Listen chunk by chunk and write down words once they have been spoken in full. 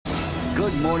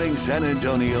Good Morning San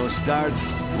Antonio starts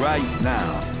right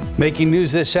now. Making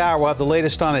news this hour, we'll have the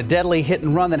latest on a deadly hit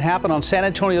and run that happened on San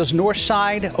Antonio's north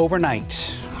side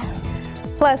overnight.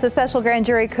 Plus, a special grand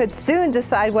jury could soon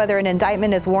decide whether an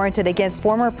indictment is warranted against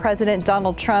former President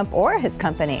Donald Trump or his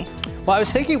company. Well, I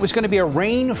was thinking it was going to be a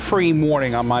rain-free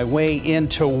morning on my way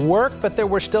into work, but there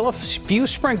were still a few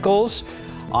sprinkles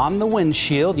on the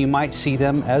windshield. You might see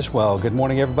them as well. Good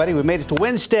morning, everybody. We made it to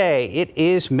Wednesday. It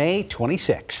is May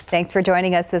 26th. Thanks for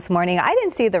joining us this morning. I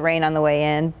didn't see the rain on the way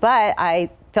in, but I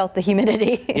felt the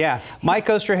humidity. Yeah. Mike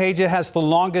Osterhagen has the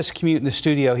longest commute in the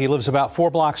studio. He lives about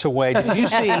 4 blocks away. Did you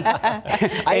see I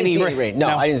didn't see any rain. No,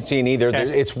 I didn't see any either.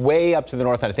 Okay. It's way up to the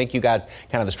north, and I think you got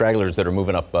kind of the stragglers that are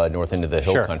moving up north into the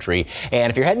hill country. And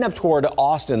if you're heading up toward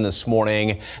Austin this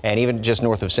morning, and even just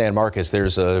north of San Marcos,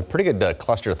 there's a pretty good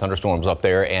cluster of thunderstorms up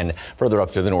there and further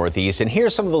up to the northeast. And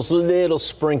here's some of those little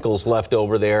sprinkles left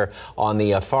over there on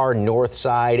the far north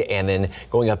side, and then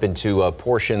going up into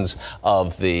portions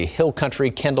of the hill country,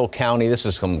 Kendall County. This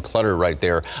is some clutter right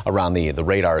there around the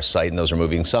radar site, and those are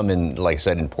moving some in, like I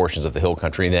said, in portions of the hill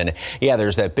country. And then, yeah,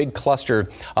 there's that big cluster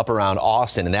up around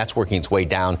Austin, and that's working its way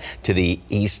down to the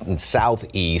east and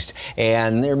southeast.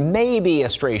 And there may be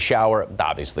a stray shower,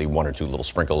 obviously 1 or 2 little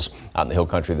sprinkles out in the hill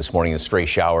country this morning, a stray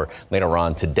shower later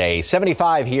on today.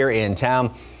 75 here in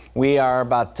town. We are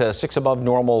about 6 above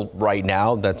normal right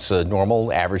now. That's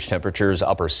normal. Average temperatures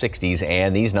upper 60s,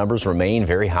 and these numbers remain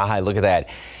very high. Look at that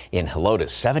in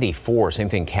Helotes, 74. Same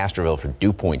thing Castroville for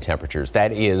dew point temperatures.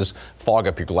 That is fog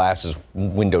up your glasses,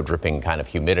 window dripping kind of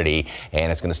humidity,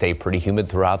 and it's going to stay pretty humid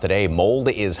throughout the day. Mold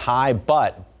is high,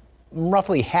 but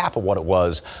roughly half of what it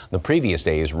was the previous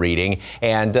day's reading,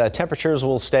 and temperatures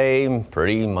will stay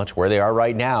pretty much where they are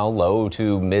right now, low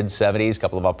to mid 70s,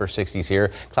 couple of upper 60s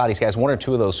here. Cloudy skies, 1 or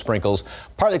 2 of those sprinkles,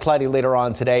 partly cloudy later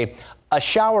on today. A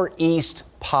shower east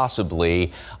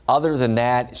possibly. Other than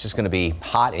that, it's just going to be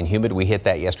hot and humid. We hit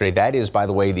that yesterday. That is, by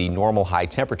the way, the normal high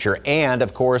temperature. And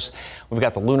of course, we've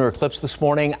got the lunar eclipse this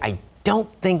morning. I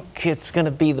don't think it's going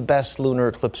to be the best lunar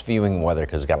eclipse viewing weather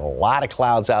because we've got a lot of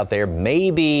clouds out there.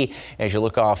 Maybe as you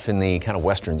look off in the kind of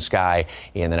western sky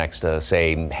in the next,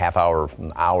 say, half hour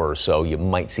or so, you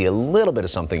might see a little bit of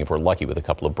something if we're lucky with a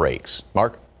couple of breaks.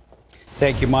 Mark?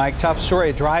 Thank you, Mike. Top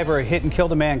story, a driver hit and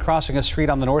killed a man crossing a street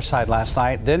on the north side last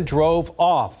night, then drove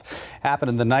off. Happened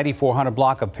in the 9400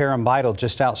 block of Parambital,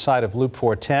 just outside of Loop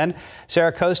 410.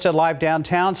 Sarah Costa live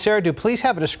downtown. Sarah, do police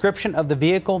have a description of the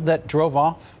vehicle that drove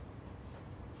off?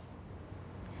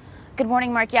 Good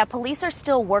morning, Mark. Yeah, police are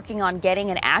still working on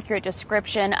getting an accurate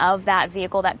description of that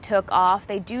vehicle that took off.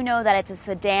 They do know that it's a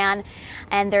sedan,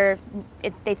 and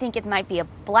they think it might be a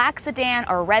black sedan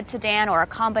or a red sedan or a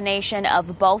combination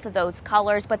of both of those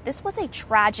colors. But this was a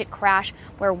tragic crash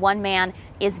where one man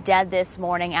is dead this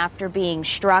morning after being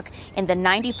struck in the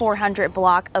 9400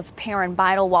 block of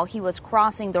Parambital while he was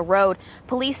crossing the road.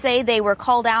 Police say they were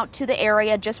called out to the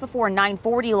area just before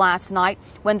 9:40 last night.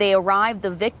 When they arrived,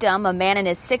 the victim, a man in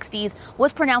his 60s,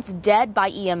 was pronounced dead by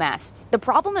EMS. The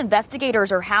problem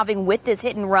investigators are having with this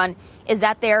hit and run is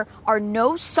that there are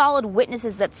no solid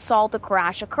witnesses that saw the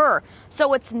crash occur.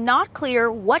 So it's not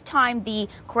clear what time the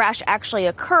crash actually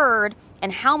occurred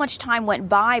and how much time went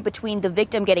by between the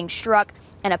victim getting struck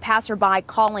and a passerby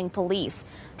calling police.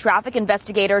 Traffic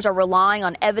investigators are relying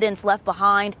on evidence left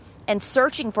behind and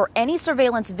searching for any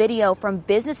surveillance video from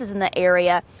businesses in the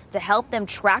area to help them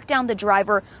track down the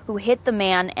driver who hit the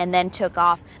man and then took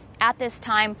off. At this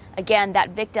time, again,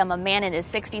 that victim, a man in his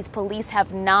 60s, police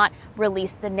have not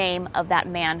released the name of that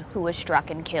man who was struck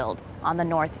and killed on the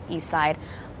northeast side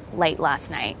late last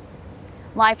night.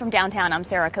 Live from downtown, I'm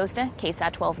Sarah Costa,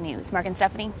 KSAT 12 News. Mark and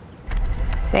Stephanie.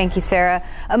 Thank you, Sarah.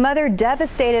 A mother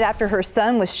devastated after her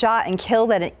son was shot and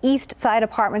killed at an East Side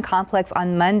apartment complex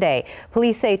on Monday.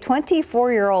 Police say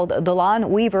 24-year-old DeLon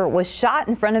Weaver was shot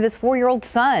in front of his 4-year-old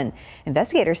son.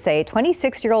 Investigators say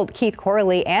 26-year-old Keith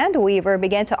Corley and Weaver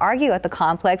began to argue at the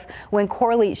complex when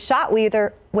Corley shot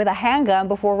Weaver with a handgun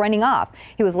before running off.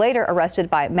 He was later arrested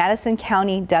by Madison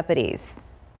County deputies.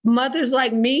 Mothers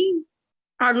like me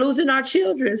are losing our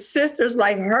children. Sisters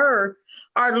like her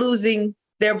are losing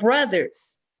their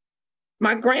brothers.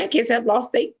 My grandkids have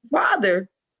lost their father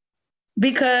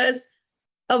because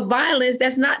of violence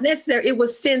that's not necessary. It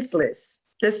was senseless.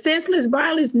 The senseless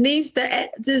violence needs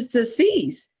to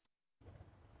cease.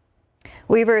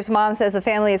 Weaver's mom says the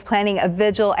family is planning a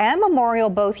vigil and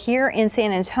memorial both here in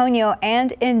San Antonio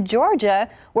and in Georgia,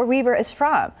 where Weaver is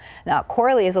from. Now,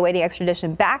 Corley is awaiting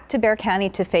extradition back to Bexar County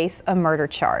to face a murder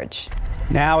charge.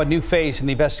 Now a new phase in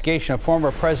the investigation of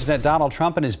former President Donald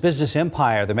Trump and his business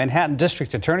empire. The Manhattan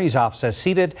District Attorney's Office has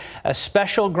seated a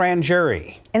special grand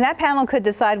jury. And that panel could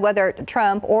decide whether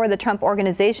Trump or the Trump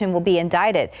Organization will be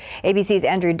indicted. ABC's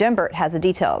Andrew Dimbert has the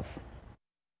details.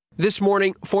 This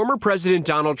morning, former President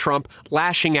Donald Trump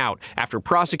lashing out after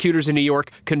prosecutors in New York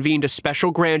convened a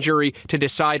special grand jury to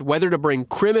decide whether to bring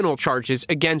criminal charges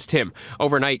against him.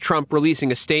 Overnight, Trump releasing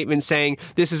a statement saying,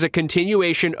 "This is a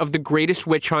continuation of the greatest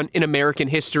witch hunt in American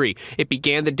history. It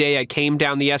began the day I came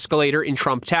down the escalator in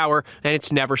Trump Tower, and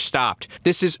it's never stopped.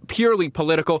 This is purely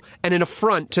political and an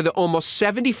affront to the almost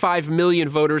 75 million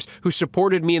voters who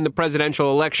supported me in the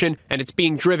presidential election, and it's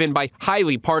being driven by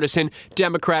highly partisan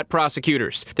Democrat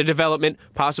prosecutors. The development,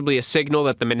 possibly a signal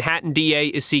that the Manhattan DA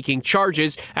is seeking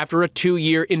charges after a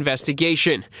 2-year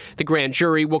investigation. The grand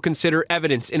jury will consider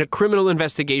evidence in a criminal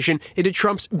investigation into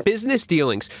Trump's business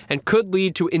dealings and could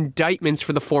lead to indictments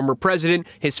for the former president,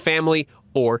 his family,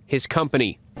 or his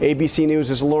company." ABC News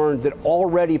has learned that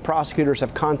already prosecutors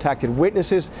have contacted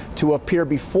witnesses to appear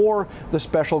before the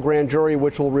special grand jury,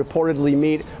 which will reportedly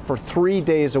meet for 3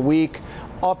 days a week,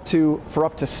 for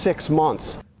up to 6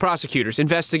 months. Prosecutors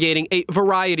investigating a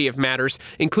variety of matters,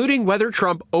 including whether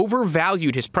Trump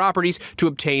overvalued his properties to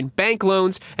obtain bank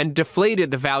loans and deflated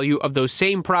the value of those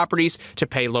same properties to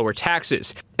pay lower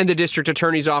taxes. And the district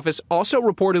attorney's office also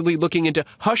reportedly looking into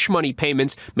hush money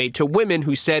payments made to women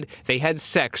who said they had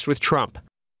sex with Trump.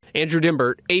 Andrew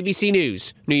Dimbert, ABC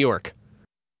News, New York.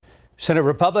 Senate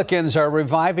Republicans are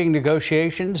reviving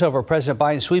negotiations over President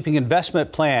Biden's sweeping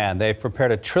investment plan. They've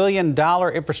prepared a $1 trillion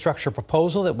infrastructure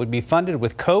proposal that would be funded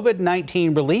with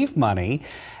COVID-19 relief money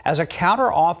as a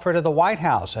counteroffer to the White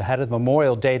House ahead of the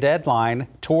Memorial Day deadline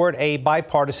toward a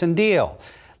bipartisan deal.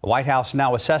 The White House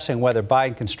now assessing whether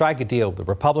Biden can strike a deal with the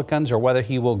Republicans or whether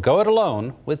he will go it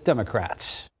alone with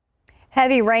Democrats.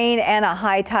 Heavy rain and a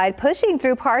high tide pushing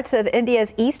through parts of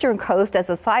India's eastern coast as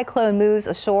a cyclone moves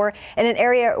ashore in an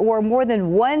area where more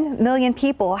than 1 million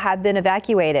people have been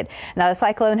evacuated. Now, the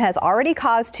cyclone has already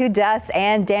caused 2 deaths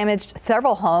and damaged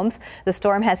several homes. The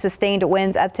storm has sustained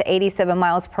winds up to 87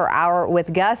 miles per hour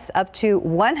with gusts up to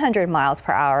 100 miles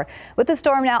per hour. With the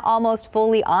storm now almost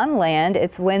fully on land,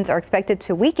 its winds are expected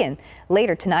to weaken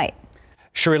later tonight.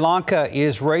 Sri Lanka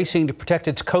is racing to protect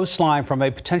its coastline from a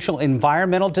potential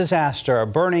environmental disaster. A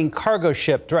burning cargo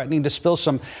ship threatening to spill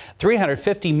some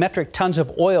 350 metric tons of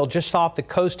oil just off the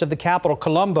coast of the capital,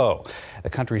 Colombo. The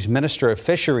country's Minister of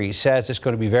Fisheries says it's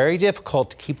going to be very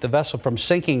difficult to keep the vessel from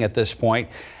sinking at this point.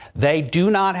 They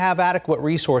do not have adequate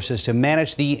resources to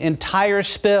manage the entire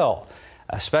spill.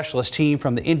 A specialist team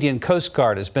from the Indian Coast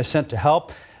Guard has been sent to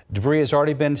help. Debris has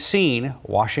already been seen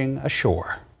washing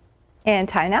ashore. And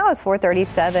time now is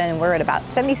 4:37. We're at about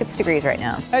 76 degrees right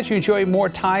now. As you enjoy more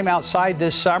time outside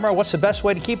this summer, what's the best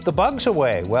way to keep the bugs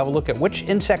away? Well, we'll look at which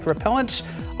insect repellents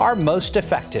are most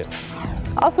effective.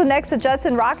 Also next, the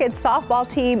Judson Rockets softball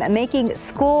team making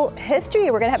school history.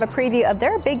 We're going to have a preview of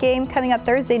their big game coming up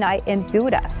Thursday night in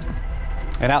Buda.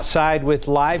 And outside with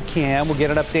live cam, we'll get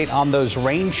an update on those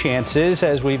rain chances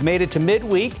as we've made it to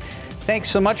midweek. Thanks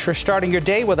so much for starting your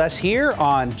day with us here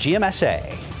on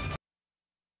GMSA.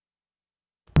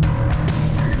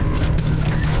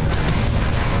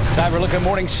 Time for a look at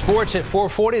morning sports at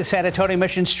 4:40. The San Antonio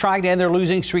Missions trying to end their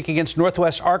losing streak against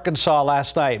Northwest Arkansas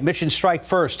last night. Missions strike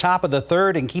first, top of the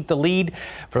third, and keep the lead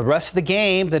for the rest of the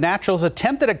game. The Naturals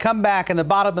attempted a comeback in the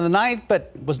bottom of the ninth,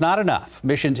 but was not enough.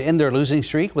 Missions end their losing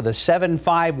streak with a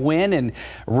 7-5 win in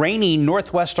rainy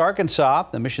Northwest Arkansas.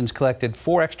 The Missions collected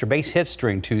 4 extra base hits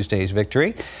during Tuesday's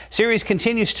victory. Series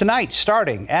continues tonight,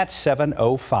 starting at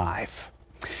 7:05.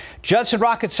 Judson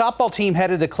Rockets softball team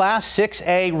headed the Class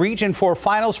 6A Region 4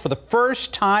 finals for the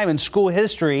first time in school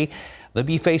history. They'll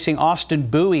be facing Austin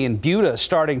Bowie and Buda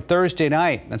starting Thursday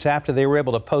night. That's after they were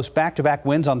able to post back-to-back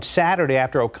wins on Saturday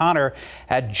after O'Connor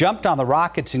had jumped on the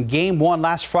Rockets in Game 1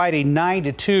 last Friday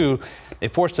 9-2. They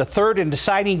forced a third and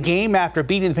deciding game after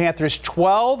beating the Panthers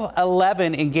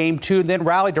 12-11 in Game 2, then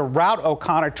rallied to rout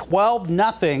O'Connor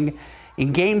 12-0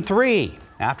 in Game 3.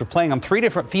 After playing on 3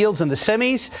 different fields in the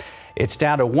semis, it's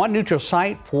down to 1 neutral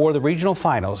site for the regional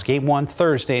finals. Game 1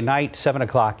 Thursday night, 7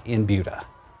 o'clock in Buda.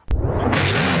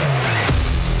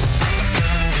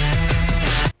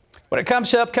 When it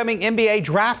comes to upcoming NBA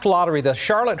draft lottery, the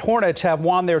Charlotte Hornets have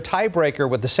won their tiebreaker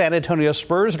with the San Antonio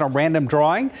Spurs in a random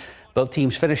drawing. Both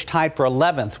teams finished tied for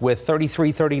 11th with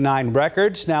 33-39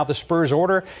 records. Now the Spurs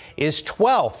order is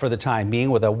 12th for the time being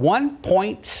with a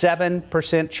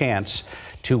 1.7% chance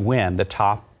to win the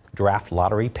top draft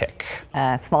lottery pick.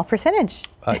 A small percentage.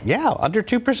 Yeah, under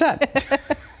 2%.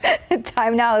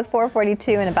 Time now is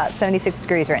 4:42 and about 76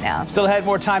 degrees right now. Still ahead,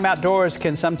 more time outdoors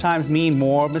can sometimes mean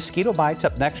more mosquito bites.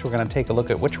 Up next, we're going to take a look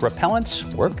at which repellents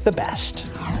work the best.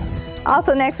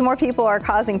 Also next, more people are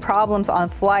causing problems on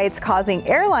flights, causing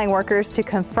airline workers to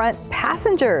confront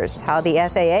passengers. How the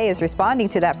FAA is responding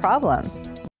to that problem.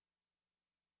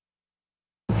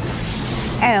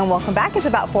 And welcome back. It's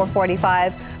about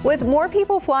 4:45. With more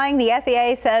people flying, the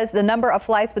FAA says the number of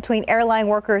flights between airline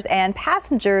workers and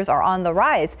passengers are on the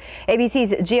rise.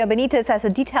 ABC's Gio Benitez has the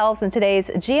details in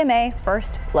today's GMA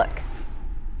First Look.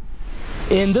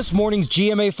 In this morning's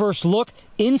GMA First Look,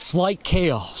 in-flight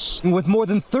chaos. With more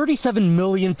than 37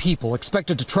 million people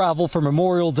expected to travel for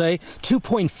Memorial Day,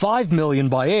 2.5 million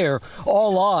by air,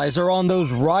 all eyes are on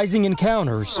those rising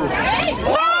encounters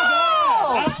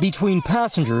between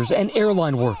passengers and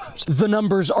airline workers. The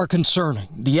numbers are concerning.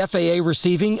 The FAA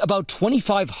receiving about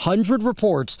 2,500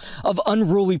 reports of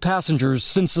unruly passengers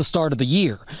since the start of the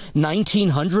year,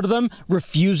 1,900 of them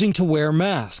refusing to wear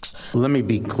masks. Let me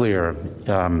be clear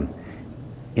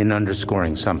in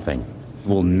underscoring something.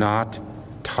 Will not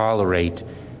tolerate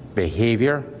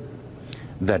behavior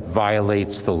that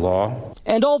violates the law.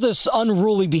 And all this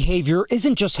unruly behavior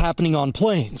isn't just happening on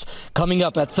planes. Coming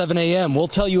up at 7 a.m., we'll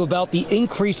tell you about the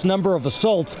increased number of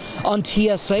assaults on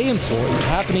TSA employees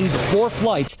happening before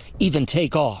flights even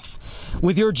take off.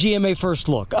 With your GMA First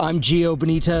Look, I'm Gio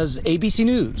Benitez, ABC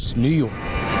News, New York.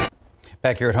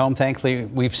 Back here at home, thankfully,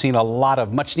 we've seen a lot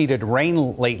of much-needed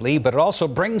rain lately, but it also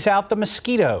brings out the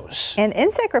mosquitoes. And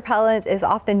insect repellent is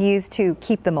often used to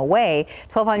keep them away.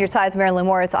 1200 size Marilyn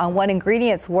Moritz on what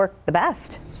ingredients work the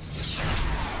best.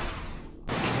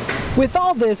 With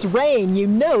all this rain, you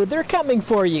know they're coming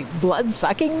for you.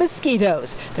 Blood-sucking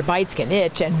mosquitoes. Their bites can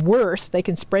itch, and worse, they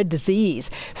can spread disease.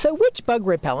 So which bug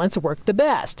repellents work the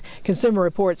best? Consumer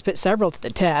Reports put several to the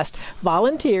test.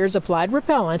 Volunteers applied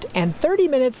repellent and 30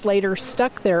 minutes later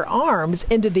stuck their arms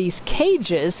into these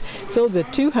cages filled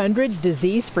with 200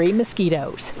 disease-free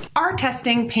mosquitoes. Our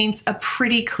testing paints a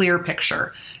pretty clear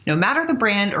picture. No matter the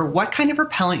brand or what kind of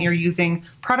repellent you're using,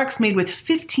 products made with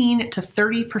 15 to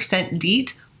 30%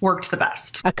 DEET worked the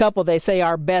best. A couple they say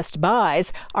are best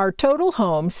buys are Total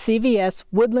Home CVS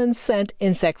Woodland Scent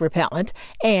Insect Repellent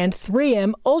and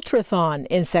 3M Ultrathon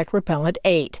Insect Repellent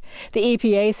 8. The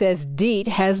EPA says DEET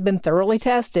has been thoroughly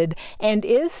tested and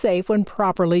is safe when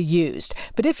properly used.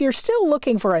 But if you're still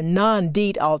looking for a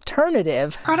non-DEET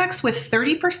alternative, products with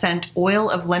 30% oil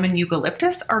of lemon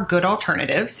eucalyptus are good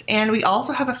alternatives, and we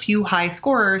also have a few high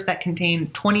scorers that contain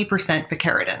 20%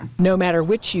 picaridin. No matter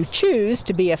which you choose,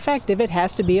 to be effective, it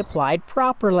has to be applied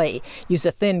properly. Use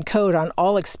a thin coat on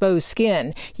all exposed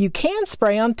skin. You can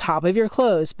spray on top of your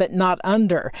clothes, but not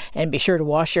under, and be sure to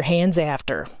wash your hands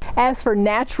after. As for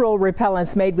natural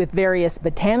repellents made with various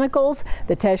botanicals,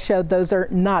 the test showed those are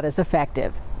not as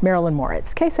effective. Marilyn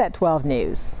Moritz, KSAT 12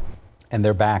 News. And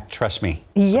they're back, trust me.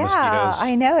 Yeah,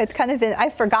 I know. It's kind of been, I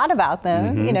forgot about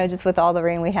them, you know, just with all the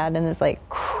rain we had, and it's like,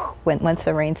 once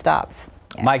the rain stops.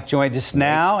 Yeah. Mike joins us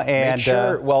now, and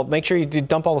make sure you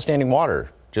dump all the standing water.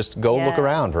 Just go look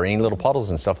around for any little puddles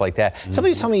and stuff like that.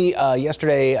 Somebody told me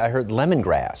yesterday, I heard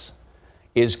lemongrass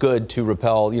is good to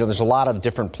repel. You know, there's a lot of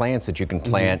different plants that you can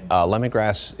plant.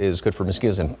 Lemongrass is good for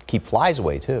mosquitoes and keep flies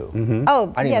away too.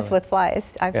 Oh, yes, with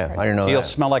flies. I've heard. I didn't know that. You'll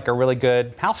smell like a really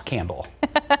good house candle.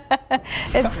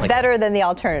 It's better than the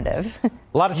alternative.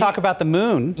 A lot of talk about the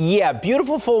moon. Yeah,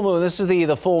 beautiful full moon. This is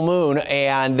the full moon,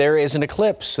 and there is an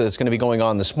eclipse that's going to be going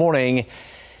on this morning.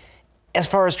 As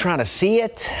far as trying to see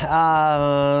it,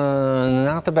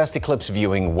 not the best eclipse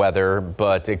viewing weather,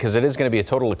 but because it is going to be a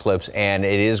total eclipse, and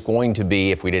it is going to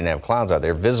be, if we didn't have clouds out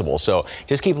there, visible. So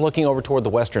just keep looking over toward the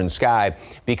western sky,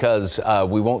 because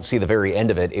we won't see the very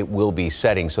end of it. It will be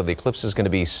setting. So the eclipse is going to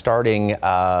be starting,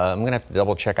 I'm going to have to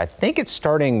double check. I think it's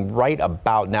starting right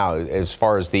about now as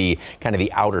far as the kind of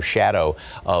the outer shadow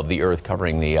of the Earth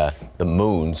covering the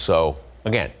moon. So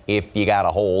again, if you got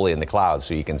a hole in the clouds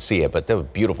so you can see it, but the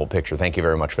beautiful picture. Thank you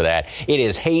very much for that. It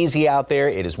is hazy out there.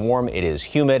 It is warm. It is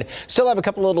humid. Still have a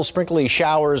couple little sprinkly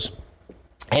showers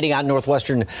heading out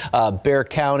northwestern Bexar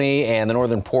County and the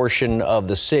northern portion of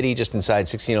the city, just inside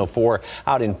 1604,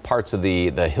 out in parts of the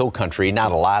hill country.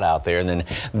 Not a lot out there. And then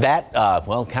that,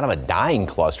 kind of a dying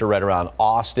cluster right around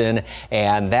Austin.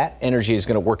 And that energy is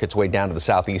going to work its way down to the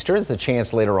southeast. There is the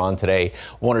chance later on today,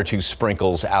 one or two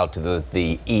sprinkles out to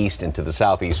the east and to the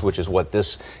southeast, which is what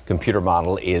this computer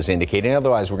model is indicating.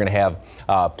 Otherwise, we're going to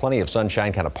have plenty of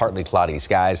sunshine, kind of partly cloudy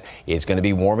skies. It's going to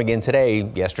be warm again today.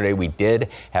 Yesterday, we did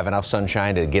have enough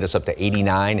sunshine to get us up to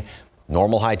 89.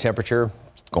 Normal high temperature,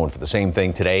 going for the same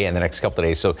thing today and the next couple of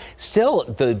days. So still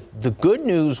the good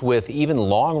news with even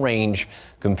long range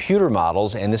computer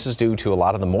models, and this is due to a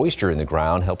lot of the moisture in the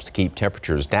ground, helps to keep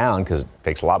temperatures down because it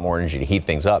takes a lot more energy to heat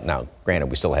things up. Now, granted,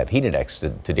 we still have heat index to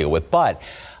deal with, but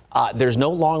there's no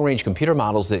long-range computer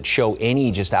models that show any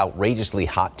just outrageously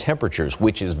hot temperatures,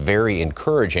 which is very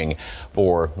encouraging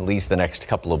for at least the next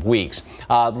couple of weeks.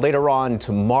 Later on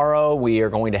tomorrow, we are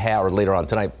going to have, or later on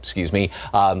tonight, excuse me,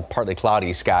 partly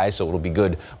cloudy skies, so it'll be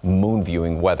good moon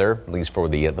viewing weather, at least for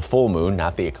the full moon,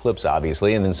 not the eclipse,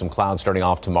 obviously, and then some clouds starting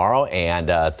off tomorrow, and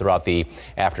throughout the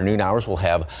afternoon hours, we'll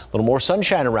have a little more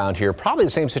sunshine around here. Probably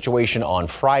the same situation on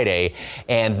Friday,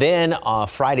 and then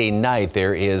Friday night,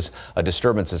 there is a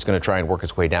disturbance that's going to try and work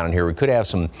its way down here. We could have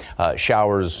some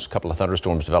showers, a couple of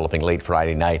thunderstorms developing late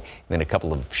Friday night, and then a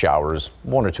couple of showers,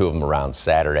 one or two of them around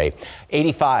Saturday.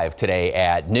 85 today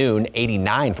at noon,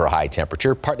 89 for a high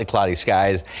temperature, partly cloudy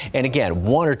skies, and again,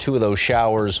 one or two of those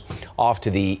showers off to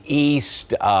the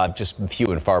east, just few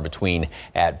and far between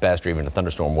at best, or even a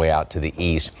thunderstorm way out to the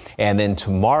east. And then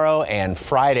tomorrow and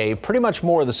Friday, pretty much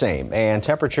more of the same, and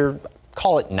temperature,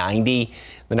 call it 90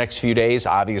 the next few days.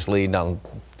 Obviously, down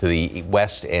to the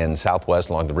west and southwest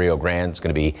along the Rio Grande, it's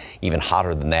going to be even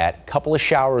hotter than that. Couple of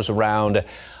showers around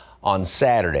on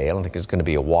Saturday. I don't think it's going to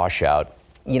be a washout.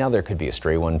 You know, there could be a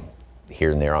stray one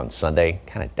here and there on Sunday.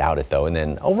 Kind of doubt it, though. And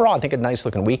then overall, I think a nice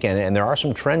looking weekend. And there are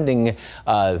some trends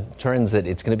that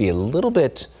it's going to be a little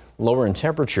bit lower in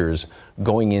temperatures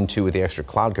going into, with the extra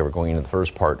cloud cover, going into the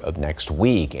first part of next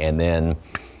week. And then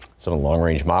some of the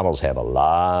long-range models have a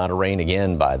lot of rain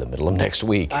again by the middle of next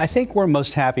week. I think we're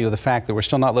most happy with the fact that we're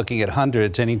still not looking at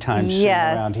hundreds anytime soon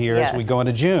around here as we go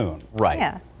into June. Right.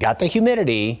 Yeah. Got the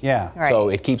humidity. Yeah. Right. So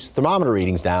it keeps thermometer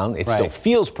readings down. It still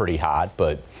feels pretty hot,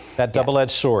 but that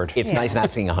double-edged sword. It's nice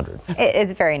not seeing 100.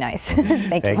 It's very nice.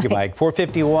 Thank you, Mike.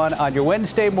 4:51 on your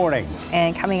Wednesday morning.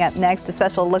 And coming up next, a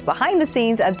special look behind the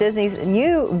scenes of Disney's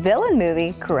new villain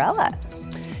movie, Cruella.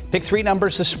 Pick three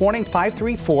numbers this morning: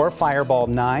 534, Fireball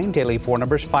 9. Daily four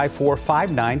numbers: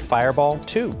 5459, Fireball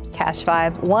 2. Cash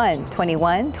 5, 1,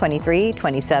 21, 23,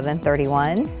 27,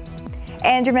 31.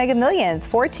 And your Mega Millions: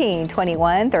 14,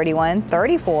 21, 31,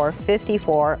 34,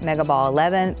 54, Mega Ball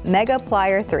 11, Mega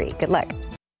Plier 3. Good luck.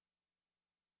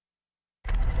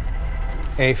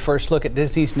 A first look at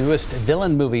Disney's newest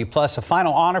villain movie, plus a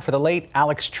final honor for the late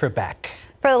Alex Trebek.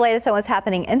 For the latest on what's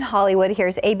happening in Hollywood,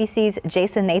 here's ABC's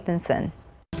Jason Nathanson.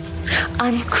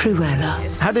 I'm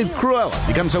Cruella. How did Cruella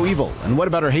become so evil? And what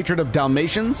about her hatred of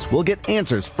Dalmatians? We'll get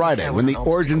answers Friday when the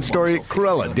origin story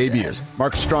Cruella debuts.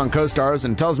 Mark Strong co-stars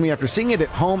and tells me after seeing it at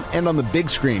home and on the big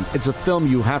screen, it's a film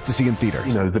you have to see in theater.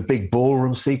 You know, the big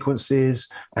ballroom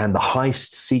sequences and the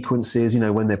heist sequences, you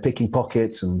know, when they're picking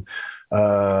pockets and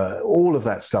all of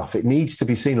that stuff. It needs to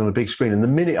be seen on a big screen. And the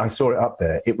minute I saw it up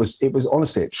there, it was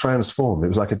honestly, it transformed. It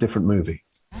was like a different movie.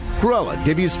 Cruella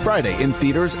debuts Friday in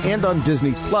theaters and on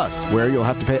Disney Plus, where you'll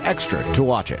have to pay extra to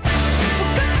watch it.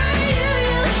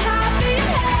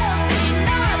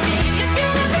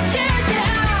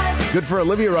 Good for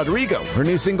Olivia Rodrigo. Her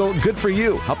new single, Good For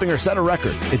You, helping her set a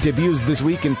record. It debuts this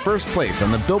week in first place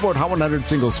on the Billboard Hot 100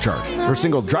 singles chart. Her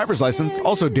single, Driver's License,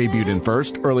 also debuted in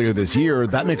first earlier this year.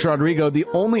 That makes Rodrigo the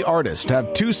only artist to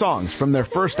have two songs from their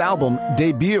first album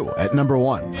debut at number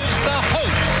 1.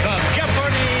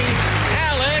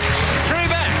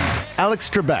 Alex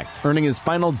Trebek, earning his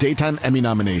final Daytime Emmy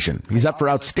nomination. He's up for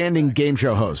Outstanding Game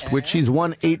Show Host, which he's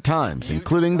won 8 times,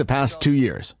 including the past 2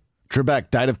 years.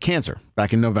 Trebek died of cancer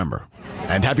back in November.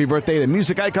 And happy birthday to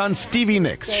music icon Stevie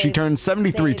Nicks. She turned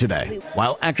 73 today,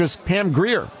 while actress Pam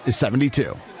Grier is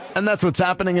 72. And that's what's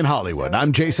happening in Hollywood.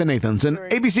 I'm Jason Nathanson,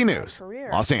 ABC News,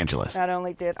 Los Angeles. Not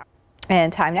only did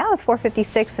And time now is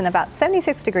 4:56 and about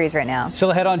 76 degrees right now.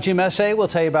 Still ahead on GMSA, we'll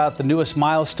tell you about the newest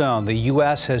milestone the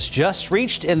U.S. has just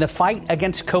reached in the fight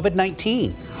against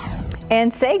COVID-19.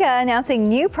 And Sega announcing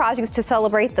new projects to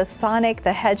celebrate the Sonic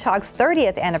the Hedgehog's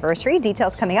 30th anniversary.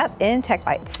 Details coming up in Tech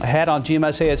Bites. Ahead on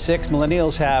GMSA at 6,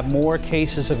 millennials have more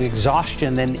cases of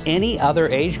exhaustion than any other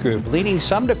age group, leading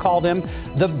some to call them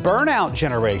the burnout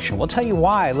generation. We'll tell you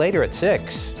why later at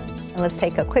 6. And let's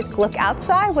take a quick look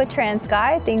outside with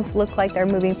TransSky. Things look like they're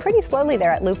moving pretty slowly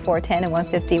there at Loop 410 and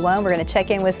 151. We're going to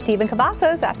check in with Stephen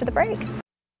Cavazos after the break.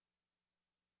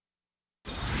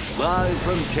 Live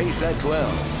from KSAT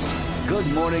 12. Good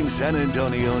Morning San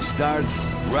Antonio starts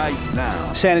right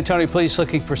now. San Antonio police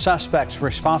looking for suspects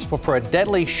responsible for a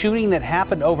deadly shooting that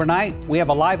happened overnight. We have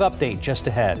a live update just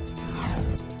ahead.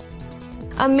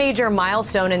 A major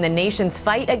milestone in the nation's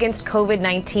fight against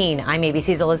COVID-19. I'm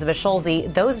ABC's Elizabeth Schulze.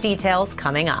 Those details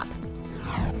coming up.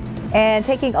 And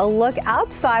taking a look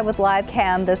outside with live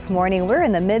cam this morning, we're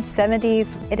in the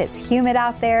mid-70s. It is humid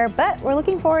out there, but we're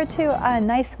looking forward to a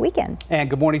nice weekend. And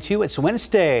good morning to you. It's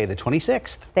Wednesday, the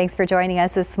 26th. Thanks for joining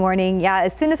us this morning. Yeah,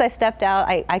 as soon as I stepped out,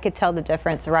 I could tell the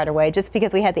difference right away just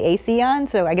because we had the AC on.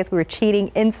 So I guess we were cheating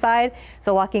inside.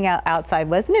 So walking outside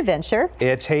was an adventure.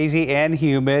 It's hazy and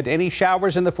humid. Any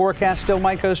showers in the forecast still,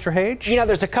 Mike Osterhage? You know,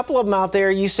 there's a couple of them out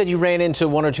there. You said you ran into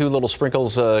one or two little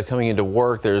sprinkles coming into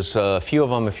work. There's a few of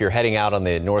them if you're heading out on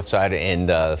the north side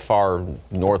and far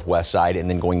northwest side and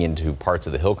then going into parts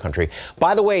of the hill country.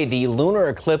 By the way, the lunar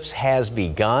eclipse has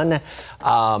begun.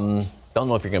 Don't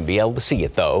know if you're going to be able to see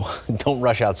it, though. Don't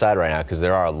rush outside right now because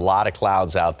there are a lot of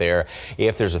clouds out there.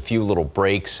 If there's a few little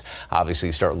breaks,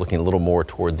 obviously start looking a little more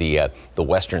toward the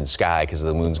western sky because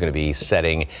the moon's going to be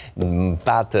setting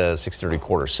about 6:30,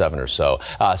 6:45 or so.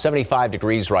 75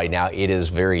 degrees right now. It is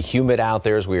very humid out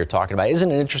there, as we were talking about.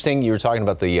 Isn't it interesting? You were talking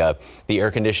about the air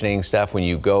conditioning stuff when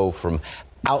you go from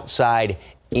outside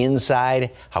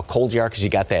inside, how cold you are because you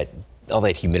got all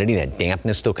that humidity, that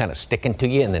dampness still kind of sticking to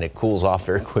you, and then it cools off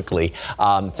very quickly. It's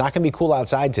not going to be cool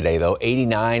outside today, though.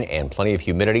 89 and plenty of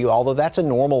humidity, although that's a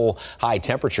normal high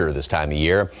temperature this time of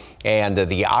year. And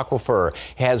the aquifer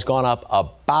has gone up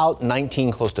about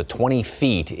 19, close to 20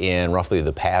 feet in roughly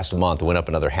the past month. It went up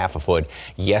another half a foot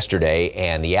yesterday.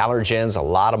 And the allergens, a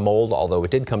lot of mold, although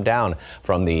it did come down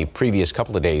from the previous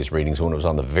couple of days readings when it was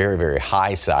on the very, very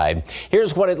high side.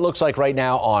 Here's what it looks like right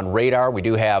now on radar. We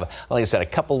do have, like I said, a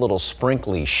couple little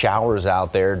sprinkly showers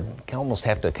out there. You can almost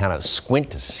have to kind of squint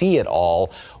to see it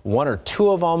all. One or two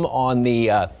of them on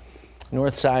the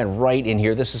north side right in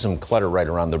here. This is some clutter right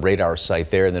around the radar site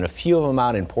there. And then a few of them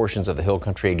out in portions of the hill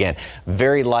country. Again,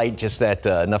 very light, just that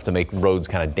enough to make roads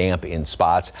kind of damp in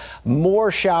spots. More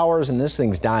showers, and this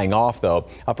thing's dying off, though,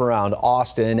 up around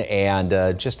Austin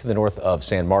and just to the north of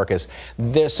San Marcos.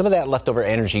 Some of that leftover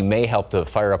energy may help to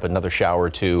fire up another shower or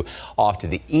two off to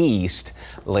the east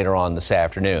later on this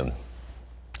afternoon.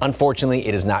 Unfortunately,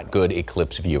 it is not good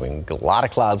eclipse viewing. A lot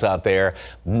of clouds out there.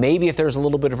 Maybe if there's a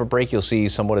little bit of a break, you'll see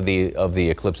somewhat of the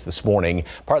eclipse this morning.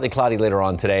 Partly cloudy later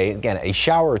on today. Again, a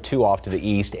shower or two off to the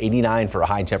east. 89 for a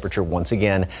high temperature once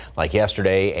again, like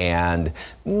yesterday, and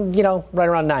you know, right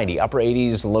around 90. Upper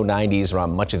 80s, low 90s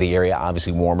around much of the area.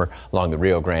 Obviously warmer along the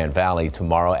Rio Grande Valley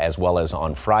tomorrow as well as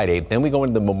on Friday. Then we go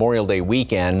into the Memorial Day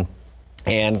weekend.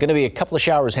 And going to be a couple of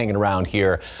showers hanging around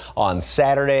here on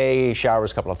Saturday.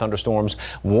 Showers, a couple of thunderstorms,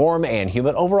 warm and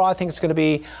humid. Overall, I think it's going to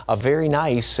be a very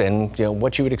nice and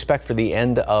what you would expect for the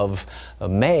end of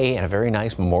May and a very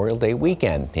nice Memorial Day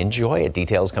weekend. Enjoy it.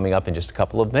 Details coming up in just a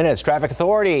couple of minutes. Traffic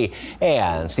Authority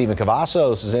and Stephen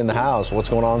Cavazos is in the house. What's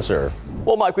going on, sir?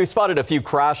 Well, Mike, we've spotted a few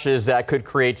crashes that could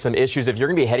create some issues if you're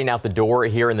going to be heading out the door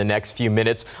here in the next few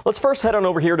minutes. Let's first head on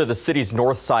over here to the city's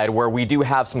north side where we do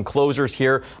have some closures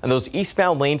here on those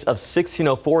eastbound lanes of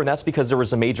 1604, and that's because there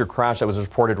was a major crash that was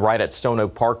reported right at Stone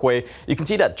Oak Parkway. You can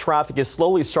see that traffic is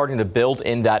slowly starting to build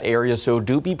in that area, so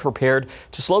do be prepared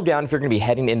to slow down if you're going to be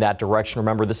heading in that direction.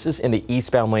 Remember, this is in the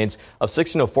eastbound lanes of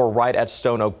 1604 right at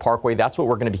Stone Oak Parkway. That's what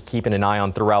we're going to be keeping an eye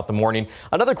on throughout the morning.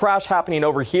 Another crash happening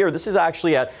over here. This is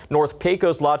actually at North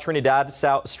Pecos La Trinidad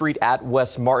South Street at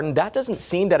West Martin. That doesn't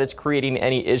seem that it's creating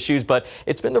any issues, but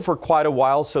it's been there for quite a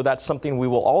while, so that's something we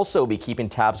will also be keeping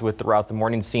tabs with throughout the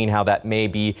morning, seeing how that may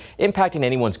be impacting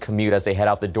anyone's commute as they head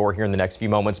out the door here in the next few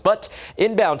moments. But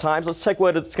inbound times, let's check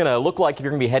what it's going to look like if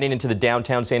you're going to be heading into the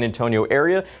downtown San Antonio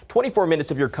area. 24 minutes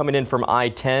if you're coming in from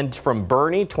I-10 from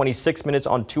Bernie, 26 minutes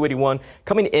on 281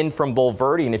 coming in from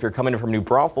Bulverde, and if you're coming in from New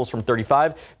Braunfels from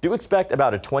 35, do expect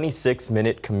about a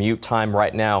 26-minute commute time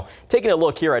right now. Taking a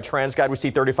look here at TransGuide, we see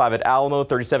 35 at Alamo,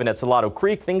 37 at Salado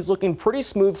Creek. Things looking pretty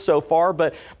smooth so far,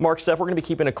 but Mark, Steph, we're going to be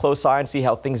keeping a close eye and see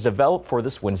how things develop for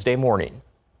this Wednesday morning.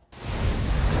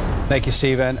 Thank you,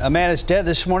 Stephen. A man is dead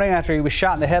this morning after he was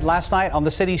shot in the head last night on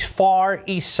the city's far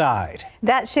east side.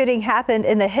 That shooting happened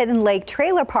in the Hidden Lake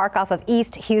Trailer Park off of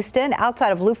East Houston,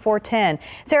 outside of Loop 410.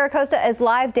 Sarah Costa is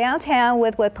live downtown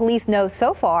with what police know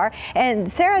so far.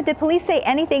 And Sarah, did police say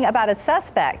anything about a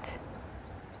suspect?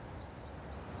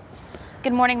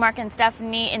 Good morning, Mark and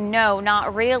Stephanie. And no,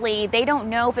 not really. They don't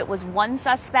know if it was one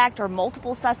suspect or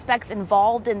multiple suspects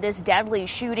involved in this deadly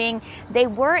shooting. They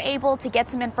were able to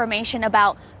get some information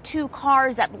about two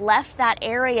cars that left that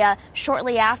area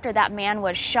shortly after that man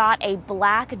was shot, a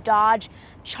black Dodge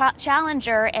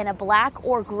Challenger and a black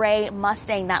or gray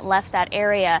Mustang that left that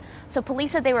area. So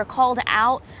police said they were called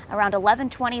out around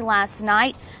 11:20 last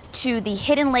night to the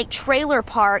Hidden Lake Trailer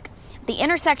Park, the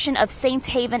intersection of Saints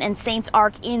Haven and Saints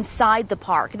Ark inside the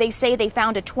park. They say they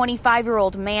found a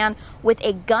 25-year-old man with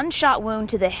a gunshot wound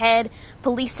to the head.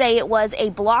 Police say it was a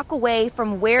block away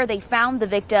from where they found the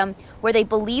victim, where they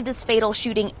believe this fatal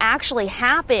shooting actually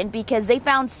happened because they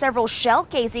found several shell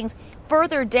casings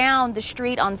further down the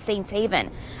street on Saints Haven.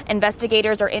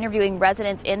 Investigators are interviewing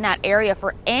residents in that area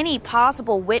for any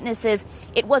possible witnesses.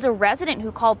 It was a resident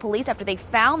who called police after they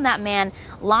found that man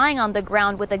lying on the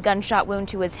ground with a gunshot wound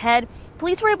to his head.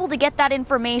 Police were able to get that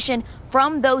information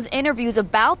from those interviews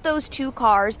about those two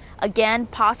cars. Again,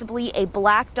 possibly a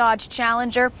black Dodge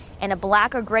Challenger and a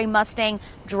black or gray Mustang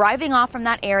driving off from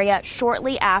that area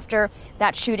shortly after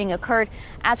that shooting occurred.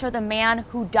 As for the man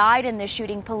who died in this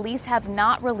shooting, police have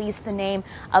not released the name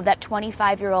of that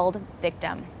 25-year-old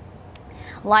victim.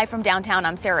 Live from downtown,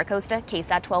 I'm Sarah Costa,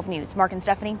 KSAT 12 News. Mark and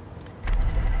Stephanie.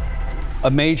 A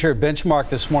major benchmark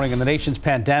this morning in the nation's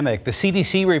pandemic. The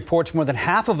CDC reports more than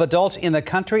half of adults in the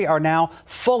country are now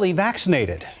fully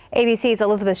vaccinated. ABC's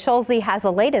Elizabeth Schulze has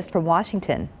the latest from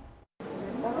Washington.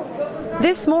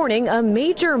 This morning, a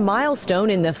major milestone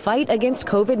in the fight against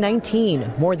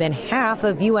COVID-19. More than half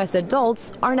of U.S.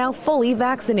 adults are now fully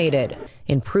vaccinated.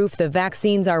 In proof the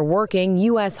vaccines are working,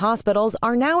 U.S. hospitals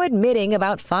are now admitting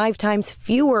about 5 times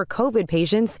fewer COVID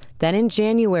patients than in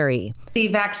January. The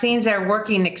vaccines are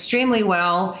working extremely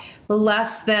well.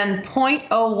 Less than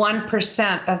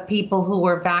 0.01% of people who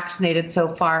were vaccinated so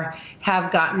far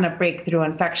have gotten a breakthrough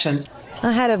infection.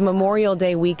 Ahead of Memorial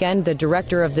Day weekend, the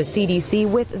director of the CDC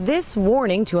with this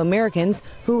warning to Americans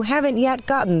who haven't yet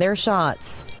gotten their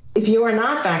shots. If you are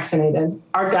not vaccinated,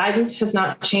 our guidance has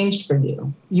not changed for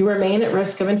you. You remain at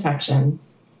risk of infection.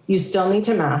 You still need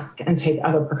to mask and take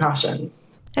other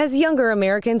precautions. As younger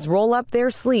Americans roll up their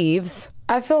sleeves,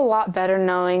 I feel a lot better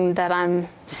knowing that I'm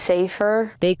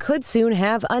safer. They could soon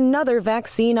have another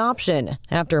vaccine option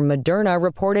after Moderna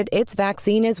reported its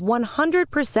vaccine is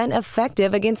 100%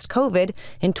 effective against COVID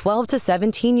in 12 to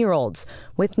 17-year-olds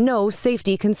with no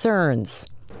safety concerns.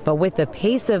 But with the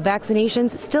pace of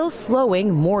vaccinations still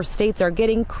slowing, more states are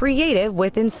getting creative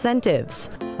with incentives.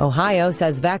 Ohio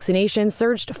says vaccinations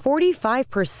surged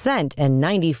 45% and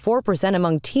 94%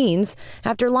 among teens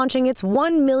after launching its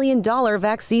 $1 million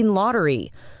vaccine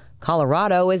lottery.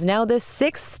 Colorado is now the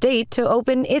 6th state to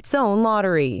open its own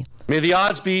lottery. May the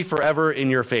odds be forever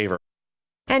in your favor.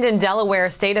 And in Delaware,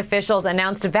 state officials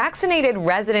announced vaccinated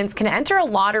residents can enter a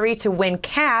lottery to win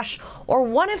cash or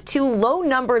one of 2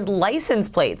 low-numbered license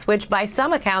plates, which by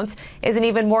some accounts is an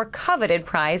even more coveted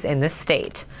prize in the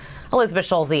state. Elizabeth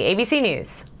Schulze, ABC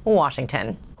News,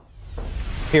 Washington.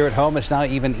 Here at home, it's now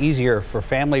even easier for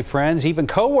family, friends, even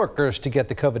coworkers to get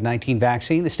the COVID-19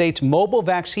 vaccine. The state's mobile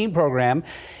vaccine program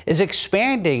is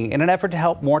expanding in an effort to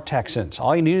help more Texans.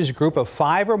 All you need is a group of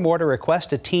 5 or more to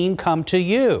request a team come to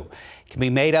you. It can be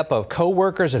made up of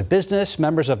coworkers at a business,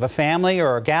 members of a family,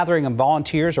 or a gathering of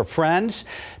volunteers or friends.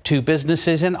 2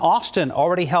 businesses in Austin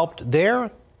already helped their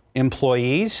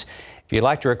employees. If you'd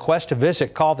like to request a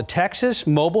visit, call the Texas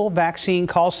Mobile Vaccine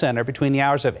Call Center between the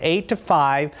hours of 8 to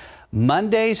 5,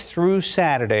 Mondays through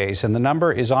Saturdays. And the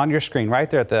number is on your screen right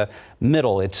there at the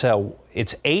middle. It's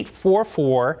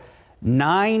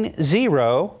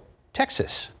 844-90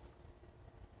 Texas.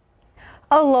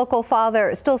 A local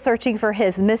father still searching for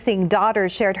his missing daughter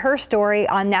shared her story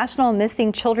on National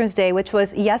Missing Children's Day, which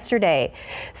was yesterday.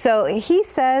 So he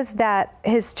says that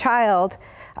his child,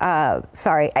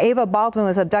 Ava Baldwin,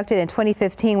 was abducted in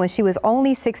 2015 when she was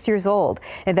only 6 years old.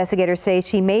 Investigators say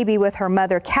she may be with her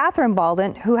mother, Catherine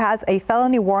Baldwin, who has a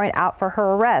felony warrant out for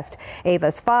her arrest.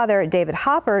 Ava's father, David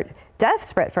Hopper,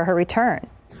 desperate for her return.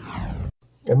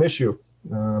 I miss you.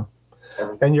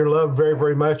 And you're loved very,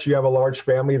 very much. You have a large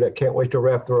family that can't wait to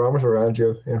wrap their arms around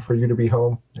you and for you to be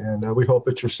home. And we hope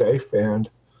that you're safe and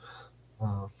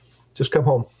just come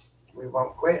home. We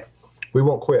won't quit. We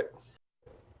won't quit.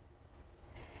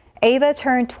 Ava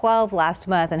turned 12 last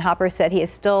month, and Hopper said he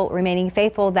is still remaining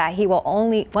faithful that he will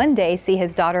only one day see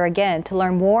his daughter again. To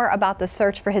learn more about the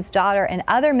search for his daughter and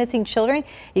other missing children,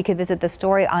 you can visit the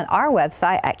story on our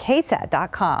website at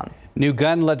KSAT.com. New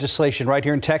gun legislation right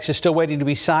here in Texas still waiting to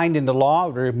be signed into law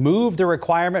to remove the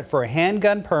requirement for a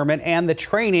handgun permit and the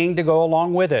training to go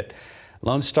along with it.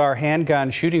 Lone Star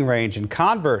Handgun Shooting Range in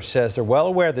Converse says they're well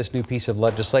aware this new piece of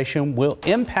legislation will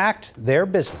impact their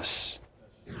business.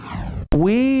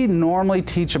 We normally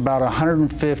teach about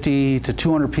 150 to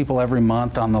 200 people every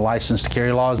month on the license to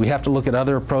carry laws. We have to look at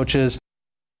other approaches.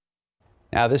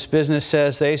 Now, this business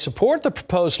says they support the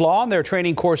proposed law and their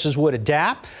training courses would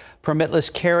adapt.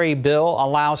 Permitless carry bill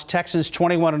allows Texans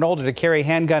 21 and older to carry a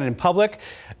handgun in public.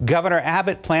 Governor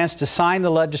Abbott plans to sign the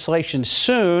legislation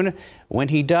soon. When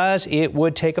he does, it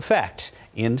would take effect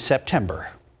in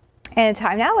September. And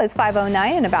time now is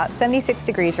 5:09 and about 76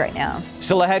 degrees right now.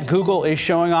 Still ahead, Google is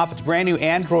showing off its brand new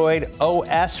Android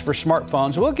OS for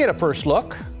smartphones. We'll get a first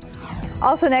look.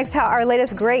 Also next, how our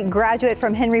latest great graduate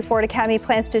from Henry Ford Academy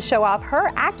plans to show off her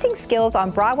acting skills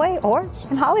on Broadway or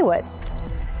in Hollywood.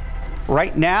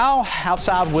 Right now,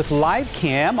 outside with live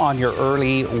cam on your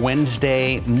early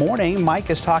Wednesday morning.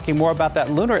 Mike is talking more about that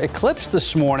lunar eclipse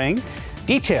this morning.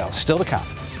 Details still to come.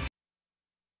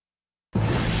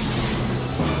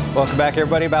 Welcome back,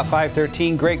 everybody. About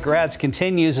 5:13, Great Grads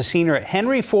continues. A senior at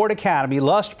Henry Ford Academy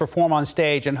loves to perform on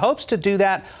stage and hopes to do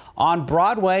that on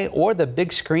Broadway or the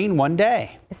big screen one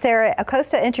day. Sarah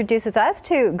Acosta introduces us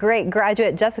to great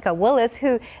graduate Jessica Willis,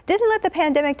 who didn't let the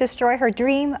pandemic destroy her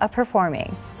dream of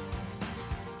performing.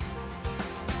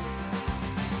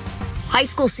 High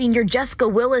school senior Jessica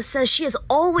Willis says she has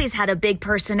always had a big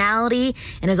personality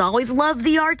and has always loved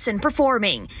the arts and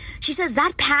performing. She says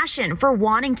that passion for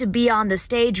wanting to be on the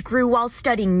stage grew while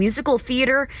studying musical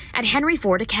theater at Henry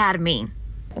Ford Academy.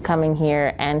 Coming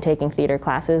here and taking theater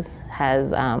classes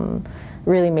has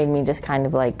really made me just kind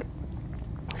of like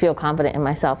feel confident in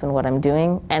myself and what I'm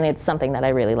doing, and it's something that I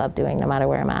really love doing no matter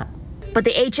where I'm at. But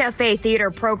the HFA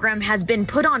theater program has been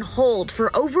put on hold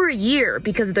for over a year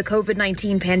because of the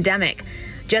COVID-19 pandemic.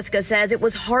 Jessica says it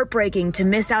was heartbreaking to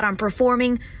miss out on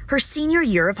performing her senior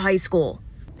year of high school.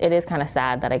 It is kind of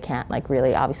sad that I can't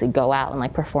really obviously go out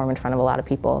and perform in front of a lot of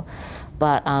people.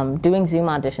 But doing Zoom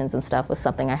auditions and stuff was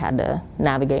something I had to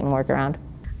navigate and work around.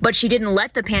 But she didn't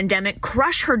let the pandemic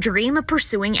crush her dream of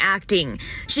pursuing acting.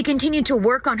 She continued to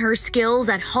work on her skills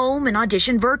at home and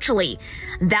audition virtually.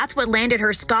 That's what landed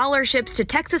her scholarships to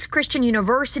Texas Christian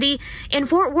University in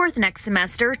Fort Worth next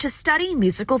semester to study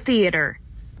musical theater.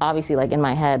 Obviously, in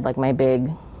my head, my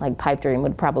big pipe dream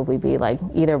would probably be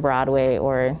either Broadway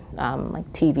or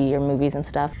TV or movies and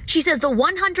stuff. She says the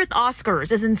 100th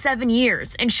Oscars is in 7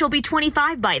 years and she'll be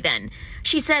 25 by then.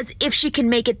 She says if she can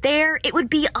make it there, it would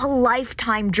be a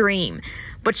lifetime dream.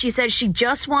 But she says she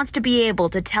just wants to be able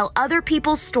to tell other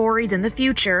people's stories in the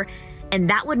future, and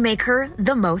that would make her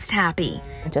the most happy.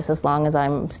 Just as long as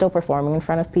I'm still performing in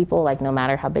front of people, no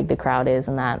matter how big the crowd is,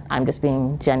 and that I'm just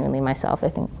being genuinely myself, I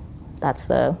think that's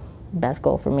the best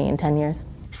goal for me in 10 years.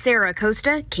 Sarah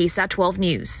Acosta, KSAT 12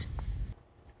 News.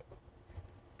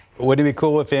 Wouldn't it be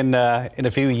cool if in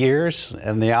a few years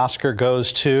and the Oscar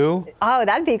goes to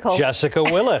that'd be cool. Jessica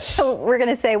Willis. So we're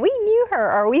going to say we knew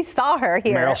her or we saw her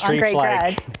here Meryl on Great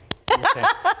Grads.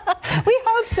 We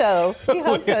hope so. We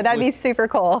hope so. That'd be super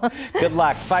cool. Good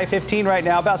luck. 5:15 right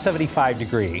now, about 75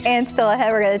 degrees. And still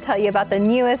ahead, we're going to tell you about the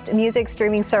newest music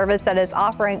streaming service that is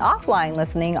offering offline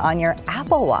listening on your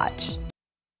Apple Watch.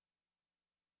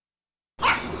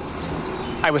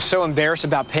 I was so embarrassed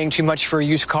about paying too much for a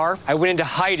used car, I went into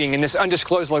hiding in this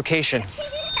undisclosed location.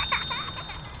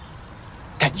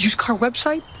 That used car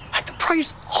website had the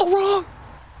price all wrong.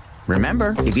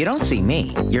 Remember, if you don't see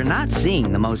me, you're not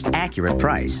seeing the most accurate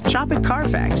price. Shop at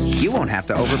Carfax. You won't have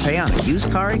to overpay on a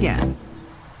used car again.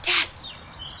 Dad,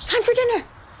 time for dinner.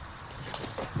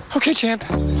 Okay, champ.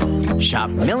 Shop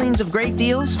millions of great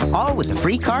deals, all with a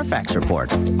free Carfax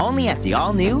report. Only at the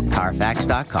all-new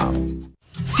Carfax.com.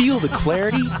 Feel the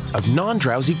clarity of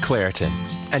non-drowsy Claritin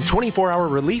and 24-hour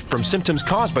relief from symptoms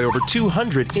caused by over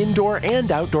 200 indoor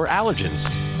and outdoor allergens.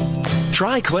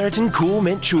 Try Claritin Cool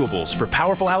Mint Chewables for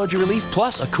powerful allergy relief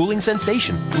plus a cooling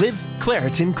sensation. Live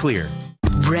Claritin Clear.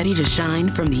 Ready to shine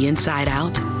from the inside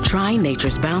out? Try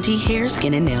Nature's Bounty Hair,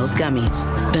 Skin, and Nails Gummies,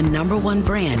 the #1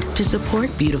 brand to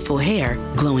support beautiful hair,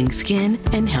 glowing skin,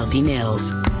 and healthy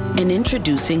nails. And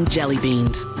introducing Jelly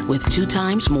Beans with 2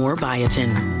 times more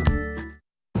biotin.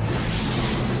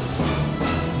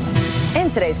 In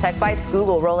today's Tech Bites,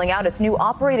 Google rolling out its new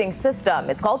operating system.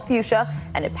 It's called Fuchsia,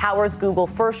 and it powers Google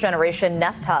first-generation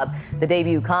Nest Hub. The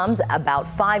debut comes about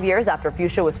 5 years after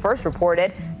Fuchsia was first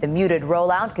reported. The muted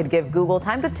rollout could give Google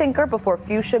time to tinker before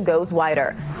Fuchsia goes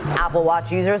wider. Apple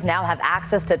Watch users now have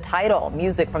access to Tidal.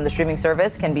 Music from the streaming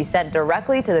service can be sent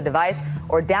directly to the device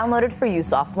or downloaded for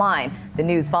use offline. The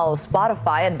news follows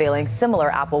Spotify unveiling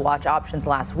similar Apple Watch options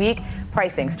last week.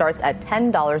 Pricing starts at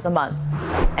 $10 a month.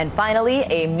 And finally,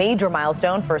 a major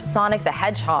milestone for Sonic the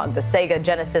Hedgehog. The Sega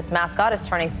Genesis mascot is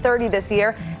turning 30 this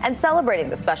year and celebrating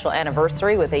the special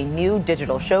anniversary with a new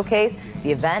digital showcase.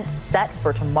 The event, set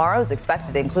for tomorrow, is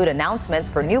expected to include announcements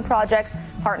for new projects,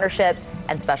 partnerships,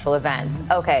 and special events.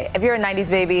 Okay, if you're a 90s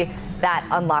baby, that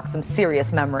unlocks some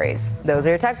serious memories. Those are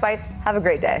your Tech Bites. Have a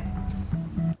great day.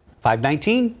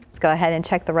 5:19. Let's go ahead and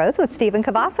check the roads with Stephen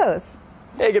Cavazos.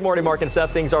 Hey, good morning, Mark and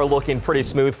Steph. Things are looking pretty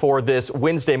smooth for this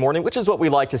Wednesday morning, which is what we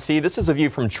like to see. This is a view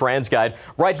from TransGuide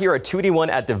right here at 281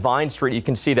 at Divine Street. You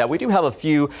can see that we do have a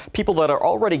few people that are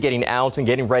already getting out and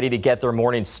getting ready to get their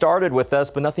morning started with us,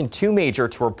 but nothing too major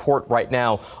to report right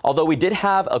now. Although we did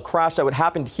have a crash that would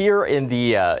happen here in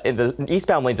the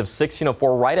eastbound lanes of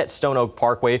 1604 right at Stone Oak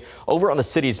Parkway over on the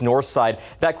city's north side.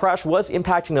 That crash was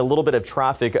impacting a little bit of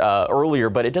traffic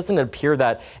earlier, but it doesn't appear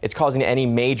that it's causing any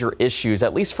major issues,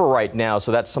 at least for right now.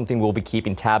 So that's something we'll be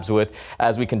keeping tabs with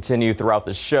as we continue throughout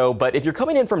the show. But if you're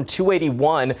coming in from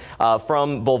 281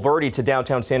 from Bulverde to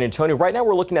downtown San Antonio, right now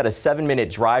we're looking at a 7-minute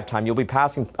drive time. You'll be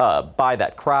passing by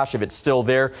that crash if it's still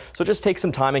there. So just take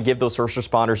some time and give those first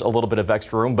responders a little bit of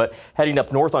extra room. But heading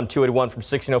up north on 281 from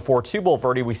 1604 to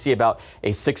Bulverde, we see about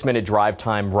a 6-minute drive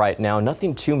time right now.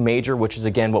 Nothing too major, which is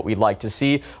again what we'd like to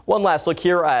see. One last look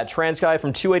here at TransGuide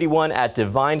from 281 at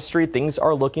Divine Street. Things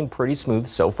are looking pretty smooth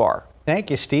so far.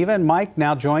 Thank you, Stephen. Mike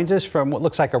now joins us from what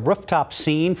looks like a rooftop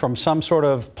scene from some sort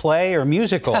of play or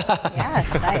musical.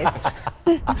 Yeah,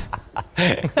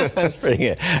 nice. That's pretty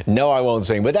good. No, I won't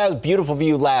sing, but that was a beautiful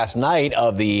view last night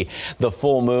of the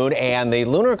full moon, and the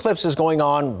lunar eclipse is going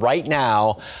on right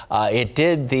now. It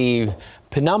did the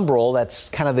penumbral, that's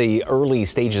kind of the early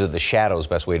stages of the shadows,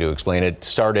 best way to explain it,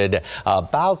 started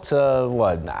about,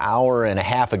 an hour and a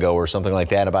half ago or something like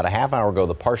that. About a half hour ago,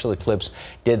 the partial eclipse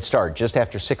did start just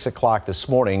after 6 o'clock this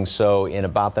morning. So in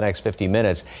about the next 50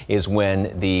 minutes is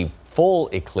when the full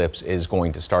eclipse is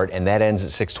going to start, and that ends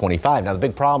at 6:25. Now, the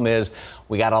big problem is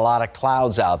we got a lot of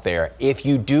clouds out there. If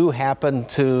you do happen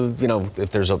to, if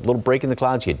there's a little break in the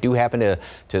clouds, you do happen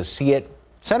to see it,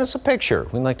 send us a picture.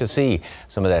 We'd like to see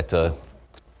some of that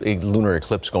lunar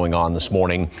eclipse going on this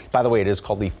morning. By the way, it is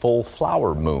called the full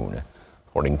flower moon,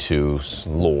 according to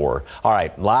lore. All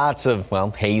right, lots of,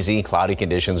 hazy, cloudy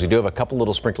conditions. We do have a couple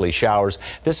little sprinkly showers.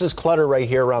 This is clutter right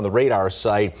here around the radar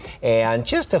site, and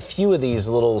just a few of these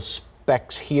little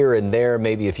specks here and there,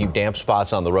 maybe a few damp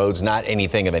spots on the roads. Not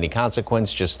anything of any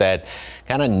consequence, just that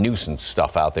kind of nuisance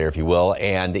stuff out there, if you will.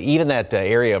 And even that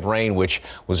area of rain, which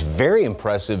was very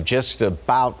impressive just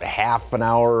about half an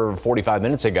hour, 45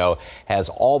 minutes ago, has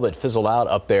all but fizzled out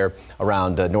up there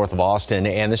around north of Austin.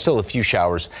 And there's still a few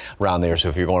showers around there. So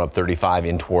if you're going up 35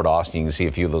 in toward Austin, you can see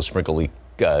a few of those sprinkly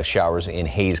showers in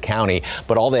Hayes County,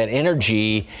 but all that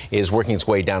energy is working its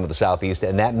way down to the southeast,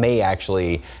 and that may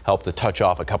actually help to touch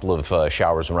off a couple of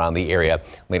showers around the area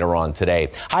later on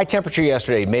today. High temperature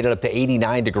yesterday made it up to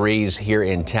 89 degrees here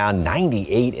in town,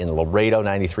 98 in Laredo,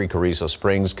 93 Carrizo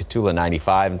Springs, Cotulla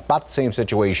 95. About the same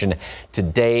situation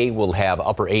today. We'll have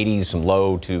upper 80s, some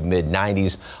low to mid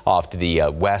 90s off to the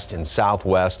west and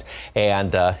southwest,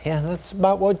 and yeah, that's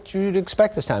about what you'd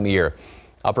expect this time of year.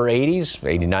 Upper 80s,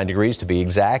 89 degrees to be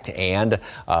exact, and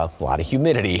a lot of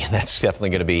humidity. That's definitely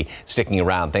going to be sticking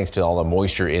around thanks to all the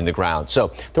moisture in the ground. So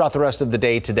throughout the rest of the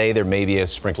day today, there may be a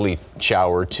sprinkly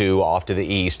shower or two off to the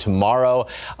east. Tomorrow,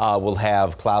 we'll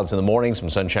have clouds in the morning, some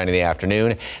sunshine in the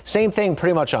afternoon. Same thing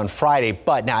pretty much on Friday,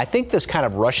 but now I think this kind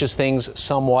of rushes things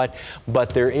somewhat, but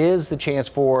there is the chance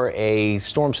for a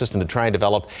storm system to try and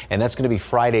develop, and that's going to be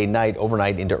Friday night,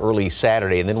 overnight into early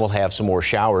Saturday, and then we'll have some more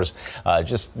showers,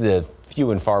 just the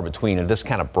few and far between, and this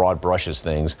kind of broad brushes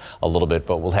things a little bit,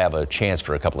 but we'll have a chance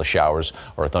for a couple of showers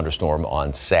or a thunderstorm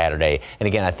on Saturday. And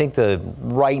again, I think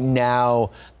right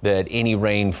now that any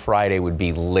rain Friday would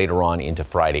be later on into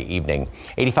Friday evening.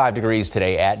 85 degrees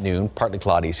today at noon, partly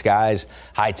cloudy skies.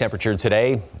 High temperature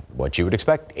today, what you would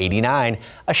expect, 89.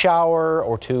 A shower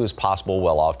or two is possible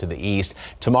well off to the east.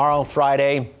 Tomorrow,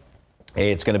 Friday,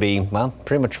 it's going to be,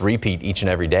 pretty much repeat each and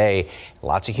every day.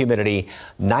 Lots of humidity,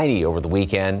 90 over the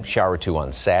weekend, shower or two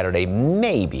on Saturday,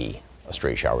 maybe a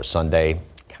straight shower Sunday.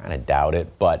 Kind of doubt it,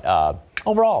 but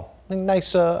overall, a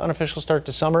nice unofficial start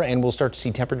to summer, and we'll start to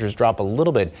see temperatures drop a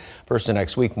little bit first of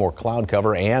next week, more cloud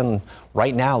cover, and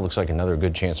right now looks like another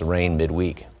good chance of rain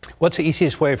midweek. What's the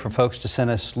easiest way for folks to send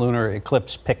us lunar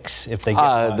eclipse pics if they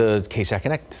get the KSAT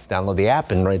Connect? Download the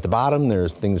app, and right at the bottom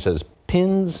there's a thing that says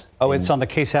pins. Oh, it's on the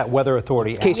KSAT Weather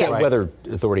Authority app. KSAT Weather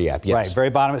Authority app, yes. Right, very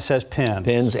bottom it says pins.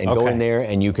 Pins, and go in there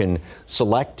and you can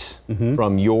select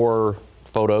from your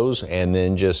photos, and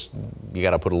then you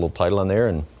got to put a little title on there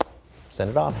and send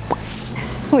it off.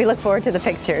 We look forward to the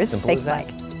pictures. Thanks, Mike.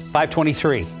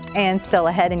 523. And still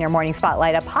ahead in your morning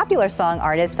spotlight, a popular song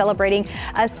artist celebrating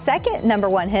a second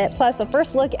 #1 hit, plus a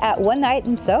first look at one night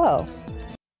in Soho.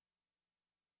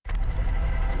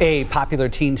 A popular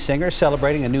teen singer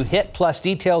celebrating a new hit, plus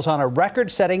details on a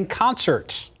record-setting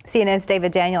concert. CNN's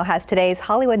David Daniel has today's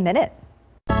Hollywood Minute.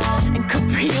 And good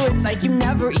for you, it's like you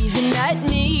never even met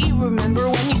me. Remember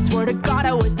when you swore to God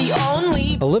I was the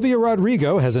only. Olivia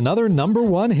Rodrigo has another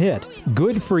 #1 hit.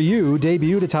 Good For You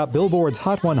debuted atop Billboard's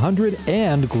Hot 100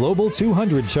 and Global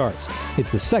 200 charts.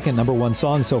 It's the second #1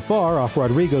 song so far off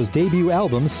Rodrigo's debut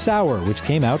album, Sour, which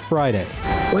came out Friday.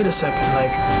 Wait a second,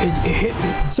 it hit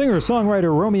me.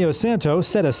 Singer-songwriter Romeo Santos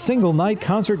set a single-night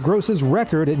concert grosses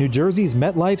record at New Jersey's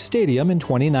MetLife Stadium in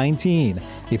 2019.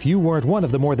 If you weren't one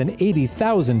of the more than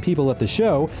 80,000 people at the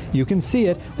show, you can see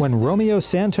it when Romeo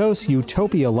Santos'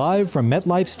 Utopia Live from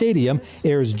MetLife Stadium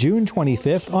airs June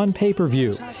 25th on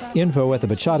pay-per-view. Info at the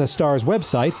Bachata Stars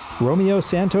website,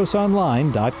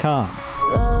 romeosantosonline.com.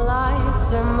 The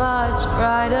lights are much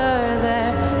brighter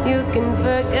there. You can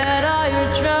forget all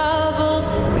your troubles,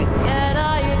 forget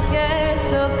all your cares,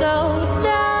 so go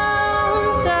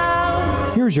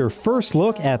downtown. Here's your first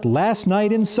look at Last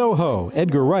Night in Soho,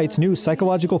 Edgar Wright's new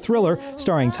psychological thriller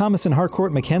starring Thomasin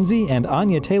Harcourt Mackenzie and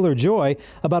Anya Taylor-Joy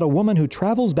about a woman who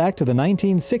travels back to the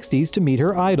 1960s to meet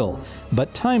her idol.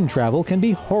 But time travel can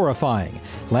be horrifying.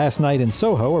 Last Night in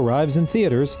Soho arrives in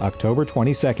theaters October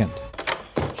 22nd.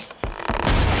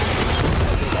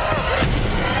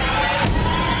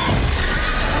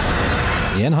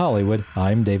 In Hollywood,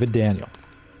 I'm David Daniel.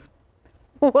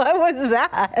 What was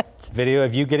that? Video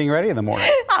of you getting ready in the morning.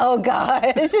 Oh,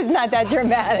 gosh. It's just not that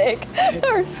dramatic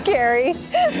or scary.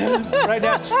 Right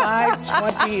now it's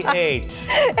 5:28.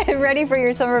 And ready for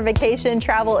your summer vacation.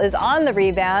 Travel is on the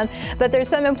rebound, but there's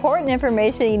some important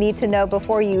information you need to know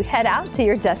before you head out to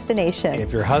your destination.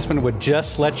 If your husband would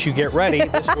just let you get ready,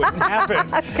 this wouldn't happen.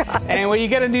 And when you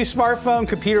get a new smartphone,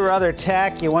 computer, or other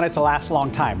tech, you want it to last a long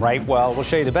time, right? Well, we'll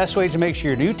show you the best ways to make sure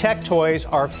your new tech toys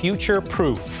are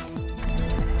future-proof.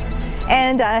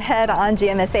 And ahead on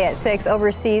GMSA at 6,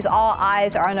 overseas, all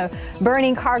eyes are on a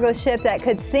burning cargo ship that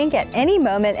could sink at any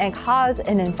moment and cause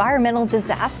an environmental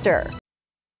disaster.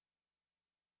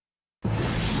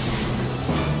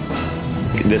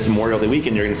 This Memorial Day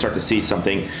weekend, you're going to start to see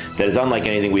something that is unlike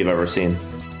anything we've ever seen.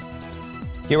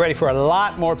 Get ready for a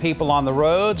lot more people on the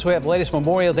roads. We have the latest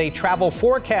Memorial Day travel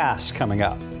forecast coming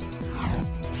up.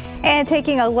 And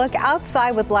taking a look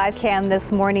outside with live cam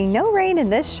this morning, no rain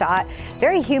in this shot.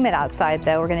 Very humid outside,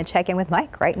 though. We're going to check in with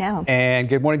Mike right now. And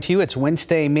good morning to you. It's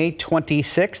Wednesday, May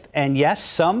 26th. And yes,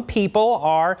 some people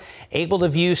are able to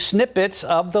view snippets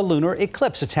of the lunar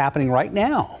eclipse. It's happening right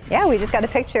now. Yeah, we just got a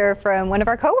picture from one of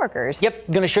our coworkers. Yep,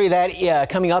 going to show you that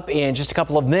coming up in just a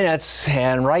couple of minutes.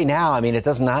 And right now, I mean, it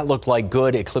does not look like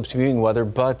good eclipse viewing weather,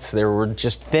 but there were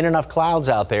just thin enough clouds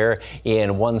out there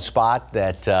in one spot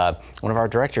that one of our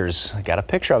directors got a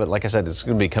picture of it. Like I said, it's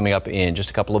going to be coming up in just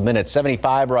a couple of minutes.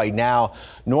 75 right now.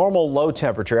 Normal low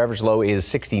temperature, average low is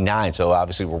 69. So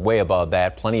obviously we're way above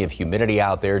that. Plenty of humidity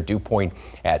out there. Dew point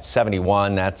at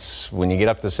 71. That's when you get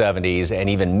up to 70s and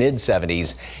even mid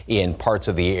 70s in parts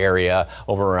of the area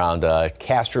over around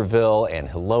Castroville and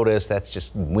Helotes. That's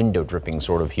just window dripping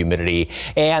sort of humidity.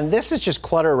 And this is just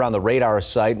clutter around the radar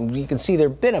site. You can see there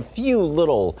have been a few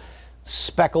little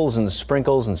speckles and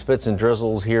sprinkles and spits and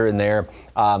drizzles here and there.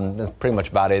 That's pretty much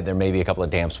about it. There may be a couple of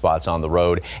damp spots on the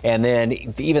road. And then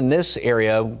even this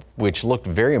area, which looked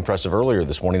very impressive earlier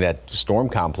this morning, that storm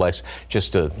complex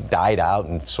just died out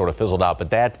and sort of fizzled out.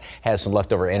 But that has some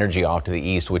leftover energy off to the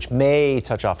east, which may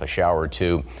touch off a shower or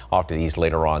two off to the east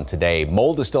later on today.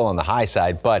 Mold is still on the high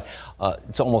side, but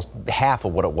it's almost half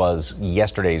of what it was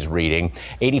yesterday's reading.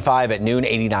 85 at noon,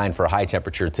 89 for a high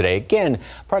temperature today. Again,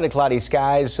 partly cloudy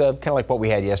skies, kind of like what we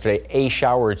had yesterday. A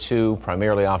shower or two,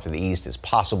 primarily off to the east, is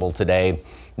possible today.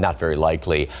 Not very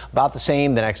likely. About the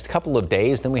same the next couple of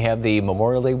days. Then we have the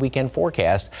Memorial Day weekend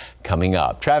forecast coming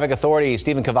up. Traffic Authority,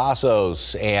 Stephen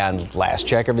Cavazos, and last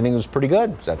check, everything was pretty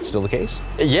good. Is that still the case?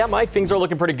 Yeah, Mike, things are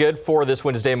looking pretty good for this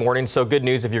Wednesday morning. So good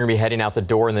news if you're going to be heading out the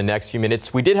door in the next few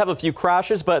minutes. We did have a few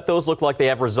crashes, but those look like they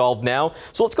have resolved now.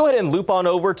 So let's go ahead and loop on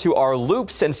over to our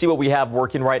loops and see what we have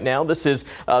working right now. This is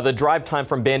the drive time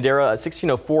from Bandera,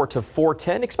 1604 to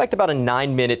 410. Expect about a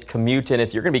 9-minute commute. And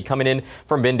if you're going to be coming in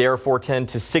from Bandera 410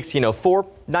 to 1604,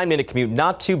 9-minute commute,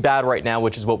 not too bad right now,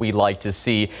 which is what we like to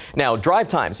see. Now, drive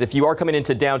times, if you are coming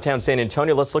into downtown San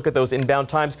Antonio, let's look at those inbound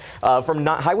times. From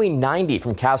Highway 90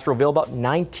 from Castroville, about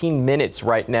 19 minutes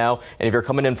right now. And if you're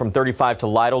coming in from 35 to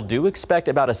Lytle, do expect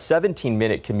about a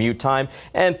 17-minute commute time.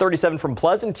 And 37 from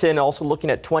Pleasanton, also looking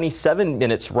at 27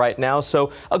 minutes right now.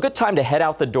 So a good time to head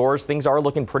out the doors. Things are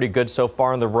looking pretty good so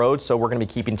far on the road, so we're going to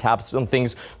be keeping tabs on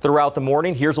things throughout the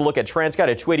morning. Here's a look at Transcott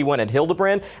at 281 at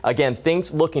Hildebrand. Again,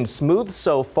 things looking smooth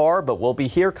so far, but we'll be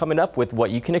here coming up with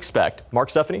what you can expect. Mark,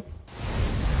 Stephanie.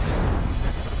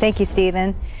 Thank you,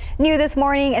 Stephen. New this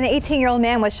morning, an 18-year-old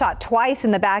man was shot twice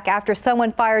in the back after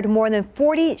someone fired more than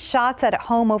 40 shots at a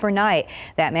home overnight.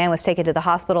 That man was taken to the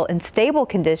hospital in stable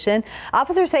condition.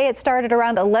 Officers say it started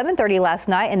around 11:30 last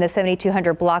night in the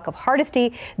 7200 block of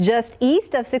Hardesty, just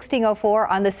east of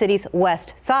 1604 on the city's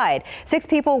west side. 6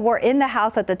 people were in the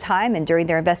house at the time, and during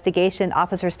their investigation,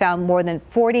 officers found more than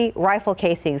 40 rifle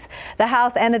casings. The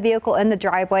house and the vehicle in the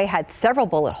driveway had several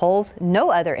bullet holes. No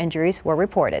other injuries were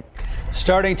reported.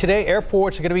 Starting today,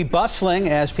 airports are going to be bustling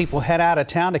as people head out of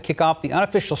town to kick off the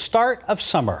unofficial start of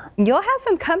summer. You'll have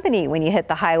some company when you hit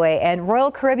the highway, and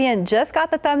Royal Caribbean just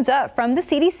got the thumbs up from the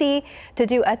CDC to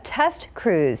do a test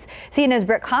cruise. CNN's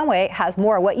Britt Conway has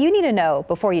more of what you need to know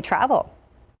before you travel.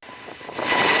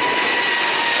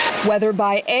 Whether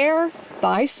by air,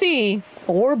 by sea,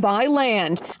 or by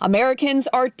land, Americans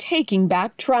are taking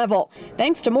back travel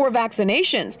thanks to more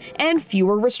vaccinations and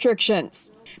fewer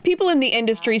restrictions. People in the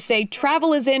industry say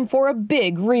travel is in for a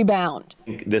big rebound.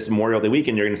 This Memorial Day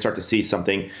weekend, you're going to start to see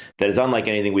something that is unlike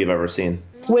anything we've ever seen.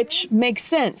 Which makes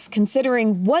sense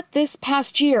considering what this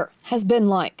past year has been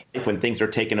like. When things are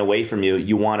taken away from you,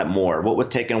 you want it more. What was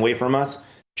taken away from us?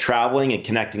 Traveling and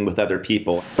connecting with other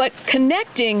people. But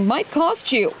connecting might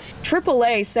cost you.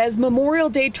 AAA says Memorial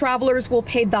Day travelers will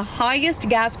pay the highest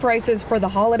gas prices for the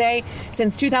holiday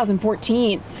since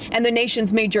 2014. And the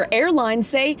nation's major airlines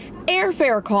say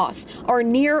airfare costs are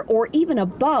near or even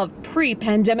above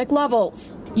pre-pandemic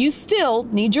levels. You still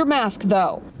need your mask,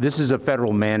 though. This is a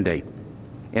federal mandate,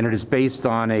 and it is based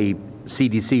on a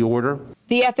CDC order.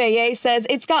 The FAA says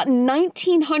it's gotten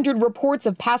 1,900 reports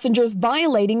of passengers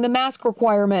violating the mask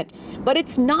requirement. But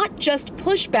it's not just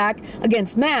pushback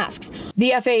against masks.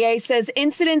 The FAA says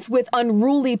incidents with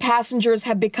unruly passengers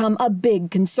have become a big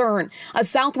concern. A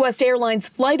Southwest Airlines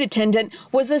flight attendant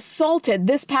was assaulted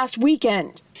this past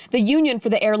weekend. The union for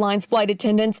the airline's flight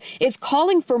attendants is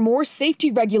calling for more safety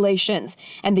regulations,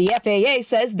 and the FAA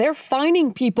says they're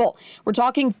fining people. We're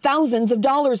talking thousands of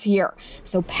dollars here.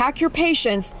 So pack your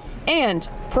patience and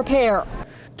prepare.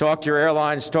 Talk to your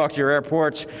airlines, talk to your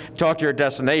airports, talk to your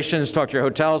destinations, talk to your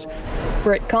hotels.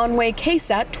 Britt Conway,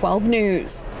 KSAT 12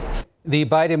 News. The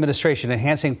Biden administration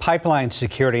enhancing pipeline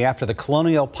security after the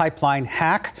Colonial Pipeline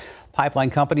hack. Pipeline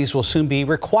companies will soon be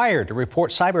required to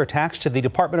report cyber attacks to the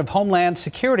Department of Homeland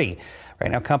Security. Right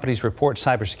now, companies report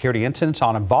cybersecurity incidents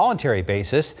on a voluntary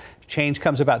basis. Change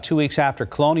comes about 2 weeks after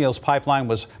Colonial's pipeline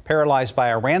was paralyzed by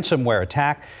a ransomware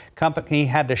attack. Company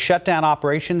had to shut down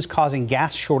operations, causing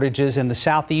gas shortages in the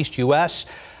southeast U.S.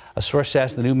 A source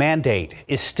says the new mandate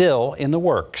is still in the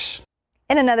works.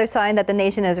 In another sign that the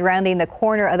nation is rounding the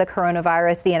corner of the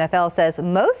coronavirus, the NFL says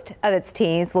most of its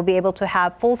teams will be able to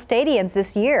have full stadiums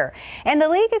this year. And the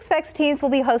league expects teams will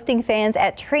be hosting fans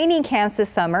at training camps this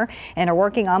summer and are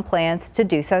working on plans to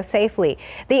do so safely.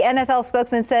 The NFL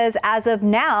spokesman says as of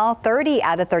now, 30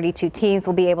 out of 32 teams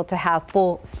will be able to have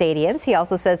full stadiums. He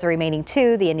also says the remaining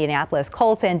 2, the Indianapolis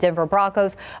Colts and Denver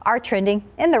Broncos, are trending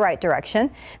in the right direction.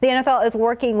 The NFL is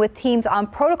working with teams on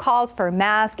protocols for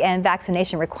mask and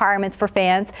vaccination requirements for fans.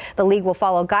 The league will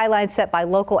follow guidelines set by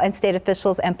local and state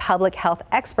officials and public health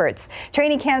experts.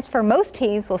 Training camps for most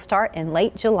teams will start in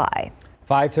late July.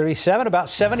 5:37,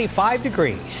 about 75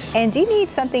 degrees. And do you need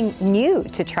something new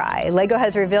to try? Lego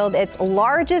has revealed its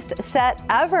largest set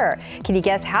ever. Can you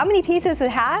guess how many pieces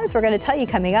it has? We're going to tell you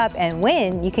coming up and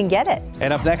when you can get it.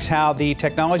 And up next, how the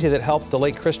technology that helped the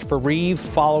late Christopher Reeve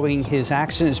following his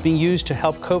accident is being used to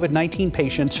help COVID-19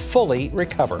 patients fully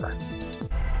recover.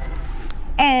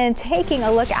 And taking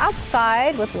a look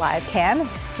outside with live cam,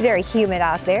 very humid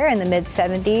out there in the mid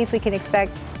 70s. We can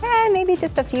expect maybe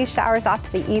just a few showers off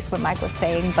to the east, what Mike was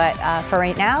saying. But for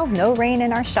right now, no rain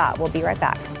in our shot. We'll be right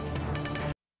back.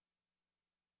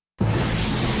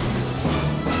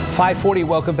 5:40,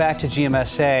 welcome back to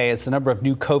GMSA. As the number of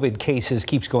new COVID cases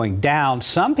keeps going down,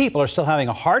 some people are still having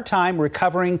a hard time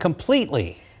recovering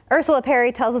completely. Ursula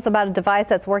Perry tells us about a device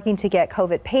that's working to get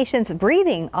COVID patients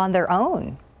breathing on their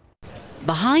own.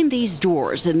 Behind these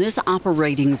doors in this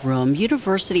operating room,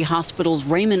 University Hospital's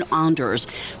Raymond Anders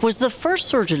was the first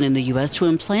surgeon in the U.S. to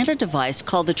implant a device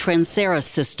called the Transera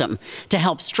system to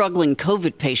help struggling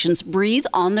COVID patients breathe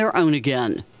on their own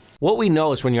again. What we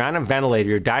know is when you're on a ventilator,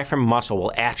 your diaphragm muscle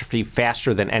will atrophy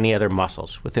faster than any other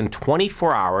muscles. Within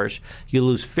 24 hours, you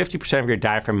lose 50% of your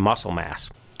diaphragm muscle mass.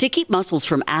 To keep muscles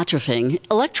from atrophying,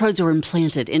 electrodes are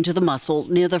implanted into the muscle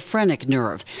near the phrenic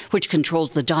nerve, which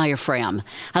controls the diaphragm.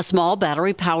 A small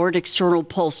battery-powered external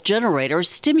pulse generator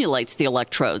stimulates the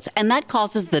electrodes, and that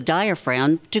causes the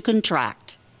diaphragm to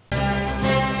contract.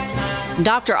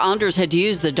 Dr. Anders had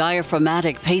used the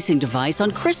diaphragmatic pacing device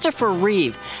on Christopher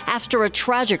Reeve after a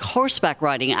tragic horseback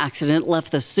riding accident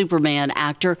left the Superman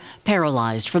actor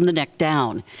paralyzed from the neck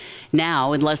down.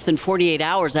 Now, in less than 48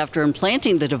 hours after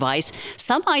implanting the device,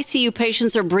 some ICU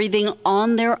patients are breathing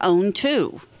on their own,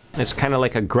 too. It's kind of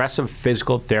like aggressive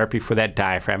physical therapy for that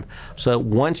diaphragm. So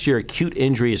once your acute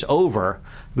injury is over,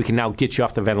 we can now get you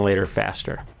off the ventilator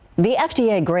faster. The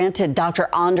FDA granted Dr.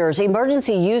 Anders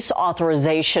emergency use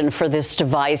authorization for this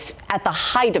device at the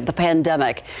height of the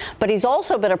pandemic, but he's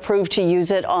also been approved to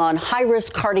use it on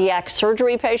high-risk cardiac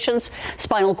surgery patients,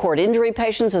 spinal cord injury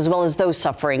patients, as well as those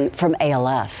suffering from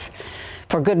ALS.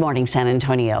 For Good Morning San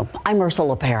Antonio, I'm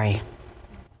Ursula Perry.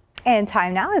 And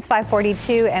time now is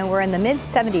 5:42, and we're in the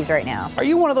mid-70s right now. Are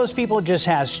you one of those people who just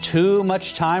has too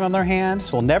much time on their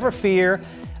hands? Well, never fear.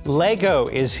 Lego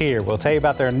is here. We'll tell you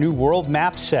about their new world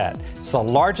map set. It's the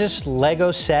largest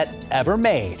Lego set ever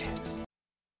made.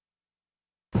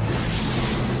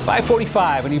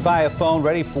 5:45, when you buy a phone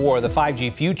ready for the 5G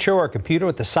future or a computer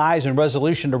with the size and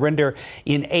resolution to render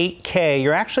in 8K,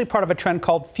 you're actually part of a trend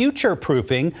called future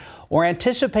proofing, or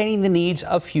anticipating the needs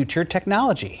of future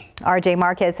technology. RJ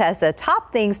Marquez has the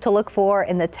top things to look for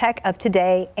in the tech of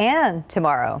today and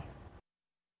tomorrow.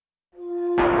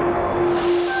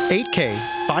 8K,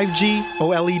 5G,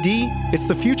 OLED, it's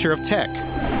the future of tech.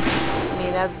 I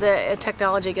mean, as the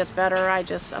technology gets better, I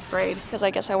just upgrade. Because I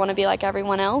guess I want to be like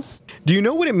everyone else. Do you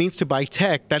know what it means to buy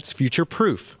tech that's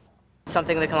future-proof?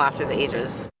 Something that can last through the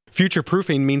ages.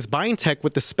 Future-proofing means buying tech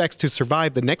with the specs to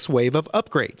survive the next wave of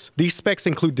upgrades. These specs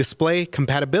include display,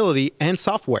 compatibility, and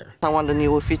software. I want a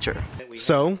new feature.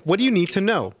 So, what do you need to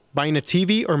know? Buying a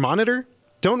TV or monitor?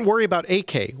 Don't worry about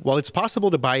 8K. While it's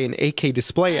possible to buy an 8K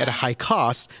display at a high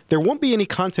cost, there won't be any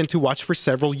content to watch for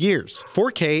several years.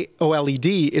 4K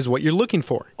OLED is what you're looking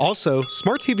for. Also,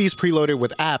 smart TVs preloaded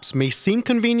with apps may seem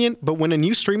convenient, but when a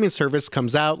new streaming service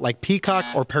comes out like Peacock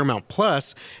or Paramount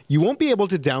Plus, you won't be able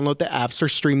to download the apps or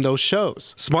stream those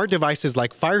shows. Smart devices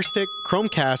like Fire Stick,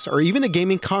 Chromecast, or even a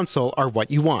gaming console are what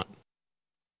you want.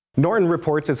 Norton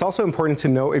reports it's also important to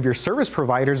know if your service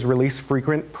providers release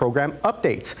frequent program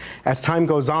updates. As time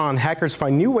goes on, hackers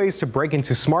find new ways to break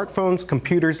into smartphones,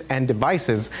 computers, and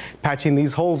devices. Patching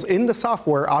these holes in the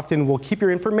software often will keep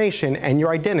your information and your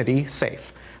identity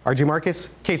safe. RJ Marcus,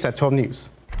 KSAT 12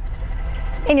 News.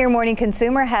 In your morning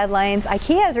consumer headlines,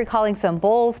 IKEA is recalling some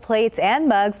bowls, plates, and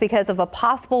mugs because of a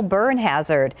possible burn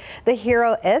hazard. The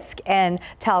Hero Isk and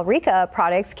Talrika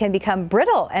products can become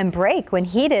brittle and break when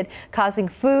heated, causing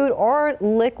food or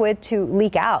liquid to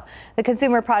leak out. The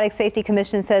Consumer Product Safety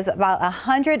Commission says about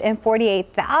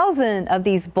 148,000 of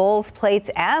these bowls,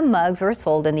 plates, and mugs were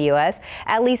sold in the U.S.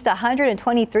 At least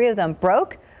 123 of them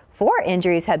broke. 4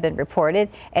 injuries have been reported,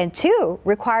 and 2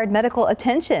 required medical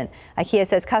attention. IKEA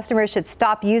says customers should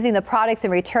stop using the products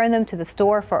and return them to the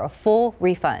store for a full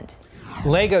refund.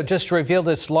 Lego just revealed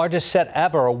its largest set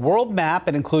ever, a world map.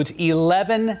 It includes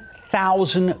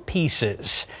 11,000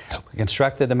 pieces. We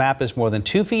constructed the map is more than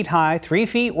 2 feet high, 3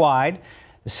 feet wide.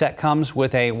 The set comes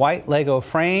with a white Lego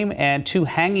frame and 2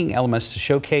 hanging elements to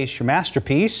showcase your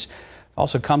masterpiece.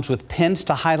 Also comes with pins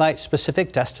to highlight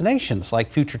specific destinations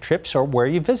like future trips or where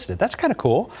you visited. That's kind of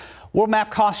cool. World Map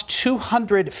costs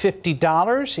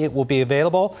 $250. It will be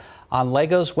available on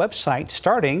Lego's website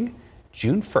starting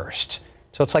June 1st.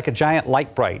 So it's like a giant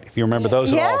light bright, if you remember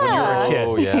those at all when you were a kid.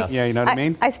 Oh, yes. Yeah, you know what I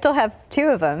mean? I still have 2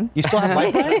 of them. You still have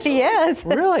light brights? Yes.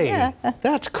 Really? Yeah.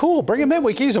 That's cool. Bring them in.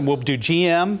 We can use them. We'll do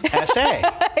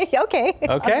GMSA. Okay.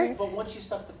 Okay. But once you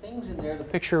stuck the things in there, the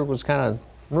picture was kind of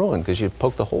ruined because you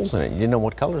poked the holes in it. You didn't know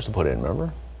what colors to put in,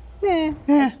 remember? Yeah.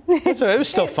 It was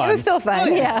still fun. It was still fun. Oh,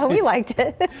 yeah, we liked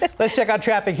it. Let's check out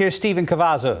traffic. Here's Steven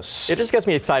Cavazos. It just gets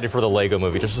me excited for the Lego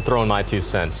movie, just to throw in my 2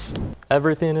 cents.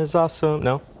 Everything is awesome.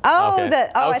 No? Oh,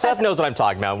 okay. Seth knows what I'm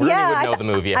talking about. Rooney would know the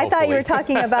movie, I thought you were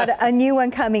talking about a new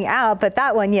one coming out, but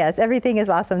that one, yes, everything is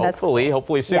awesome.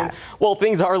 Hopefully soon. Yeah. Well,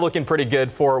 things are looking pretty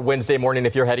good for Wednesday morning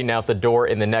if you're heading out the door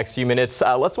in the next few minutes.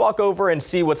 Let's walk over and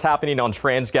see what's happening on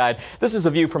TransGuide. This is a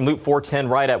view from Loop 410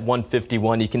 right at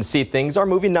 151. You can see things are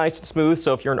moving nice and smooth,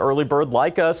 so if you're an early bird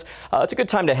like us, it's a good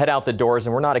time to head out the doors,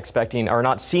 and we're not expecting or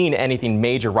not seeing anything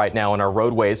major right now on our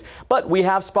roadways. But we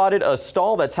have spotted a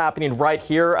stall that's happening right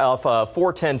here off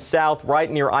 410 I-10 south right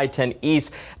near I-10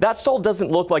 east. That stall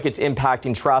doesn't look like it's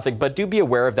impacting traffic, but do be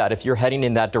aware of that if you're heading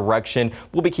in that direction.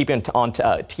 We'll be keeping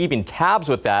tabs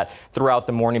with that throughout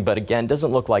the morning, but again,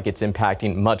 doesn't look like it's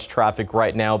impacting much traffic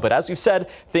right now. But as we've said,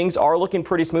 things are looking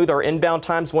pretty smooth. Our inbound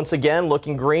times once again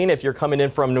looking green. If you're coming in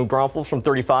from New Braunfels from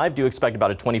 35, do expect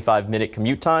about a 25-minute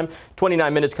commute time.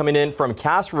 29 minutes coming in from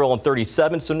Castroville on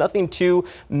 37, so nothing too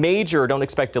major. Don't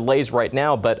expect delays right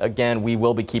now, but again, we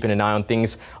will be keeping an eye on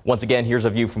things. Once again, here's a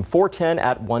view from 410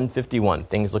 at 151.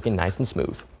 Things looking nice and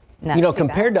smooth. Not you know,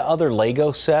 compared to other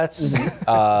Lego sets, that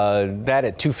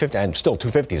at $250, and still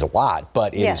 $250 is a lot,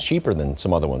 but it is cheaper than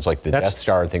some other ones, like the Death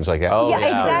Star and things like that. Oh, yeah,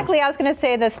 exactly. I was going to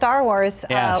say the Star Wars,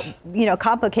 you know,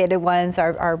 complicated ones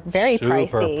are very pricey.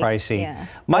 Super pricey. Yeah.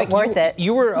 Mike, worth it.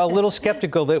 You were a little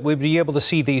skeptical that we'd be able to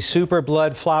see the super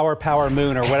blood flower power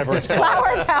moon or whatever it's called.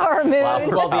 Flower power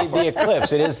moon. Well, the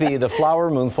eclipse, it is the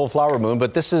flower moon, full flower moon,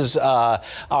 but this is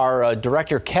our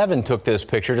director Kevin took this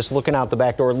picture, just looking out the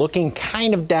back door, looking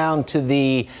kind of down to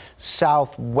the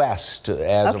southwest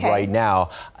as of right now.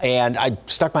 And I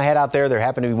stuck my head out there. There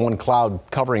happened to be one cloud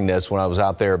covering this when I was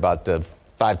out there about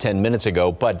 5-10 minutes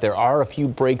ago, but there are a few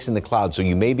breaks in the cloud, so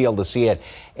you may be able to see it.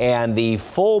 And the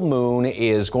full moon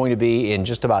is going to be in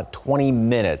just about 20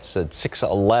 minutes at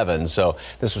 6:11. So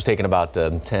this was taken about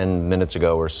 10 minutes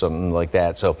ago or something like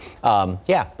that. So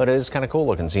yeah, but it is kind of cool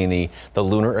looking, seeing the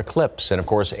lunar eclipse. And of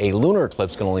course, a lunar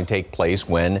eclipse can only take place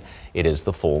when it is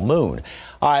the full moon.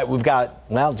 All right, we've got,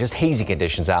 well, just hazy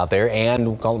conditions out there and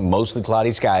we'll call it mostly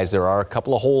cloudy skies. There are a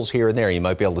couple of holes here and there. You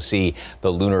might be able to see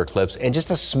the lunar eclipse and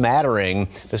just a smattering.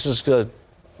 This is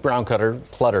brown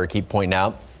clutter, keep pointing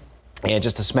out. And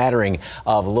just a smattering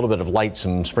of a little bit of light,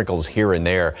 some sprinkles here and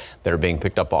there that are being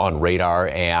picked up on radar,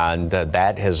 and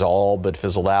that has all but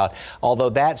fizzled out.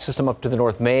 Although that system up to the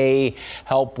north may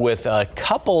help with a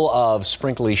couple of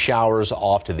sprinkly showers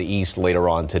off to the east later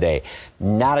on today.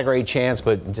 Not a great chance,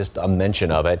 but just a mention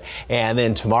of it. And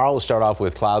then tomorrow we'll start off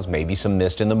with clouds, maybe some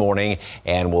mist in the morning,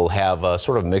 and we'll have a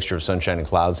sort of mixture of sunshine and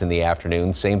clouds in the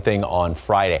afternoon. Same thing on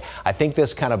Friday. I think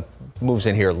this kind of moves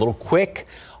in here a little quick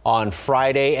on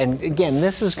Friday. And again,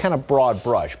 this is kind of broad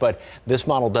brush, but this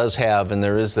model does have, and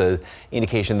there is the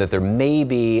indication that there may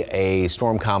be a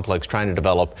storm complex trying to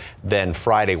develop then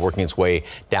Friday, working its way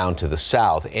down to the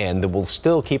south. And we'll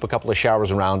still keep a couple of showers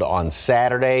around on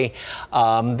Saturday.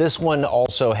 This one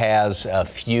also has a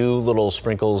few little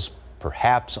sprinkles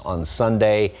perhaps on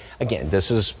Sunday. Again, this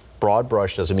is broad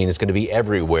brush, doesn't mean it's going to be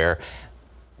everywhere.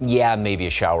 Yeah, maybe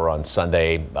a shower on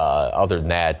Sunday. Other than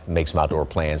that, make some outdoor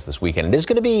plans this weekend. It is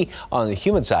going to be on the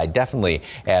humid side, definitely,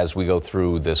 as we go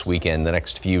through this weekend, the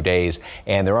next few days.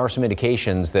 And there are some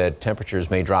indications that temperatures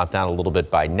may drop down a little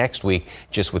bit by next week,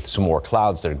 just with some more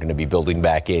clouds that are going to be building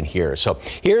back in here. So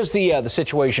here's the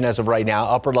situation as of right now.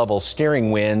 Upper level steering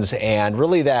winds, and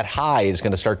really that high is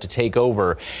going to start to take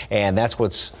over. And that's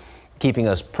what's keeping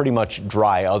us pretty much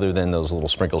dry, other than those little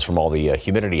sprinkles from all the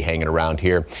humidity hanging around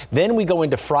here. Then we go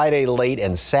into Friday late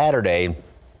and Saturday.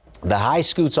 The high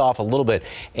scoots off a little bit,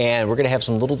 and we're going to have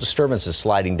some little disturbances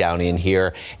sliding down in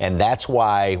here, and that's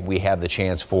why we have the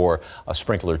chance for a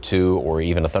sprinkle or two or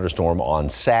even a thunderstorm on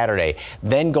Saturday.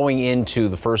 Then going into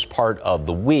the first part of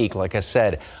the week, like I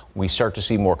said, we start to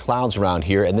see more clouds around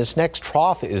here, and this next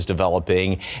trough is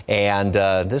developing, and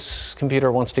this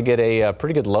computer wants to get a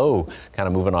pretty good low kind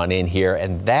of moving on in here,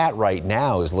 and that right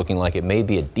now is looking like it may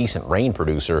be a decent rain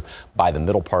producer by the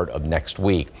middle part of next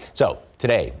week. So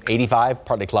today, 85,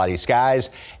 partly cloudy skies,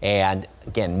 and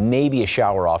again, maybe a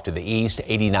shower off to the east,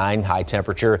 89 high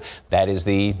temperature. That is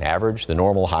the average, the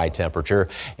normal high temperature,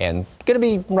 and going to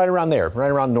be right around there, right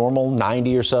around normal,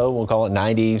 90 or so. We'll call it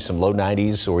 90, some low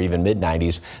 90s or even mid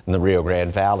 90s in the Rio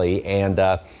Grande Valley. And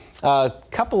a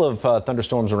couple of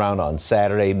thunderstorms around on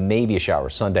Saturday, maybe a shower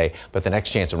Sunday, but the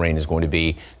next chance of rain is going to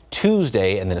be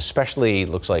Tuesday, and then especially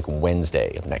looks like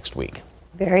Wednesday of next week.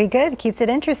 Very good. Keeps it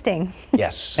interesting.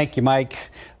 Yes. Thank you, Mike.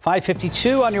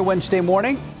 5:52 on your Wednesday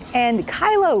morning. And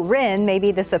Kylo Ren may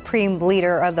be the supreme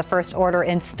leader of the First Order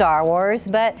in Star Wars,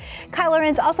 but Kylo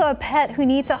Ren's also a pet who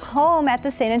needs a home at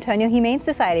the San Antonio Humane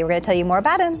Society. We're going to tell you more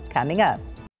about him coming up.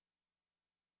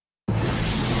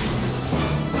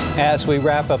 As we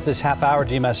wrap up this half hour,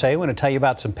 GMSA, I want to tell you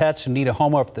about some pets who need a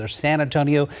home at the San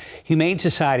Antonio Humane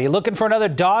Society. Looking for another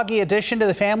doggy addition to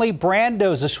the family?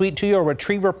 Brando's a sweet 2-year-old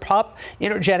retriever pup,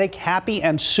 energetic, happy,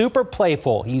 and super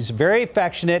playful. He's very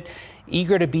affectionate,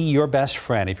 eager to be your best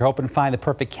friend. If you're hoping to find the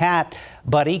perfect cat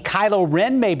buddy, Kylo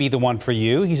Ren may be the one for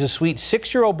you. He's a sweet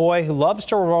 6-year-old boy who loves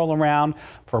to roll around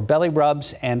for belly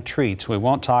rubs and treats. We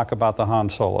won't talk about the Han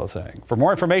Solo thing. For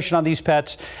more information on these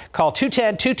pets, call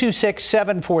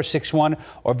 210-226-7461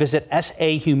 or visit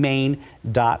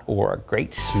sahumane.org.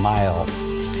 Great smile.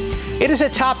 It is a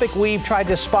topic we've tried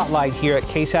to spotlight here at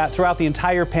KSAT throughout the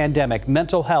entire pandemic,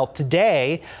 mental health.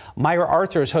 Today, Myra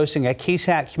Arthur is hosting a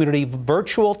KSAT community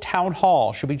virtual town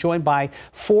hall. She'll be joined by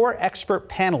 4 expert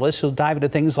panelists who'll dive into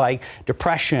things like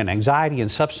depression, anxiety,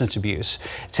 and substance abuse.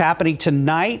 It's happening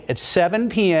tonight at 7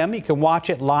 p.m. You can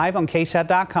watch it live on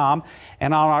KSAT.com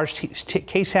and on our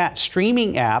KSAT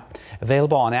streaming app,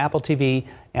 available on Apple TV,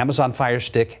 Amazon Fire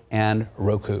Stick, and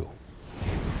Roku.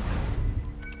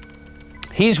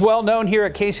 He's well known here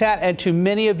at KSAT and to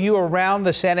many of you around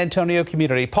the San Antonio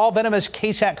community. Paul Venema's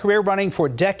KSAT career running for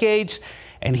decades,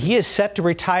 and he is set to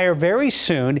retire very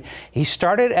soon. He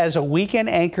started as a weekend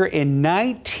anchor in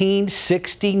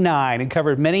 1969 and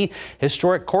covered many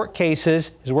historic court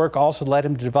cases. His work also led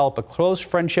him to develop a close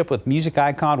friendship with music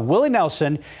icon Willie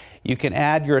Nelson. You can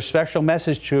add your special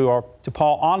message to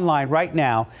Paul online right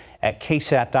now at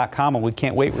KSAT.com, and we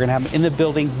can't wait. We're going to have him in the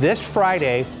building this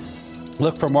Friday.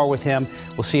 Look for more with him.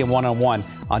 We'll see him one-on-one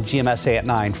on GMSA at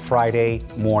 9 Friday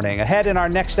morning. Ahead in our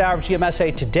next hour of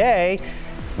GMSA today,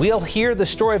 we'll hear the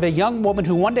story of a young woman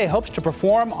who one day hopes to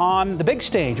perform on the big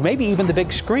stage, maybe even the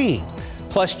big screen.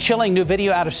 Plus, chilling new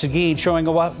video out of Seguin showing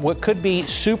what could be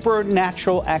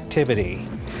supernatural activity.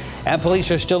 And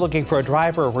police are still looking for a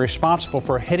driver responsible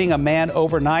for hitting a man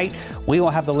overnight. We will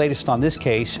have the latest on this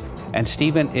case. And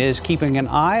Stephen is keeping an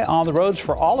eye on the roads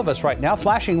for all of us right now.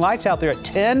 Flashing lights out there at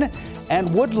 10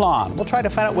 and Woodlawn. We'll try to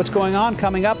find out what's going on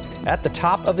coming up at the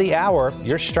top of the hour.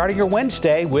 You're starting your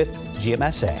Wednesday with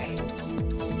GMSA.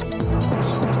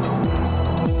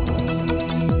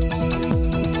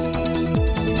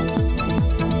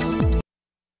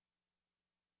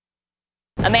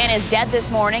 A man is dead this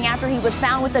morning after he was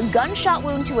found with a gunshot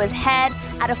wound to his head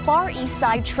at a Far East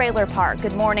Side trailer park.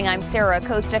 Good morning, I'm Sarah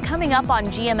Acosta. Coming up on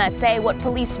GMSA, what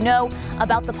police know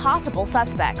about the possible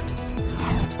suspects.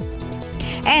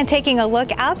 And taking a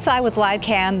look outside with live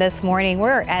cam this morning,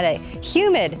 we're at a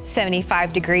humid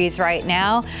 75 degrees right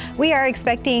now. We are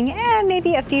expecting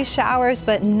maybe a few showers,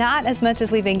 but not as much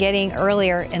as we've been getting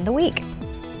earlier in the week.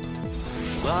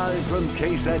 Live from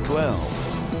KSAT 12.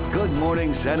 Good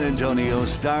Morning San Antonio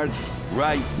starts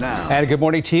right now. And good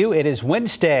morning to you. It is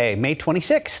Wednesday, May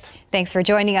 26th. Thanks for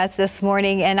joining us this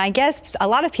morning. And I guess a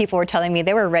lot of people were telling me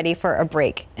they were ready for a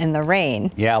break in the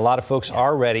rain. Yeah, a lot of folks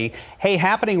are ready. Hey,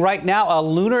 happening right now, a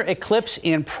lunar eclipse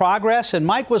in progress. And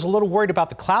Mike was a little worried about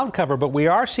the cloud cover, but we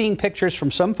are seeing pictures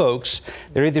from some folks.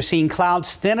 They're either seeing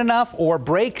clouds thin enough or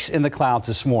breaks in the clouds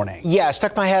this morning. Yeah, I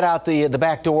stuck my head out the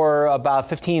back door about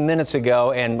 15 minutes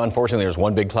ago, and unfortunately there's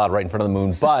one big cloud right in front of the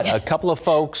moon. But a couple of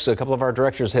folks, a couple of our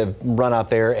directors have run out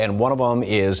there, and one of them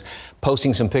is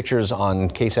posting some pictures on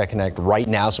KSAT Connect right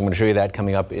now, so I'm going to show you that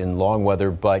coming up in long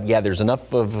weather. But yeah, there's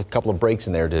enough of a couple of breaks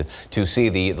in there to see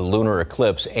the lunar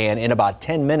eclipse, and in about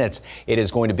 10 minutes it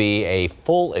is going to be a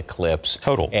full eclipse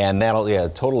total, and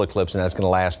total eclipse, and that's going to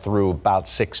last through about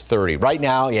 6:30. Right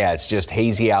now, yeah, it's just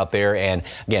hazy out there, and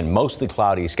again, mostly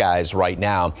cloudy skies right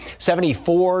now.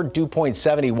 74, dew point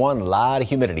 71, a lot of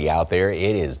humidity out there.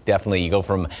 It is definitely, you go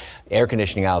from air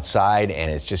conditioning outside,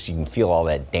 and it's just, you can feel all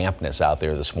that dampness out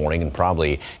there this morning, and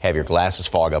probably have your glasses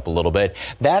fog up a little bit.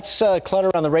 That's clutter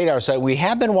on the radar side. We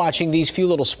have been watching these few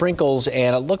little sprinkles,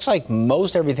 and it looks like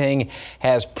most everything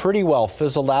has pretty well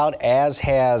fizzled out, as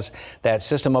has that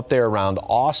system up there around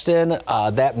Austin.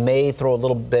 That may throw a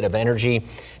little bit of energy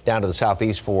down to the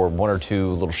southeast for 1 or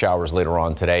 2 little showers later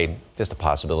on today. Just a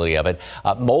possibility of it.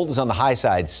 Mold is on the high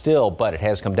side still, but it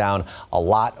has come down a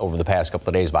lot over the past couple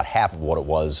of days, about half of what it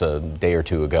was a day or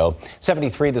two ago.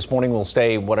 73 this morning will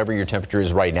stay, whatever your temperature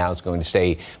is right now, it's going to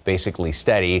stay basically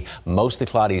steady. Mostly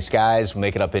cloudy skies will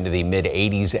make it up into the mid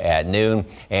 80s at noon,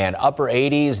 and upper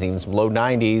 80s and even some low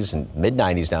 90s and mid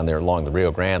 90s down there along the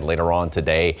Rio Grande later on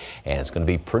today. And it's going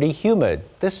to be pretty humid.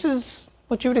 This is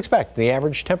what you would expect, the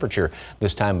average temperature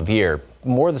this time of year.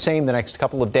 More of the same the next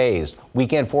couple of days.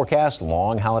 Weekend forecast,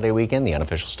 long holiday weekend, the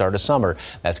unofficial start of summer.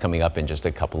 That's coming up in just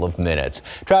a couple of minutes.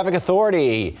 Traffic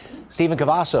Authority, Stephen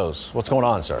Cavazos, what's going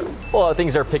on, sir? Well,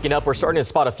 things are picking up. We're starting to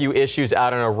spot a few issues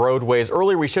out on our roadways.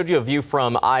 Earlier, we showed you a view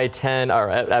from I-10 or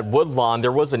at Woodlawn.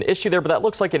 There was an issue there, but that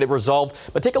looks like it resolved.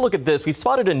 But take a look at this. We've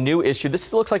spotted a new issue.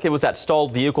 This looks like it was that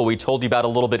stalled vehicle we told you about a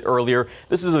little bit earlier.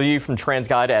 This is a view from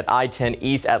TransGuide at I-10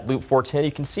 East at Loop 410.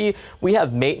 You can see we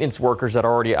have maintenance workers that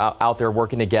are already out there They're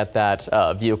working to get that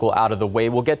vehicle out of the way.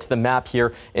 We'll get to the map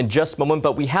here in just a moment,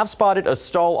 but we have spotted a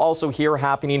stall also here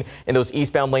happening in those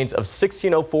eastbound lanes of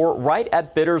 1604 right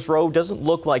at Bitters Road. Doesn't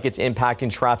look like it's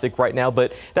impacting traffic right now,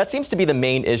 but that seems to be the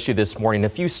main issue this morning. A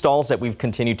few stalls that we've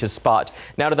continued to spot.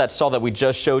 Now to that stall that we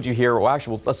just showed you here. Well,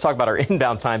 actually, let's talk about our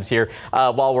inbound times here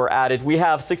while we're at it. We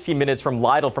have 16 minutes from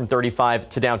Lytle from 35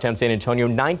 to downtown San Antonio,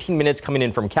 19 minutes coming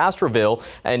in from Castroville,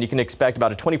 and you can expect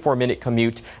about a 24-minute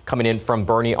commute coming in from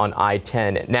Bernie on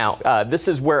I-10. Now, this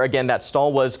is where, again, that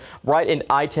stall was right in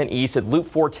I-10 East at Loop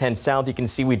 410 South. You can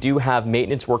see we do have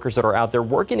maintenance workers that are out there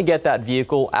working to get that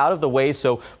vehicle out of the way,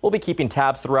 so we'll be keeping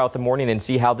tabs throughout the morning and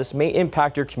see how this may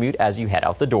impact your commute as you head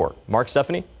out the door. Mark,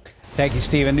 Stephanie? Thank you,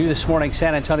 Stephen. New this morning,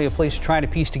 San Antonio police are trying to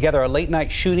piece together a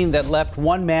late-night shooting that left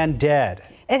one man dead.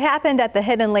 It happened at the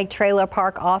Hidden Lake Trailer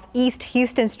Park off East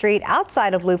Houston Street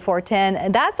outside of Loop 410.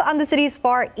 And that's on the city's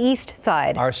far east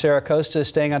side. Our Sarah Costa is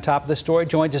staying on top of the story,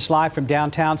 joins us live from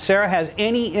downtown. Sarah, has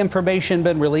any information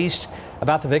been released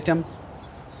about the victim?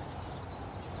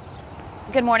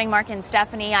 Good morning, Mark and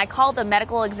Stephanie. I called the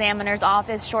medical examiner's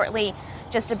office shortly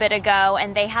just a bit ago,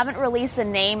 and they haven't released the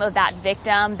name of that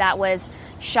victim that was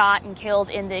shot and killed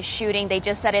in this shooting. They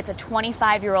just said it's a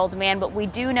 25-year-old man, but we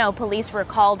do know police were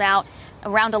called out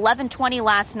around 11:20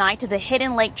 last night to the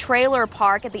Hidden Lake Trailer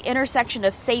Park at the intersection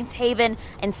of Saints Haven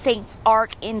and Saints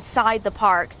Ark inside the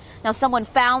park. Now, someone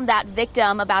found that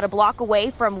victim about a block away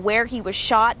from where he was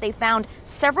shot. They found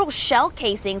several shell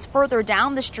casings further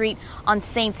down the street on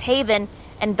Saints Haven.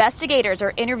 Investigators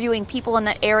are interviewing people in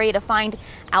that area to find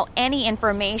out any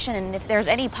information and if there's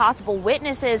any possible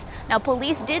witnesses. Now,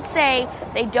 police did say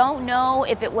they don't know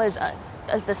if it was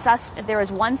if there was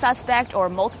one suspect or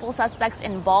multiple suspects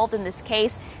involved in this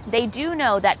case. They do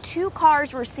know that 2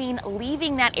 cars were seen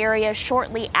leaving that area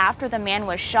shortly after the man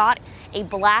was shot. A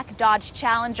black Dodge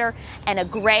Challenger and a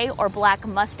gray or black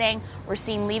Mustang were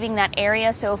seen leaving that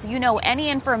area. So if you know any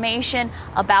information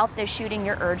about this shooting,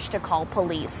 you're urged to call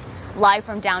police. Live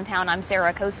from downtown, I'm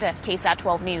Sarah Costa, KSAT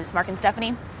 12 News. Mark and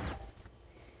Stephanie.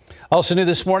 Also new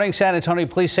this morning, San Antonio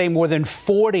police say more than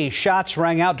 40 shots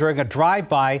rang out during a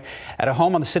drive-by at a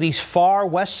home on the city's far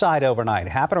west side overnight.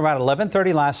 It happened around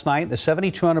 11:30 last night in the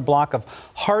 7200 block of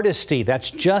Hardesty. That's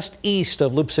just east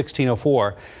of Loop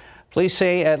 1604. Police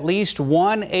say at least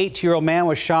one 8-year-old man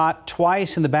was shot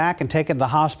twice in the back and taken to the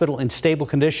hospital in stable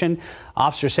condition.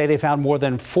 Officers say they found more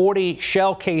than 40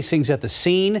 shell casings at the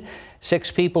scene.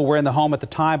 6 people were in the home at the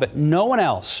time, but no one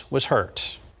else was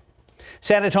hurt.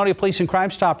 San Antonio Police and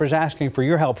Crime Stoppers asking for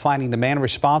your help finding the man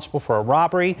responsible for a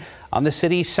robbery on the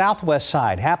city's southwest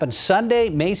side. Happened Sunday,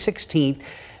 May 16th,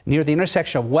 near the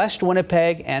intersection of West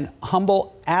Winnipeg and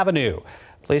Humboldt Avenue.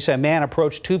 Police say a man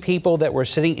approached 2 people that were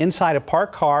sitting inside a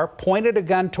parked car, pointed a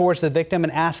gun towards the victim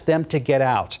and asked them to get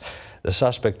out. The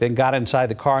suspect then got inside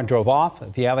the car and drove off.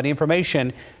 If you have any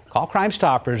information, call Crime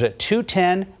Stoppers at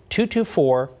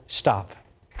 210-224-STOP.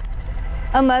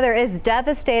 A mother is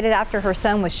devastated after her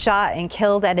son was shot and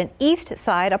killed at an East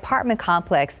Side apartment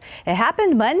complex. It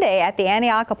happened Monday at the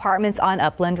Antioch Apartments on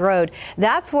Upland Road.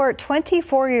 That's where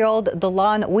 24-year-old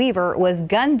DeLon Weaver was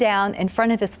gunned down in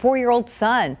front of his 4-year-old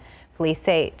son. Police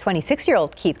say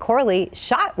 26-year-old Keith Corley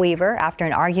shot Weaver after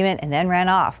an argument and then ran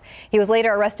off. He was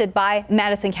later arrested by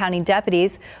Madison County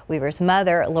deputies. Weaver's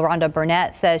mother, LaRonda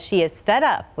Burnett, says she is fed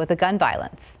up with the gun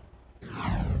violence.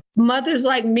 Mothers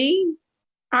like me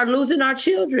are losing our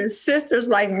children. Sisters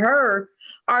like her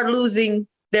are losing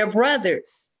their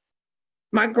brothers.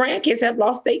 My grandkids have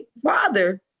lost their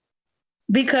father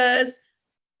because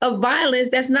of violence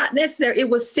that's not necessary. It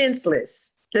was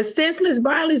senseless. The senseless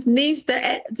violence needs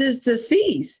to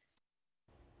cease.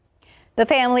 The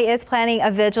family is planning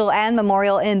a vigil and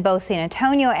memorial in both San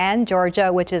Antonio and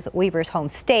Georgia, which is Weaver's home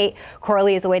state.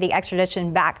 Corley is awaiting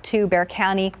extradition back to Bexar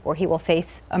County, where he will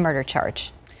face a murder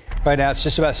charge. Right now, it's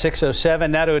just about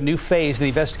 6:07. Now to a new phase in the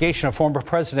investigation of former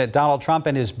President Donald Trump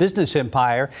and his business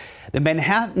empire. The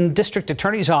Manhattan District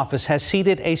Attorney's Office has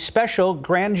seated a special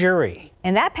grand jury.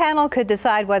 And that panel could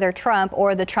decide whether Trump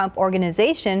or the Trump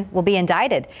Organization will be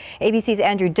indicted. ABC's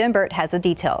Andrew Dimbert has the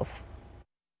details.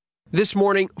 This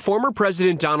morning, former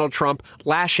President Donald Trump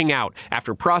lashing out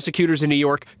after prosecutors in New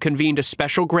York convened a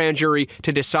special grand jury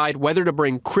to decide whether to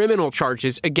bring criminal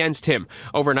charges against him.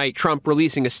 Overnight, Trump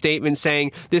releasing a statement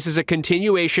saying, "This is a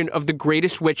continuation of the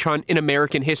greatest witch hunt in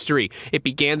American history. It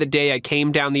began the day I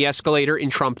came down the escalator in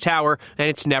Trump Tower, and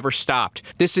it's never stopped.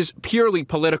 This is purely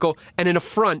political and an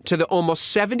affront to the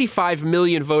almost 75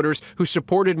 million voters who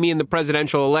supported me in the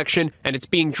presidential election, and it's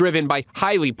being driven by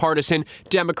highly partisan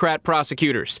Democrat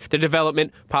prosecutors." The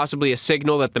development, possibly a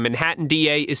signal that the Manhattan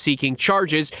DA is seeking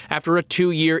charges after a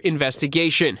 2-year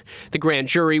investigation. The grand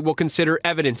jury will consider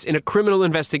evidence in a criminal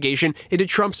investigation into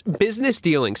Trump's business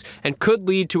dealings and could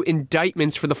lead to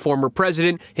indictments for the former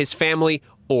president, his family,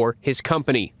 or his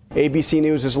company. ABC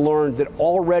News has learned that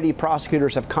already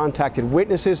prosecutors have contacted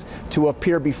witnesses to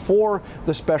appear before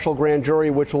the special grand jury,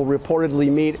 which will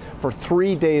reportedly meet for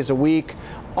 3 days a week,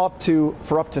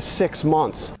 for up to 6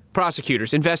 months.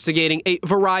 Prosecutors investigating a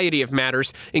variety of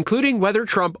matters, including whether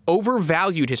Trump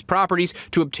overvalued his properties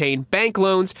to obtain bank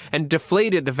loans and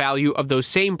deflated the value of those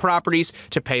same properties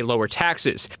to pay lower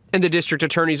taxes. And the district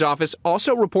attorney's office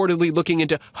also reportedly looking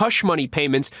into hush money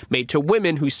payments made to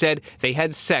women who said they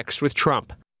had sex with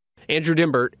Trump. Andrew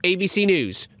Dimbert, ABC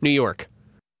News, New York.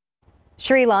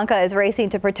 Sri Lanka is racing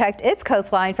to protect its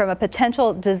coastline from a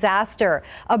potential disaster.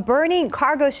 A burning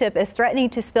cargo ship is threatening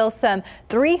to spill some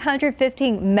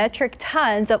 315 metric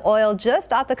tons of oil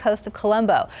just off the coast of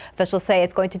Colombo. Officials say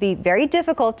it's going to be very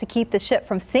difficult to keep the ship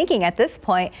from sinking at this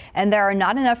point, and there are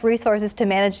not enough resources to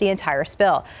manage the entire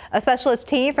spill. A specialist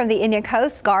team from the Indian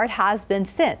Coast Guard has been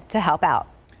sent to help out.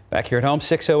 Back here at home,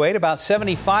 6:08, about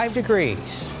 75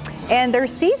 degrees. And their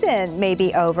season may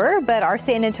be over, but our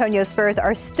San Antonio Spurs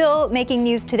are still making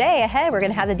news today. Ahead, we're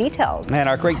going to have the details. And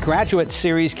our Great Graduate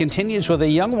series continues with a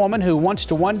young woman who wants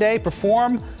to one day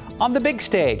perform on the big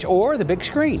stage or the big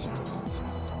screen.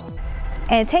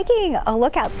 And taking a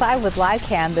look outside with live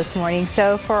cam this morning.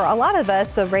 So for a lot of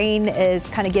us, the rain is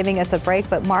kind of giving us a break,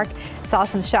 but Mark saw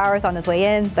some showers on his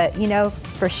way in. But you know,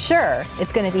 for sure,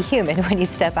 it's going to be humid when you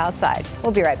step outside.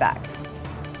 We'll be right back.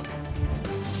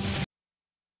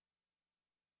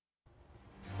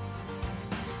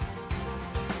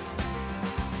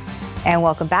 And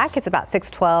welcome back. It's about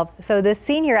 6:12. So the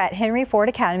senior at Henry Ford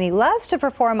Academy loves to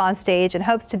perform on stage and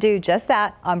hopes to do just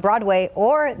that on Broadway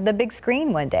or the big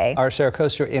screen one day. Our Sarah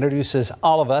Koester introduces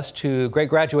all of us to great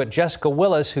graduate Jessica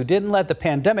Willis, who didn't let the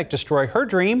pandemic destroy her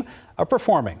dream of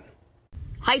performing.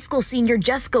 High school senior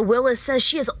Jessica Willis says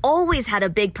she has always had a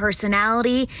big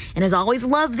personality and has always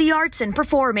loved the arts and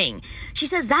performing. She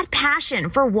says that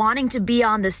passion for wanting to be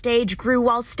on the stage grew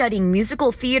while studying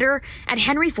musical theater at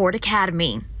Henry Ford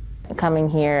Academy. Coming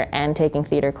here and taking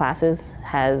theater classes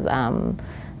has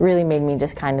really made me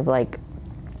just kind of like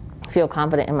feel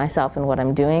confident in myself and what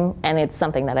I'm doing, and it's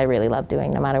something that I really love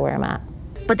doing no matter where I'm at.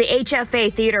 But the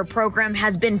HFA theater program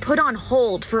has been put on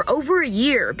hold for over a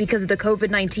year because of the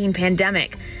COVID-19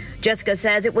 pandemic. Jessica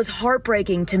says it was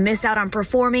heartbreaking to miss out on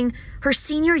performing her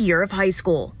senior year of high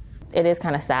school. It is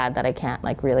kind of sad that I can't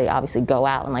like really obviously go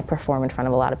out and like perform in front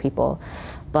of a lot of people.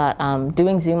 But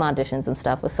doing Zoom auditions and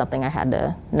stuff was something I had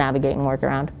to navigate and work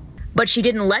around. But she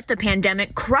didn't let the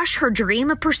pandemic crush her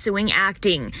dream of pursuing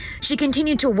acting. She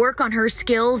continued to work on her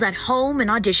skills at home and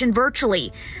audition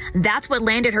virtually. That's what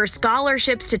landed her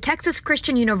scholarships to Texas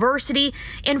Christian University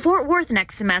in Fort Worth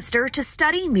next semester to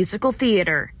study musical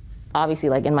theater. Obviously,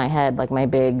 like in my head, like my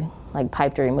big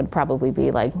pipe dream would probably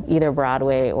be like either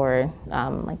Broadway or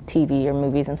like TV or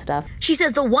movies and stuff. She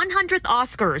says the 100th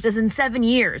Oscars is in 7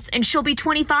 years and she'll be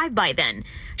 25 by then.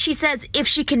 She says if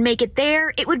she can make it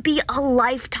there, it would be a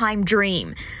lifetime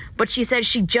dream. But she says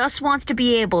she just wants to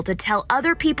be able to tell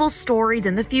other people's stories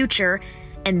in the future,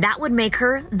 and that would make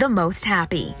her the most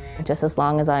happy. Just as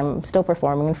long as I'm still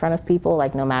performing in front of people,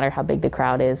 like no matter how big the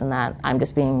crowd is and that I'm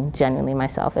just being genuinely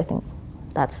myself, I think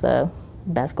that's the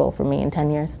best goal for me in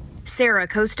 10 years. Sarah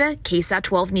Costa, KSAT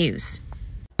 12 News.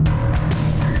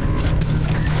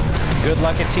 Good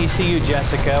luck at TCU,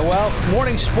 Jessica. Well,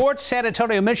 morning sports. San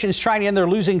Antonio Mission's trying to end their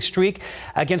losing streak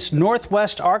against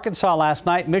Northwest Arkansas last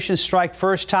night. Mission strike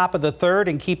first, top of the third,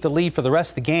 and keep the lead for the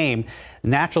rest of the game.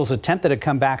 Naturals attempted to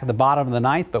come back at the bottom of the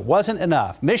ninth, but wasn't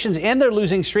enough. Mission's in their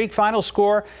losing streak. Final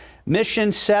score,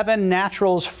 Mission 7,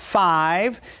 Naturals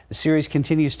 5. The series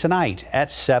continues tonight at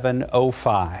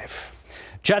 7:05.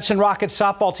 Judson Rockets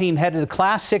softball team headed to the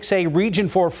Class 6A Region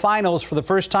 4 finals for the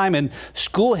first time in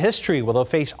school history, where they'll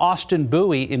face Austin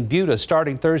Bowie in Buda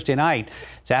starting Thursday night.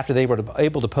 It's after they were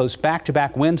able to post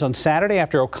back-to-back wins on Saturday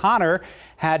after O'Connor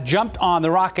had jumped on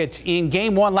the Rockets in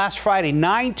Game 1 last Friday,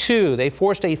 9-2. They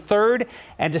forced a third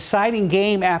and deciding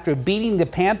game after beating the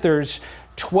Panthers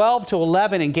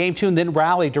 12-11 in Game 2 and then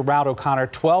rallied to rout O'Connor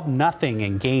 12-0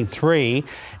 in Game 3.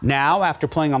 Now, after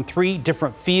playing on 3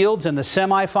 different fields in the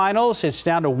semifinals, it's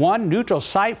down to 1 neutral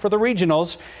site for the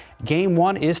regionals. Game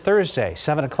 1 is Thursday,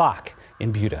 7 o'clock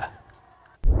in Buda.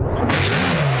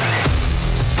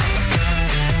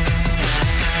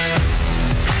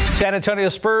 San Antonio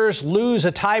Spurs lose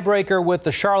a tiebreaker with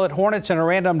the Charlotte Hornets in a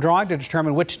random drawing to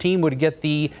determine which team would get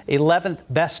the 11th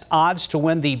best odds to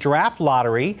win the draft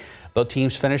lottery. Both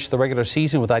teams finished the regular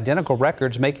season with identical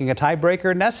records, making a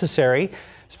tiebreaker necessary.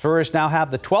 Spurs now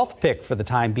have the 12th pick for the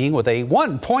time being, with a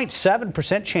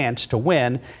 1.7% chance to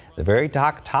win the very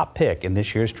top pick in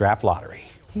this year's draft lottery.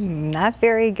 Not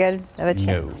very good of a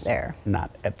chance there.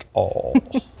 Not at all.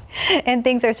 And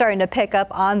things are starting to pick up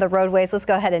on the roadways. Let's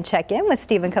go ahead and check in with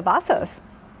Stephen Cavazos.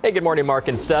 Hey, good morning, Mark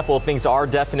and Steph. Well, things are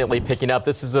definitely picking up.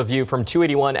 This is a view from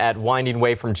 281 at Winding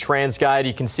Way from TransGuide.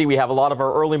 You can see we have a lot of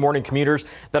our early morning commuters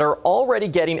that are already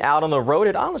getting out on the road.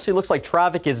 It honestly looks like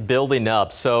traffic is building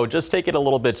up, so just take it a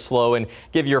little bit slow and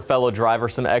give your fellow driver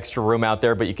some extra room out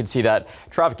there. But you can see that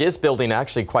traffic is building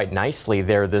actually quite nicely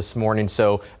there this morning,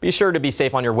 so be sure to be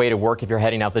safe on your way to work if you're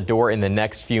heading out the door in the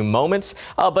next few moments.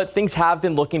 But things have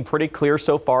been looking pretty clear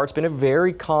so far. It's been a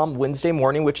very calm Wednesday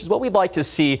morning, which is what we'd like to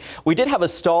see. We did have a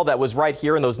stall that was right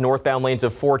here in those northbound lanes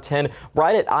of 410,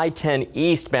 right at I-10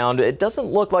 eastbound. It doesn't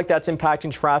look like that's impacting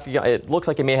traffic. It looks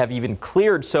like it may have even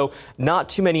cleared, so not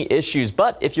too many issues.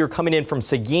 But if you're coming in from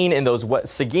Seguin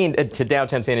to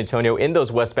downtown San Antonio in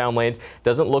those westbound lanes,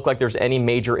 doesn't look like there's any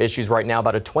major issues right now.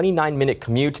 About a 29-minute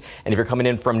commute. And if you're coming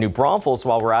in from New Braunfels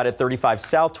while we're at 35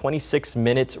 South, 26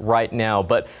 minutes right now.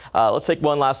 But let's take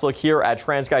one last look here at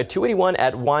TransGuide 281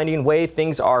 at Winding Way.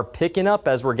 Things are picking up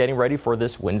as we're getting ready for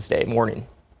this Wednesday morning.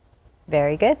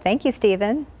 Very good. Thank you,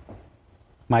 Stephen.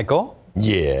 Michael?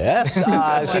 Yes.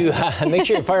 So make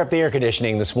sure you fire up the air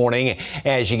conditioning this morning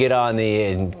as you get on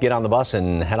the bus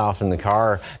and head off in the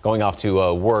car going off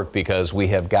to work, because we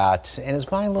have got, and is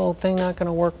my little thing not going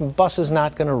to work? Bus is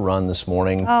not going to run this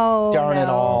morning. Oh, darn it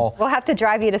all. We'll have to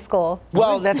drive you to school.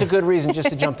 Well, that's a good reason just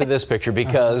to jump to this picture,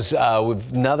 because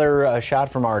we've another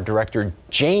shot from our director,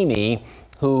 Jamie,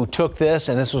 who took this,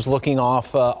 and this was looking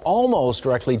off almost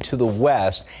directly to the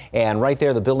west. And right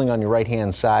there, the building on your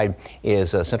right-hand side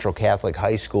is Central Catholic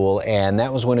High School. And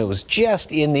that was when it was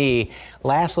just in the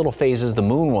last little phases, the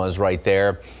moon was right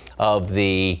there, of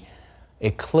the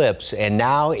eclipse. And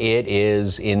now it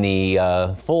is in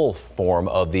the full form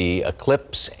of the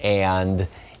eclipse, and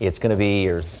it's going to be,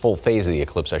 or full phase of the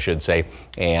eclipse, I should say,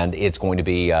 and it's going to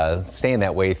be staying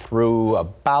that way through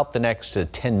about the next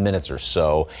 10 minutes or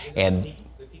so. And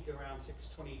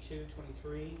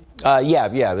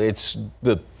yeah, it's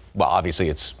well, obviously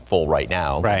it's full right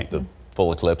now, right? The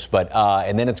full eclipse, but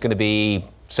and then it's going to be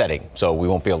setting, so we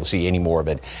won't be able to see any more of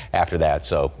it after that.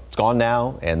 So it's gone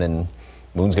now, and then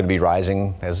moon's going to be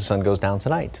rising as the sun goes down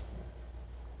tonight.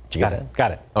 Did you get that?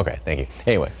 Got it. Okay, thank you.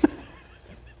 Anyway.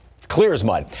 Clear as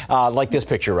mud, like this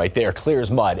picture right there, clear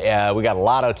as mud. We got a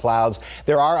lot of clouds.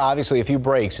 There are obviously a few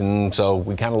breaks, and so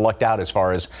we kind of lucked out as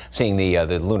far as seeing the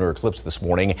lunar eclipse this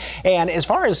morning. And as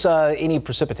far as any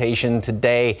precipitation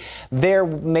today, there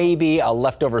may be a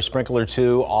leftover sprinkle or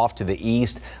two off to the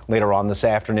east later on this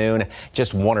afternoon.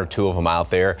 Just one or two of them out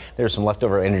there. There's some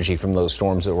leftover energy from those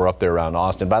storms that were up there around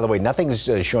Austin. By the way, nothing's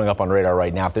showing up on radar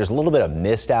right now. If there's a little bit of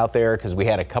mist out there, because we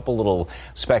had a couple little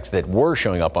specks that were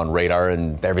showing up on radar,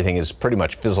 and everything is pretty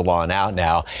much fizzled on out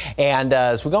now. And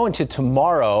as we go into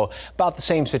tomorrow, about the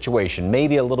same situation.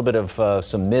 Maybe a little bit of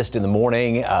some mist in the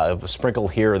morning, a sprinkle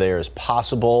here or there is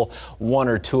possible. One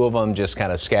or two of them just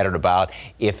kind of scattered about,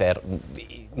 if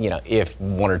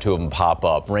one or two of them pop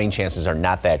up. Rain chances are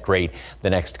not that great the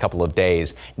next couple of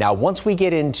days. Now, once we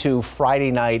get into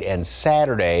Friday night and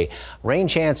Saturday, rain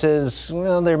chances,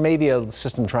 well, there may be a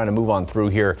system trying to move on through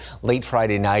here late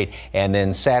Friday night, and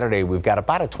then Saturday we've got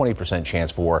about a 20%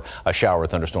 chance for a shower or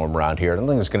thunderstorm around here. I don't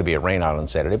think it's going to be a rain out on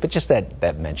Saturday, but just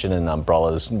that mention, and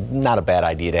umbrella is not a bad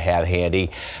idea to have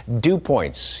handy. Dew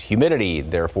points, humidity,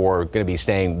 therefore, going to be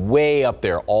staying way up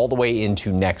there all the way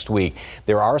into next week.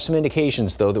 There are some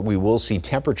indications, though, that we will see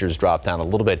temperatures drop down a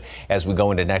little bit as we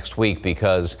go into next week,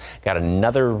 because got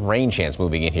another rain chance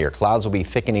moving in here. Clouds will be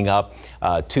thickening up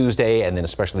Tuesday, and then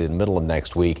especially in the middle of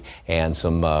next week, and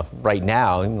some right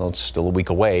now, it's still a week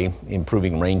away,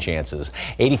 improving rain chances.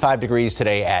 85 degrees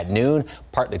today at noon,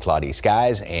 partly cloudy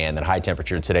skies, and then high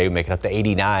temperature today we make it up to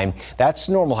 89. That's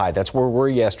normal high. That's where we were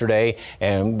yesterday,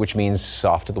 and which means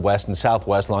off to the west and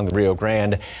southwest along the Rio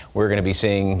Grande, we're going to be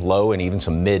seeing low and even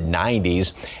some mid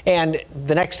 90s. And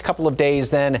the next couple of days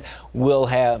then we'll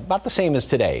have about the same as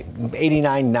today,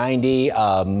 89, 90,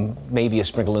 maybe a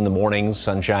sprinkle in the morning,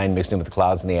 sunshine mixed in with the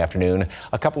clouds in the afternoon,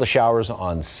 a couple of showers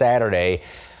on Saturday.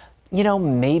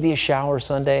 Maybe a shower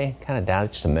Sunday, kind of doubt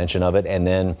it, just a mention of it. And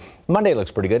then Monday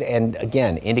looks pretty good. And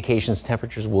again, indications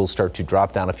temperatures will start to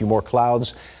drop down. A few more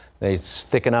clouds. They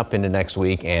thicken up into next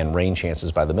week, and rain chances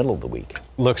by the middle of the week.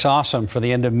 Looks awesome for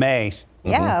the end of May.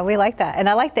 Yeah, we like that. And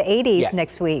I like the 80s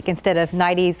next week instead of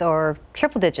 90s or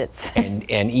triple digits. And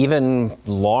even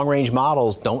long-range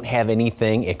models don't have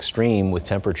anything extreme with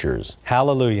temperatures.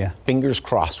 Hallelujah. Fingers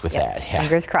crossed with that. Yeah.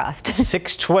 Fingers crossed.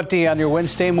 6:20 on your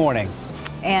Wednesday morning.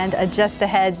 And just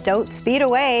ahead, don't speed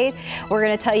away. We're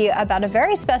going to tell you about a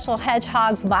very special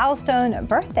Hedgehog's milestone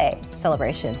birthday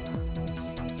celebration.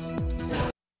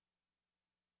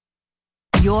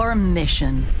 Your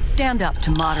mission: stand up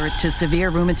to moderate to severe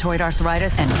rheumatoid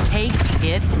arthritis and take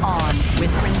it on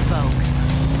with Rinvoq.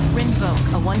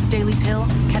 Rinvoq, a once daily pill,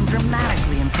 can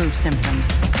dramatically improve symptoms.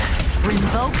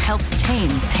 Rinvoq helps tame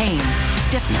pain,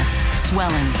 stiffness,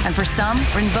 swelling, and for some,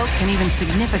 Rinvoq can even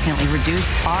significantly reduce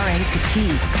RA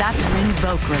fatigue. That's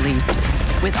Rinvoq relief.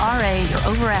 With RA, your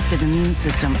overactive immune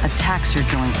system attacks your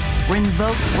joints.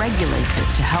 Rinvoq regulates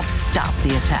it to help stop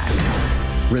the attack.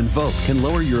 Rinvoq can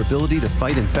lower your ability to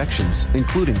fight infections,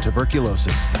 including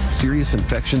tuberculosis. Serious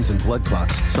infections and blood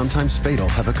clots, sometimes fatal,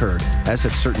 have occurred, as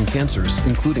have certain cancers,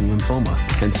 including lymphoma,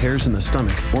 and tears in the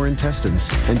stomach or intestines,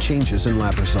 and changes in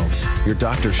lab results. Your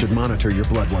doctor should monitor your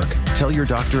blood work. Tell your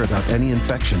doctor about any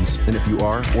infections, and if you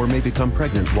are or may become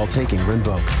pregnant while taking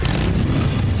Rinvoq.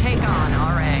 Take on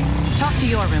RA. Talk to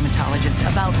your rheumatologist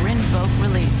about Rinvoq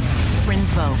relief.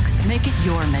 Rinvoq, make it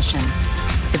your mission.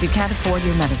 If you can't afford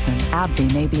your medicine,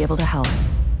 AbbVie may be able to help.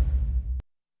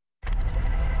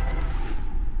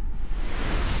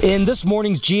 In this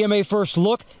morning's GMA First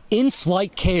Look,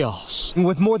 in-flight chaos.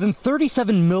 With more than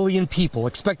 37 million people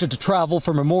expected to travel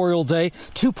for Memorial Day,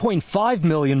 2.5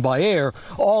 million by air,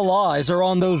 all eyes are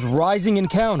on those rising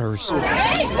encounters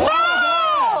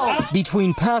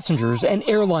between passengers and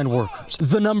airline workers.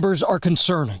 The numbers are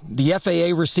concerning. The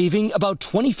FAA receiving about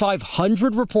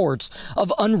 2,500 reports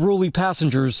of unruly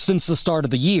passengers since the start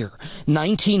of the year,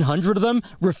 1,900 of them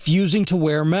refusing to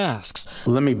wear masks.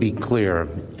 Let me be clear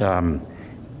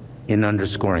in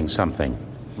underscoring something.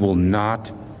 Will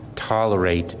not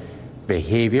tolerate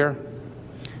behavior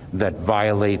that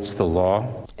violates the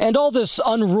law. And all this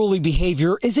unruly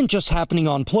behavior isn't just happening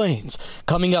on planes.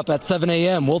 Coming up at 7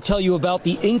 a.m., we'll tell you about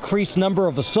the increased number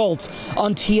of assaults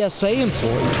on TSA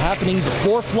employees happening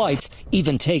before flights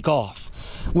even take off.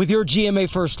 With your GMA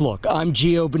First Look, I'm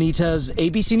Gio Benitez,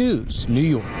 ABC News, New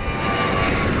York.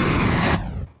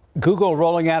 Google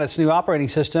rolling out its new operating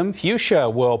system. Fuchsia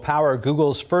will power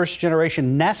Google's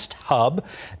first-generation Nest Hub.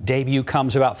 Debut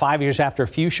comes about 5 years after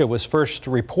Fuchsia was first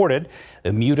reported.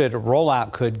 The muted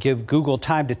rollout could give Google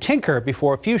time to tinker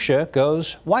before Fuchsia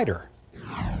goes wider.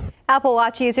 Apple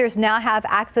Watch users now have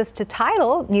access to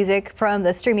Tidal. Music from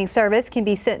the streaming service can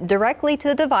be sent directly to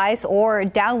the device or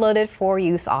downloaded for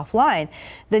use offline.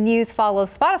 The news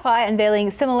follows Spotify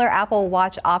unveiling similar Apple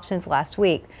Watch options last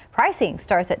week. Pricing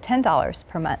starts at $10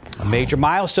 per month. A major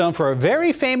milestone for a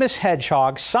very famous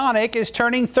hedgehog. Sonic is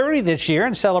turning 30 this year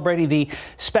and celebrating the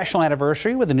special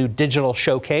anniversary with a new digital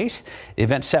showcase. The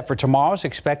event set for tomorrow is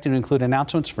expected to include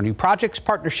announcements for new projects,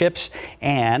 partnerships,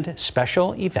 and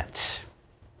special events.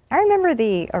 I remember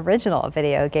the original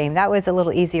video game. That was a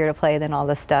little easier to play than all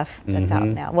the stuff that's out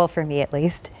now. Well, for me at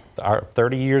least.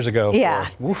 30 years ago. Yeah,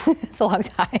 it's a long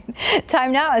time.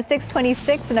 Time now is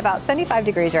 6:26 and about 75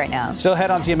 degrees right now. Still ahead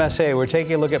on GMSA, we're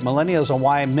taking a look at millennials and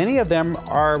why many of them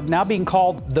are now being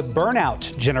called the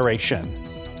burnout generation.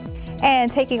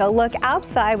 And taking a look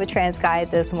outside with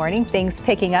TransGuide this morning, things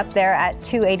picking up there at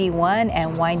 281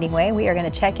 and Winding Way. We are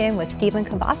going to check in with Stephen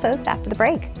Cavazos after the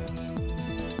break.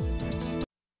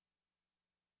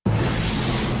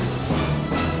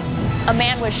 A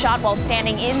man was shot while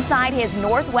standing inside his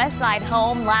Northwest Side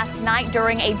home last night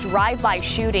during a drive-by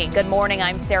shooting. Good morning,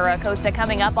 I'm Sarah Acosta.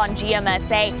 Coming up on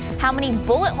GMSA, how many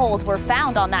bullet holes were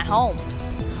found on that home?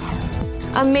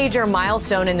 A major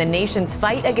milestone in the nation's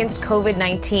fight against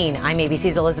COVID-19. I'm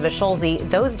ABC's Elizabeth Schulze.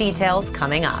 Those details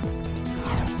coming up.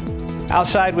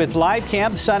 Outside with Live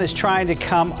Cam, the sun is trying to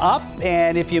come up,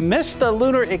 and if you missed the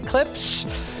lunar eclipse,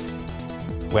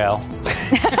 well,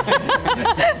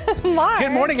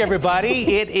 good morning,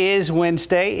 everybody. It is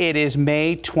Wednesday. It is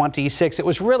May 26th. It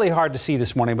was really hard to see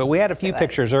this morning, but we had a few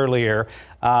pictures earlier.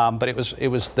 But it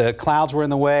was the clouds were in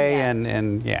the way,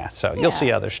 and so you'll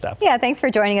see other stuff. Yeah, thanks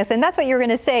for joining us. And that's what you were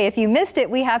going to say. If you missed it,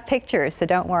 we have pictures, so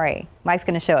don't worry. Mike's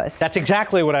going to show us. That's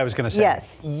exactly what I was going to say. Yes.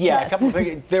 Yeah,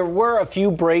 there were a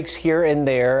few breaks here and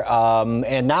there,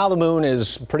 and now the moon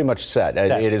is pretty much set.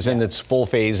 It is in its full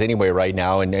phase anyway right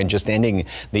now, and just ending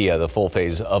the full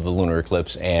phase of the lunar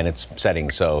eclipse, and it's setting.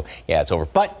 So yeah, it's over.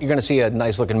 But you're going to see a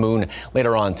nice looking moon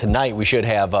later on tonight. We should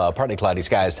have partly cloudy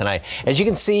skies tonight. As you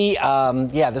can see,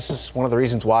 this is one of the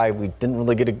reasons why we didn't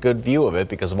really get a good view of it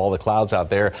because of all the clouds out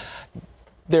there.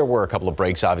 there were a couple of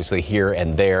breaks, obviously, here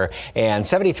and there. And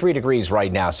 73 degrees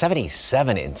right now,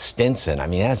 77 in Stinson. I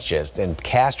mean, that's just, and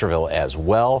Castroville as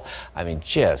well. I mean,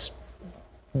 just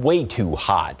way too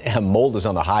hot. Mold is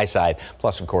on the high side.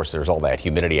 Plus, of course, there's all that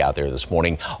humidity out there this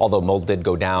morning. Although mold did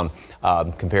go down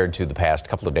compared to the past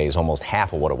couple of days, almost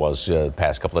half of what it was the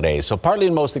past couple of days. So partly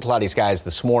and mostly cloudy skies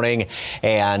this morning,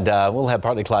 and we'll have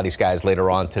partly cloudy skies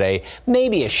later on today.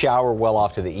 Maybe a shower well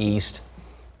off to the east.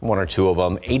 One or two of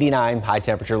them. 89 high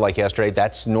temperature like yesterday.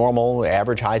 That's normal,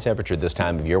 average high temperature this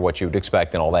time of year, what you would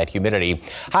expect, and all that humidity.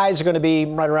 Highs are going to be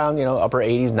right around, upper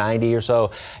 80s, 90 or so.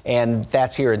 And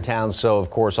that's here in town. So, of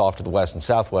course, off to the west and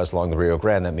southwest along the Rio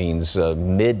Grande, that means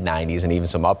mid 90s and even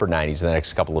some upper 90s in the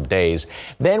next couple of days.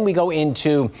 Then we go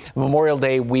into Memorial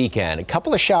Day weekend. A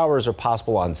couple of showers are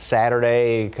possible on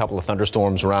Saturday, a couple of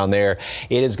thunderstorms around there.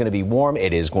 It is going to be warm.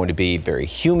 It is going to be very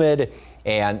humid,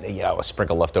 and, a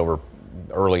sprinkle left over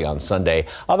early on Sunday.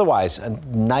 Otherwise, a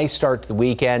nice start to the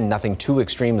weekend, nothing too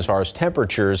extreme as far as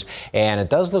temperatures, and it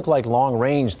does look like long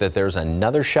range that there's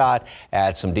another shot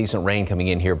at some decent rain coming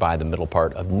in here by the middle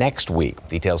part of next week.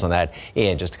 Details on that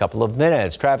in just a couple of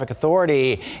minutes. Traffic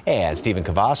Authority and Stephen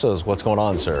Cavazos, what's going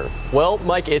on, sir? Well,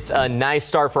 Mike, it's a nice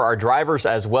start for our drivers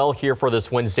as well here for this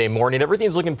Wednesday morning.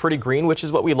 Everything's looking pretty green, which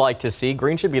is what we like to see.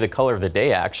 Green should be the color of the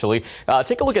day, actually.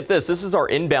 Take a look at this. This is our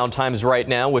inbound times right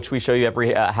now, which we show you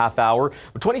every half hour.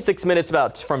 26 minutes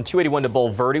about from 281 to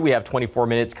Bulverde. We have 24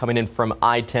 minutes coming in from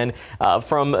I-10,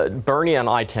 from Bernie on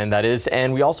I-10, that is.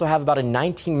 And we also have about a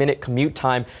 19-minute commute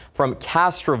time from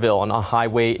Castroville on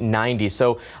Highway 90.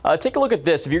 So take a look at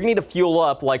this. If you're going to need to fuel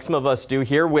up like some of us do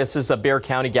here, this is a Bexar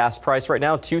County gas price right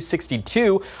now,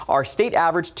 $2.62. Our state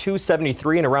average,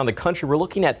 $2.73. And around the country, we're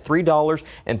looking at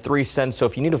 $3.03. So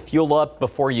if you need to fuel up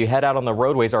before you head out on the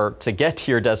roadways or to get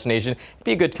to your destination, it'd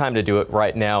be a good time to do it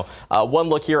right now. One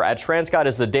look here at Transcott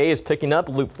as the day is picking up.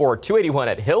 Loop 4 281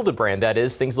 at Hildebrand, that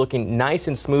is. Things looking nice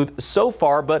and smooth so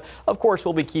far, but of course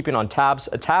we'll be keeping on tabs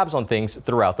on things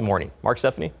throughout the morning. Mark,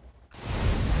 Stephanie.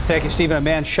 Thank you, Stephen. A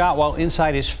man shot while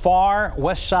inside his far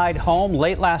west side home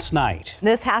late last night.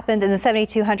 This happened in the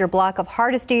 7200 block of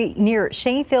Hardesty near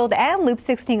Shanefield and Loop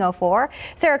 1604.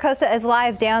 Sarah Costa is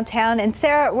live downtown. And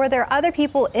Sarah, were there other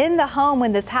people in the home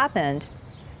when this happened?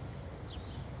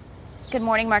 Good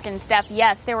morning, Mark and Steph.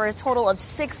 Yes, there were a total of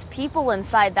 6 people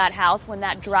inside that house when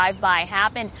that drive-by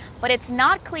happened, but it's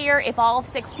not clear if all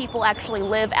 6 people actually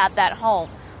live at that home.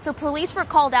 So police were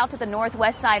called out to the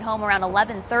northwest side home around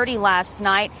 11:30 last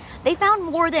night. They found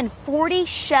more than 40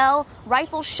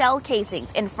 rifle shell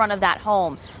casings in front of that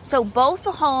home. So both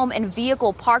the home and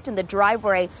vehicle parked in the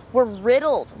driveway were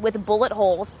riddled with bullet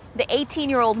holes. The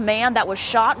 18-year-old man that was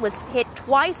shot was hit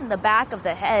twice in the back of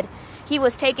the head. He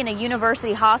was taken to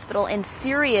University Hospital in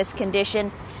serious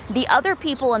condition. The other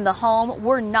people in the home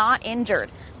were not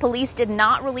injured. Police did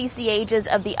not release the ages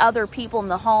of the other people in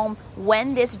the home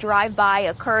when this drive-by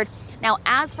occurred. Now,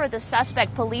 as for the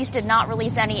suspect, police did not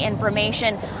release any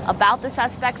information about the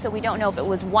suspect, so we don't know if it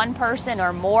was one person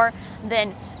or more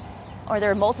or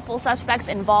there are multiple suspects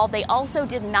involved. They also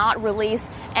did not release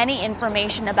any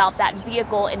information about that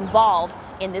vehicle involved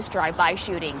in this drive-by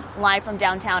shooting. Live from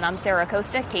downtown, I'm Sarah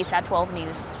Costa, KSAT 12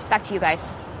 News. Back to you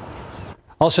guys.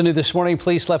 Also new this morning,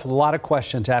 police left with a lot of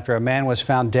questions after a man was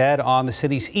found dead on the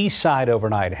city's east side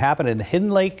overnight. It happened in the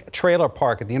Hidden Lake Trailer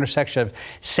Park at the intersection of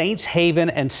Saints Haven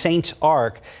and Saints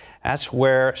Ark. That's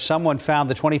where someone found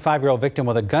the 25-year-old victim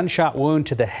with a gunshot wound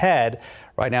to the head.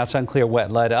 Right now, it's unclear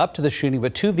what led up to the shooting,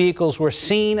 but 2 vehicles were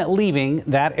seen leaving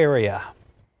that area.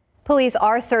 Police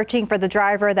are searching for the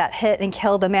driver that hit and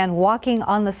killed a man walking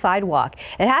on the sidewalk.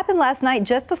 It happened last night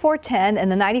just before 10 in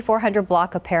the 9400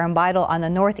 block of Parambital on the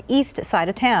northeast side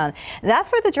of town.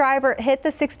 That's where the driver hit the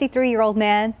 63-year-old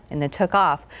man and then took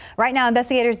off. Right now,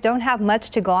 investigators don't have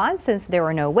much to go on since there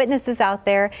were no witnesses out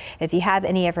there. If you have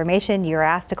any information, you're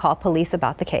asked to call police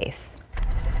about the case.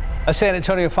 A San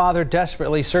Antonio father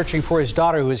desperately searching for his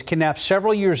daughter who was kidnapped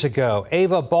several years ago.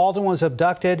 Ava Baldwin was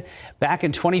abducted back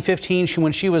in 2015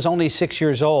 when she was only 6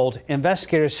 years old.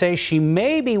 Investigators say she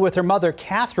may be with her mother,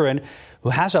 Catherine, who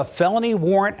has a felony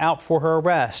warrant out for her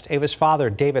arrest. Ava's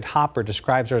father, David Hopper,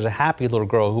 describes her as a happy little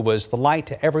girl who was the light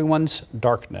to everyone's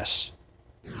darkness.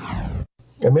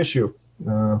 I miss you.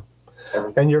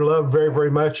 And you're loved very,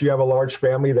 very much. You have a large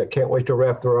family that can't wait to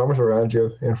wrap their arms around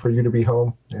you and for you to be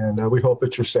home. And we hope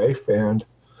that you're safe and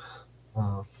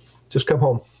just come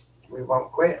home. We won't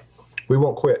quit. We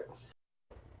won't quit.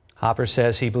 Hopper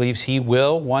says he believes he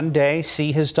will one day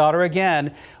see his daughter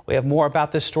again. We have more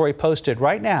about this story posted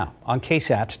right now on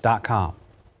KSAT.com.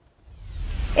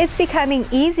 It's becoming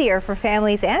easier for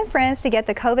families and friends to get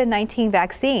the COVID-19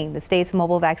 vaccine. The state's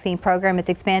mobile vaccine program is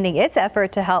expanding its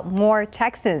effort to help more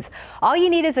Texans. All you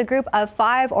need is a group of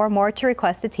 5 or more to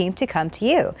request a team to come to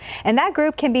you. And that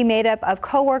group can be made up of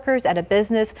coworkers at a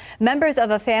business, members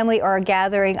of a family, or a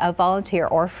gathering of volunteer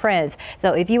or friends.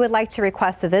 So if you would like to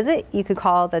request a visit, you could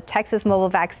call the Texas Mobile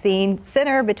Vaccine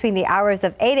Center between the hours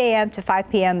of 8 a.m. to 5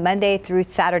 p.m. Monday through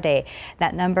Saturday.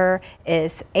 That number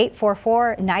is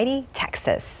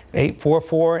 844-90-TEXAS.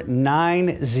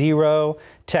 844-90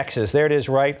 Texas. There it is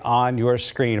right on your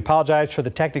screen. Apologize for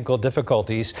the technical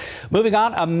difficulties. Moving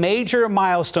on, a major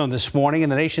milestone this morning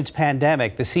in the nation's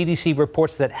pandemic. The CDC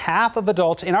reports that half of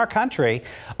adults in our country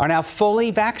are now fully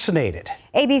vaccinated.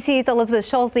 ABC's Elizabeth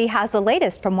Schulze has the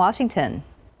latest from Washington.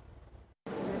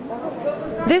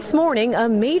 This morning, a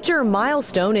major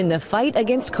milestone in the fight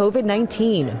against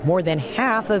COVID-19. More than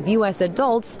half of U.S.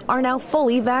 adults are now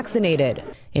fully vaccinated.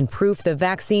 In proof the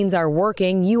vaccines are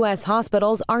working, U.S.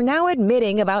 hospitals are now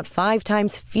admitting about 5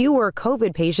 times fewer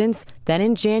COVID patients than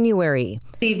in January.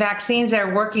 The vaccines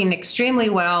are working extremely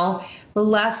well.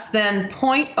 Less than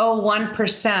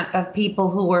 0.01% of people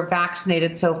who were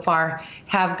vaccinated so far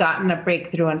have gotten a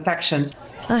breakthrough infection.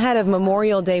 Ahead of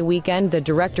Memorial Day weekend, the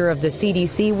director of the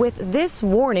CDC with this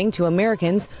warning to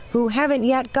Americans who haven't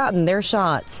yet gotten their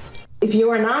shots. If you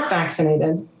are not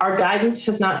vaccinated, our guidance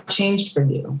has not changed for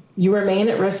you. You remain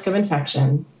at risk of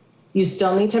infection. You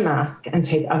still need to mask and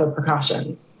take other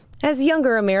precautions. As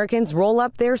younger Americans roll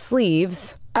up their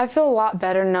sleeves, I feel a lot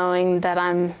better knowing that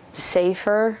I'm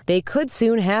safer. They could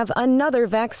soon have another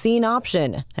vaccine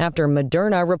option after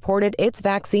Moderna reported its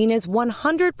vaccine is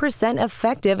 100%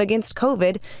 effective against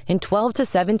COVID in 12 to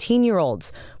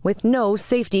 17-year-olds with no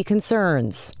safety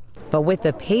concerns. But with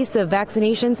the pace of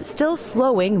vaccinations still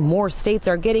slowing, more states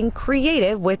are getting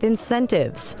creative with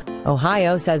incentives.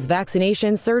 Ohio says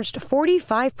vaccinations surged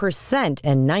 45%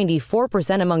 and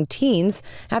 94% among teens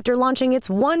after launching its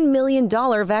 $1 million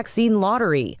vaccine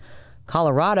lottery.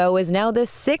 Colorado is now the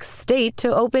 6th state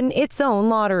to open its own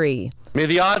lottery. May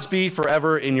the odds be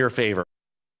forever in your favor.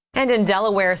 And in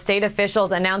Delaware, state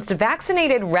officials announced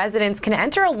vaccinated residents can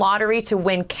enter a lottery to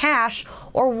win cash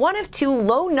or one of 2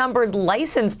 low-numbered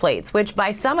license plates, which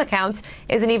by some accounts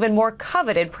is an even more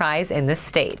coveted prize in the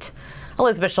state.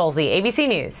 Elizabeth Schulze, ABC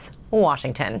News,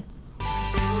 Washington.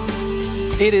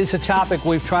 It is a topic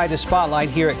we've tried to spotlight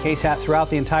here at KSAT throughout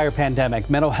the entire pandemic,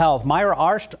 mental health. Myra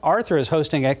Arthur is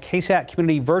hosting a KSAT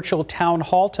Community Virtual Town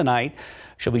Hall tonight.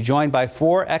 She'll be joined by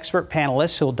 4 expert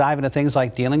panelists who will dive into things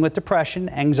like dealing with depression,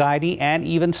 anxiety, and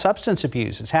even substance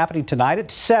abuse. It's happening tonight at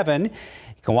 7. You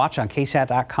can watch on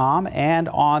KSAT.com and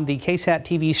on the KSAT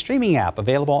TV streaming app,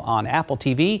 available on Apple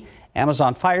TV,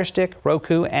 Amazon Fire Stick,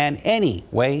 Roku, and any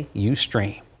way you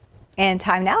stream. And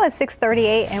time now is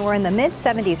 6:38, and we're in the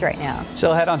mid-70s right now.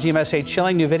 Still ahead on GMSA,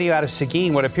 chilling new video out of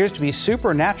Seguin, what appears to be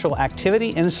supernatural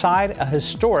activity inside a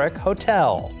historic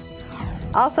hotel.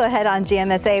 Also ahead on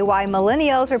GMSA, why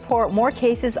millennials report more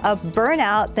cases of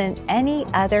burnout than any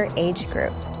other age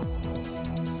group.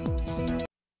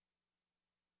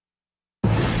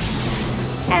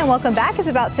 And welcome back. It's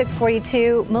about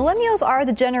 6:42. Millennials are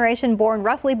the generation born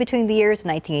roughly between the years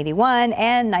 1981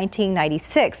 and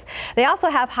 1996. They also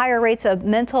have higher rates of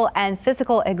mental and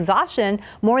physical exhaustion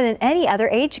more than any other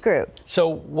age group. So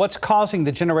what's causing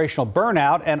the generational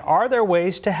burnout, and are there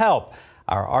ways to help?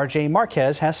 Our RJ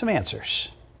Marquez has some answers.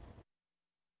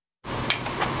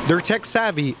 They're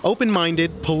tech-savvy,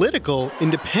 open-minded, political,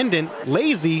 independent,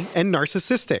 lazy, and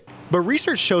narcissistic. But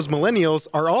research shows millennials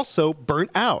are also burnt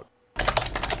out.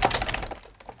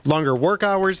 Longer work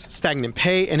hours, stagnant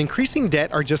pay, and increasing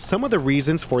debt are just some of the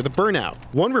reasons for the burnout.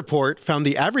 One report found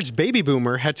the average baby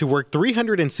boomer had to work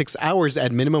 306 hours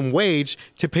at minimum wage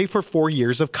to pay for 4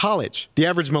 years of college. The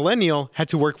average millennial had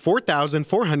to work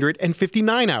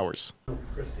 4,459 hours.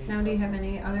 Now, do you have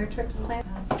any other trips planned?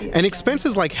 And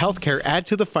expenses like healthcare add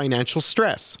to the financial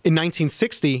stress. In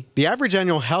 1960, the average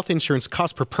annual health insurance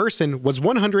cost per person was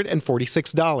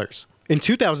 $146. In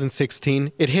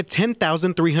 2016, it hit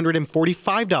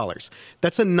 $10,345.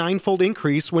 That's a 9-fold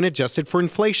increase when adjusted for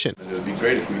inflation. It would be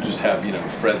great if we could just have,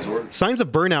 Fred's order. Signs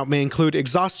of burnout may include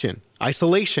exhaustion,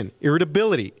 isolation,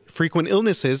 irritability, frequent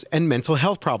illnesses, and mental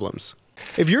health problems.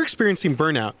 If you're experiencing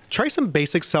burnout, try some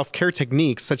basic self-care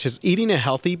techniques such as eating a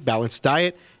healthy, balanced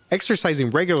diet, exercising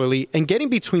regularly, and getting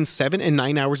between 7 and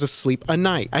 9 hours of sleep a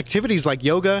night. Activities like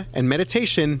yoga and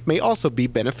meditation may also be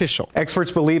beneficial.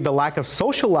 Experts believe the lack of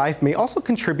social life may also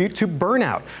contribute to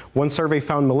burnout. One survey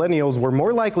found millennials were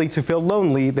more likely to feel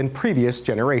lonely than previous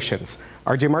generations.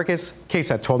 RJ Marcus,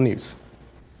 KSAT 12 News.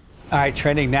 All right,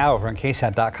 trending now over on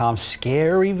KSAT.com.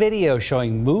 Scary video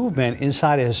showing movement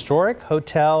inside a historic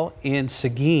hotel in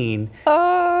Seguin.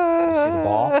 Oh. You see the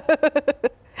ball?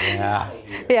 Yeah.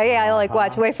 Yeah, I like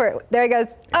watch. Wait for it. There it goes.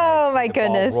 Oh my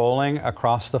goodness. Ball rolling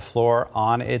across the floor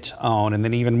on its own. And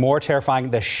then even more terrifying,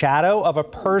 the shadow of a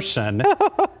person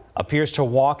appears to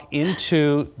walk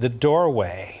into the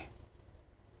doorway.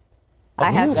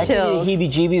 I have chills.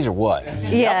 Heebie-jeebies or what?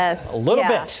 Yes. A little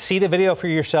bit. See the video for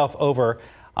yourself over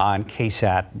on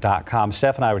KSAT.com.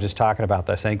 Steph and I were just talking about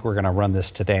this. I think we're going to run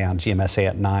this today on GMSA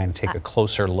at 9 and take a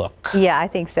closer look. Yeah, I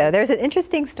think so. There's an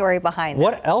interesting story behind it.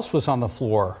 What else was on the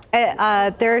floor? They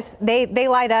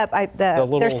light up.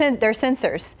 They're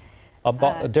sensors.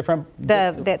 A different?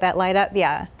 That light up,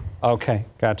 yeah. Okay,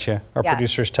 gotcha. Our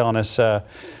producer's telling us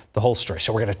the whole story.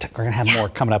 So we're gonna have more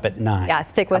coming up at 9. Yeah,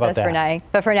 stick with us for 9.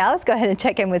 But for now, let's go ahead and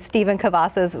check in with Stephen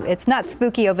Cavazos. It's not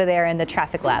spooky over there in the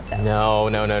traffic lab, though.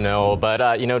 No.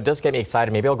 But you know, it does get me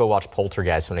excited. Maybe I'll go watch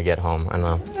Poltergeist when I get home. I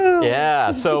don't know. Ooh.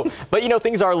 Yeah. So, but you know,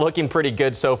 things are looking pretty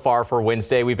good so far for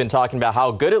Wednesday. We've been talking about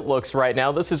how good it looks right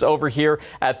now. This is over here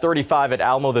at 35 at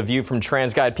Alamo. The view from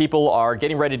TransGuide. People are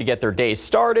getting ready to get their day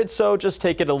started. So just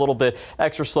take it a little bit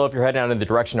extra slow if you're heading out in the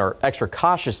direction, or extra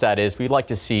cautious, that is. We'd like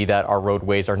to see that our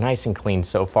roadways are nice and clean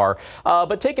so far.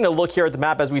 But taking a look here at the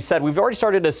map, as we said, we've already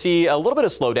started to see a little bit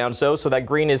of slowdown. So that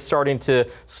green is starting to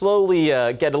slowly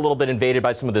get a little bit invaded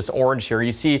by some of this orange here.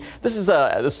 You see, this is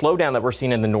the slowdown that we're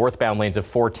seeing in the northbound lanes of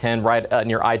 410 right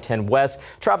near I-10 West.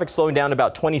 Traffic slowing down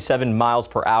about 27 miles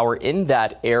per hour in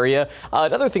that area.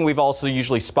 Another thing we've also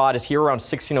usually spot is here around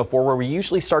 1604, where we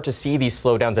usually start to see these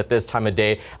slowdowns at this time of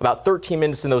day. About 13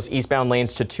 minutes in those eastbound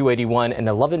lanes to 281, and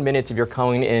 11 minutes if you're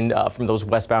coming in from those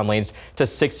westbound lanes to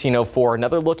 1604.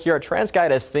 Another look here at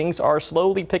TransGuide as things are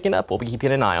slowly picking up. We'll be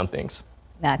keeping an eye on things.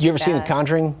 You ever seen The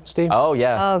Conjuring, Steve? Oh,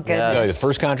 yeah. Oh, goodness. Yeah. The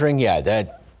first Conjuring? Yeah,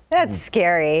 That's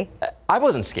scary. I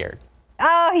wasn't scared.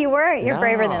 Oh, you weren't? You're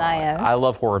braver than I am. I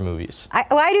love horror movies.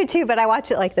 I do too, but I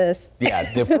watch it like this.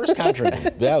 Yeah, the first Conjuring,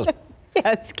 that was...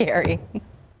 Yeah, it's scary.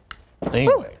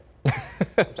 Anyway.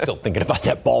 Still thinking about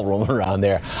that ball rolling around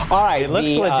there. All right. It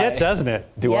looks legit, doesn't it?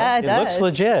 It does. It looks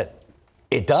legit.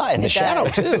 It does, and the shadow,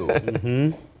 too.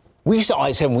 Mm-hmm. We used to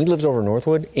always have, when we lived over in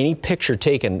Northwood, any picture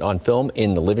taken on film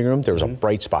in the living room, there was a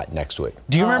bright spot next to it.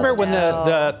 Do you remember when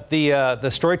the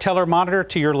storyteller monitor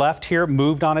to your left here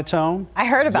moved on its own? I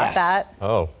heard about that.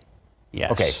 Oh.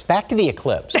 Yes. Okay, back to the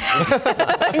eclipse.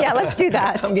 Yeah, let's do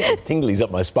that. I'm getting tinglies up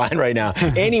my spine right now.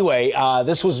 Anyway,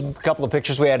 this was a couple of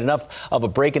pictures. We had enough of a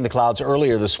break in the clouds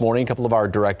earlier this morning. A couple of our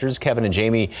directors, Kevin and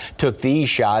Jamie, took these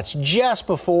shots just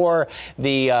before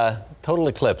the total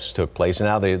eclipse took place. And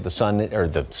now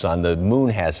the moon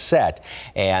has set,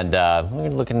 and we're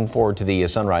looking forward to the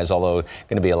sunrise, although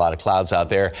going to be a lot of clouds out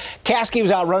there. Kasky was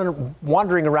out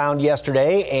wandering around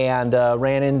yesterday and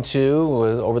ran into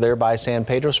over there by San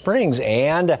Pedro Springs,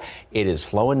 and it is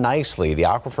flowing nicely. The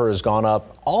aquifer has gone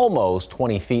up almost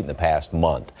 20 feet in the past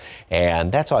month,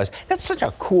 and that's such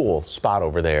a cool spot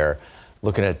over there.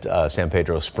 Looking at San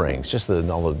Pedro Springs, just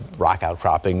all the rock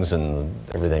outcroppings and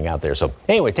everything out there. So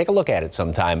anyway, take a look at it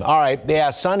sometime. All right,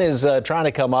 yeah, sun is trying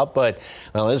to come up, it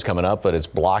is coming up, but it's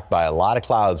blocked by a lot of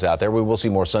clouds out there. We will see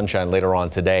more sunshine later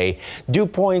on today. Dew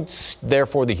points,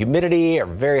 therefore the humidity are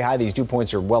very high. These dew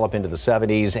points are well up into the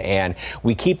 70s, and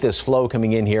we keep this flow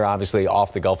coming in here, obviously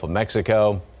off the Gulf of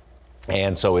Mexico.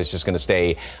 And so it's just going to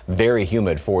stay very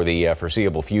humid for the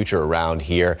foreseeable future around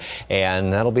here.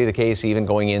 And that'll be the case even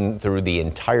going in through the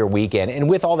entire weekend. And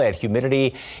with all that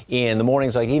humidity in the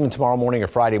mornings, like even tomorrow morning or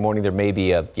Friday morning, there may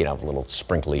be a little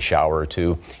sprinkly shower or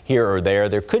two here or there.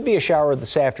 There could be a shower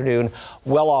this afternoon,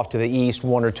 well off to the east,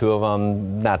 one or two of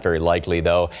them, not very likely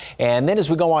though. And then as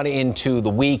we go on into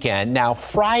the weekend, now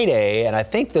Friday, and I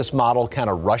think this model kind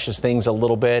of rushes things a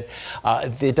little bit.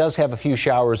 It does have a few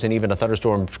showers and even a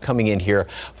thunderstorm coming in here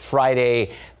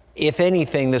Friday. If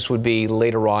anything, this would be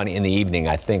later on in the evening.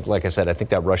 I think, like I said, I think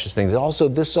that rushes things. Also,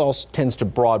 this also tends to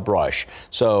broad brush,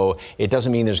 so it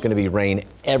doesn't mean there's going to be rain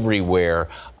everywhere.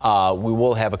 We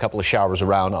will have a couple of showers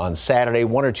around on Saturday,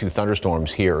 one or two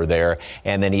thunderstorms here or there,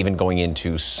 and then even going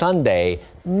into Sunday,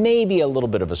 maybe a little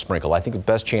bit of a sprinkle. I think the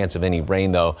best chance of any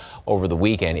rain, though, over the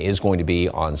weekend is going to be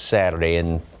on Saturday,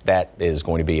 and that is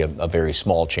going to be a very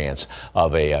small chance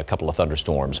of a couple of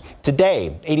thunderstorms.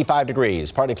 Today, 85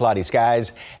 degrees, partly cloudy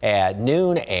skies at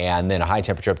noon, and then a high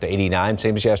temperature up to 89,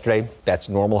 same as yesterday. That's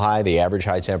normal high, the average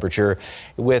high temperature,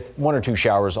 with one or two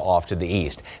showers off to the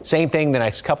east. Same thing the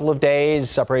next couple of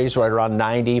days, upper 80s right around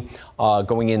 90,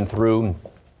 going in through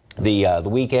the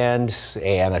weekend,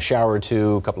 and a shower or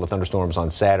two, a couple of thunderstorms on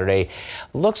Saturday.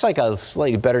 Looks like a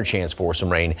slightly better chance for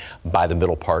some rain by the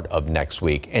middle part of next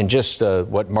week. And just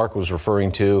what Mark was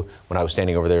referring to when I was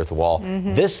standing over there at the wall,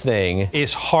 this thing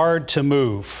is hard to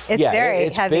move. It's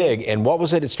it's heavy. big. And what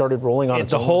was it? It started rolling on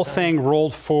its own. The whole thing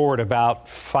rolled forward about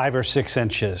 5 or 6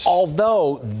 inches.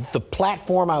 Although the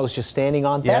platform I was just standing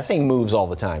on, that thing moves all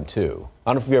the time too. I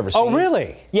don't know if you've ever seen it. Oh,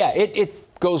 really? Yeah,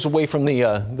 it goes away from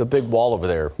the big wall over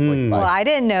there. Well, I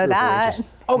didn't know that.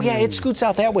 Oh, yeah, it scoots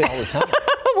out that way all the time.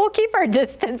 We'll keep our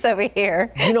distance over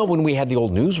here. You know, when we had the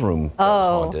old newsroom that was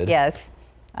haunted. Yes.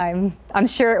 I'm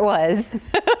sure it was.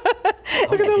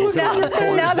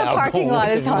 Now the parking lot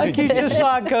is haunted. You just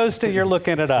saw a ghost and you're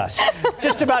looking at us.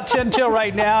 Just about 10 till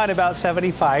right now and about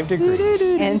 75 degrees.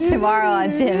 And tomorrow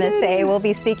on GMSA, we'll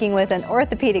be speaking with an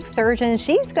orthopedic surgeon.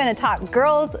 She's going to talk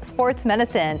girls sports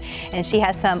medicine, and she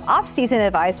has some off-season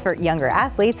advice for younger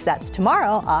athletes. That's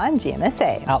tomorrow on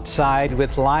GMSA. Outside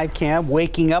with Live Cam,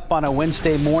 waking up on a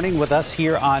Wednesday morning with us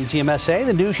here on GMSA.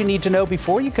 The news you need to know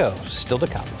before you go, still to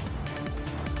come.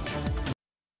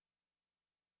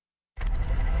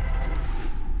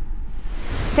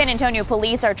 San Antonio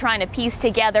police are trying to piece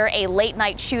together a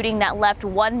late-night shooting that left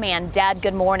one man dead.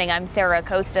 Good morning, I'm Sarah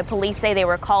Acosta. Police say they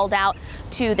were called out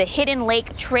to the Hidden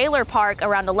Lake Trailer Park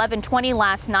around 11:20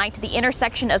 last night to the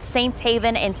intersection of Saints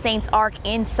Haven and Saints Ark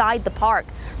inside the park.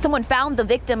 Someone found the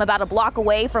victim about a block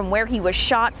away from where he was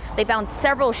shot. They found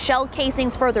several shell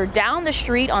casings further down the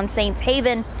street on Saints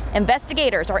Haven.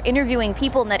 Investigators are interviewing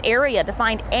people in that area to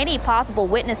find any possible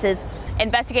witnesses.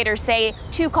 Investigators say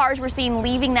 2 cars were seen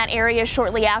leaving that area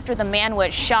shortly after the man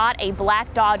was shot, a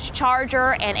black Dodge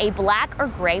Charger and a black or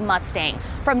gray Mustang.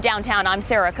 From downtown, I'm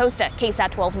Sarah Acosta, KSAT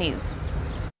 12 News.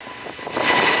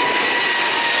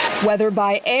 Whether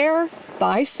by air,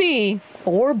 by sea,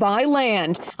 or by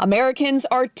land, Americans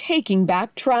are taking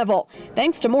back travel,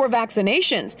 thanks to more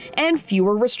vaccinations and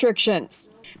fewer restrictions.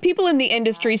 People in the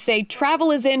industry say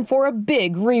travel is in for a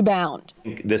big rebound.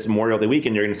 This Memorial Day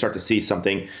weekend, you're going to start to see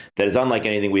something that is unlike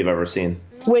anything we've ever seen.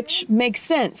 Which makes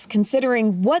sense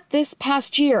considering what this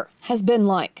past year has been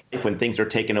like. When things are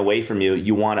taken away from you,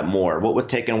 you want it more. What was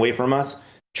taken away from us?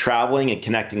 Traveling and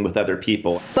connecting with other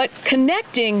people. But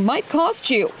connecting might cost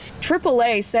you.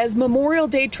 AAA says Memorial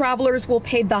Day travelers will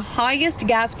pay the highest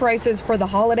gas prices for the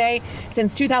holiday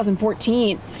since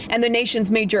 2014. And the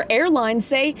nation's major airlines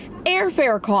say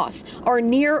airfare costs are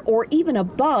near or even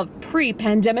above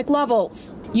pre-pandemic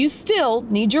levels. You still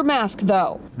need your mask,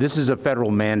 though. This is a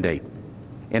federal mandate,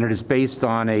 and it is based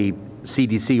on a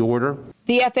CDC order.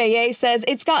 The FAA says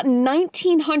it's gotten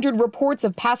 1,900 reports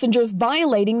of passengers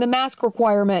violating the mask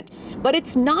requirement. But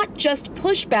it's not just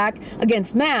pushback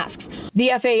against masks. The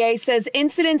FAA says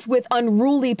incidents with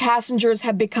unruly passengers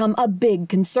have become a big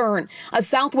concern. A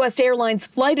Southwest Airlines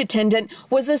flight attendant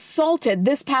was assaulted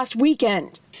this past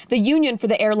weekend. The union for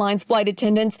the airline's flight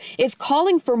attendants is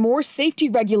calling for more safety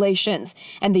regulations,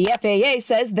 and the FAA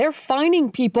says they're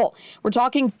fining people. We're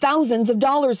talking thousands of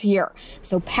dollars here.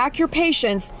 So pack your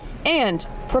patience and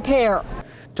prepare.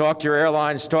 Talk to your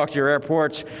airlines, talk to your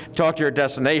airports, talk to your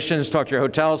destinations, talk to your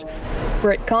hotels.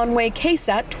 Britt Conway,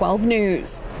 KSAT 12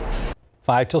 News.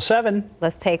 5 till 7.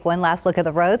 Let's take one last look at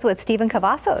the roads with Stephen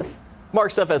Cavazos. Mark,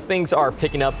 Steph, as things are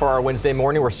picking up for our Wednesday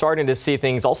morning, we're starting to see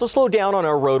things also slow down on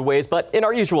our roadways, but in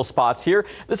our usual spots here.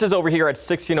 This is over here at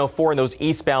 1604 in those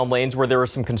eastbound lanes where there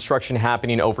was some construction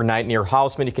happening overnight near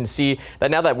Houseman. You can see that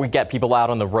now that we get people out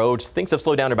on the roads, things have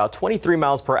slowed down to about 23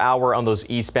 miles per hour on those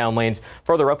eastbound lanes.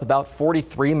 Further up, about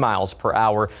 43 miles per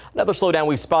hour. Another slowdown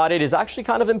we've spotted is actually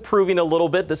kind of improving a little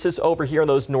bit. This is over here in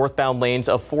those northbound lanes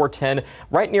of 410,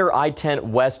 right near I-10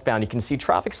 westbound. You can see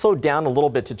traffic slowed down a little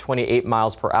bit to 28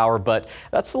 miles per hour, but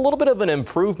that's a little bit of an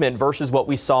improvement versus what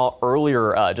we saw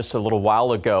earlier just a little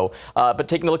while ago. But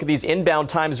taking a look at these inbound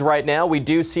times right now, we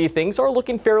do see things are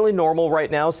looking fairly normal right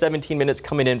now. 17 minutes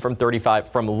coming in from 35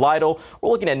 from Lytle.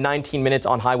 We're looking at 19 minutes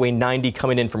on Highway 90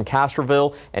 coming in from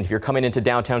Castroville. And if you're coming into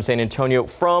downtown San Antonio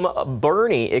from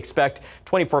Bernie, expect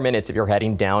 24 minutes if you're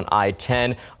heading down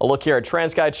I-10. A look here at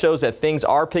TransGuide shows that things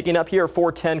are picking up here at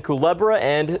 410 Culebra.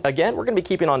 And again, we're going to be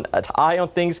keeping an eye on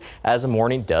things as the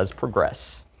morning does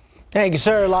progress. Thank you,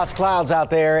 sir. Lots of clouds out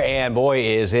there, and boy,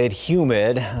 is it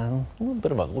humid. A little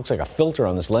bit of a, looks like a filter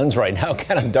on this lens right now,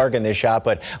 kind of dark in this shot,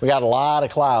 but we got a lot of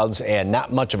clouds and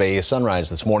not much of a sunrise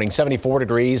this morning. 74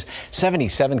 degrees,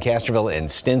 77 Castroville and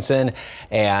Stinson,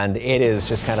 and it is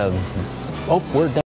just kind of, oh, we're done.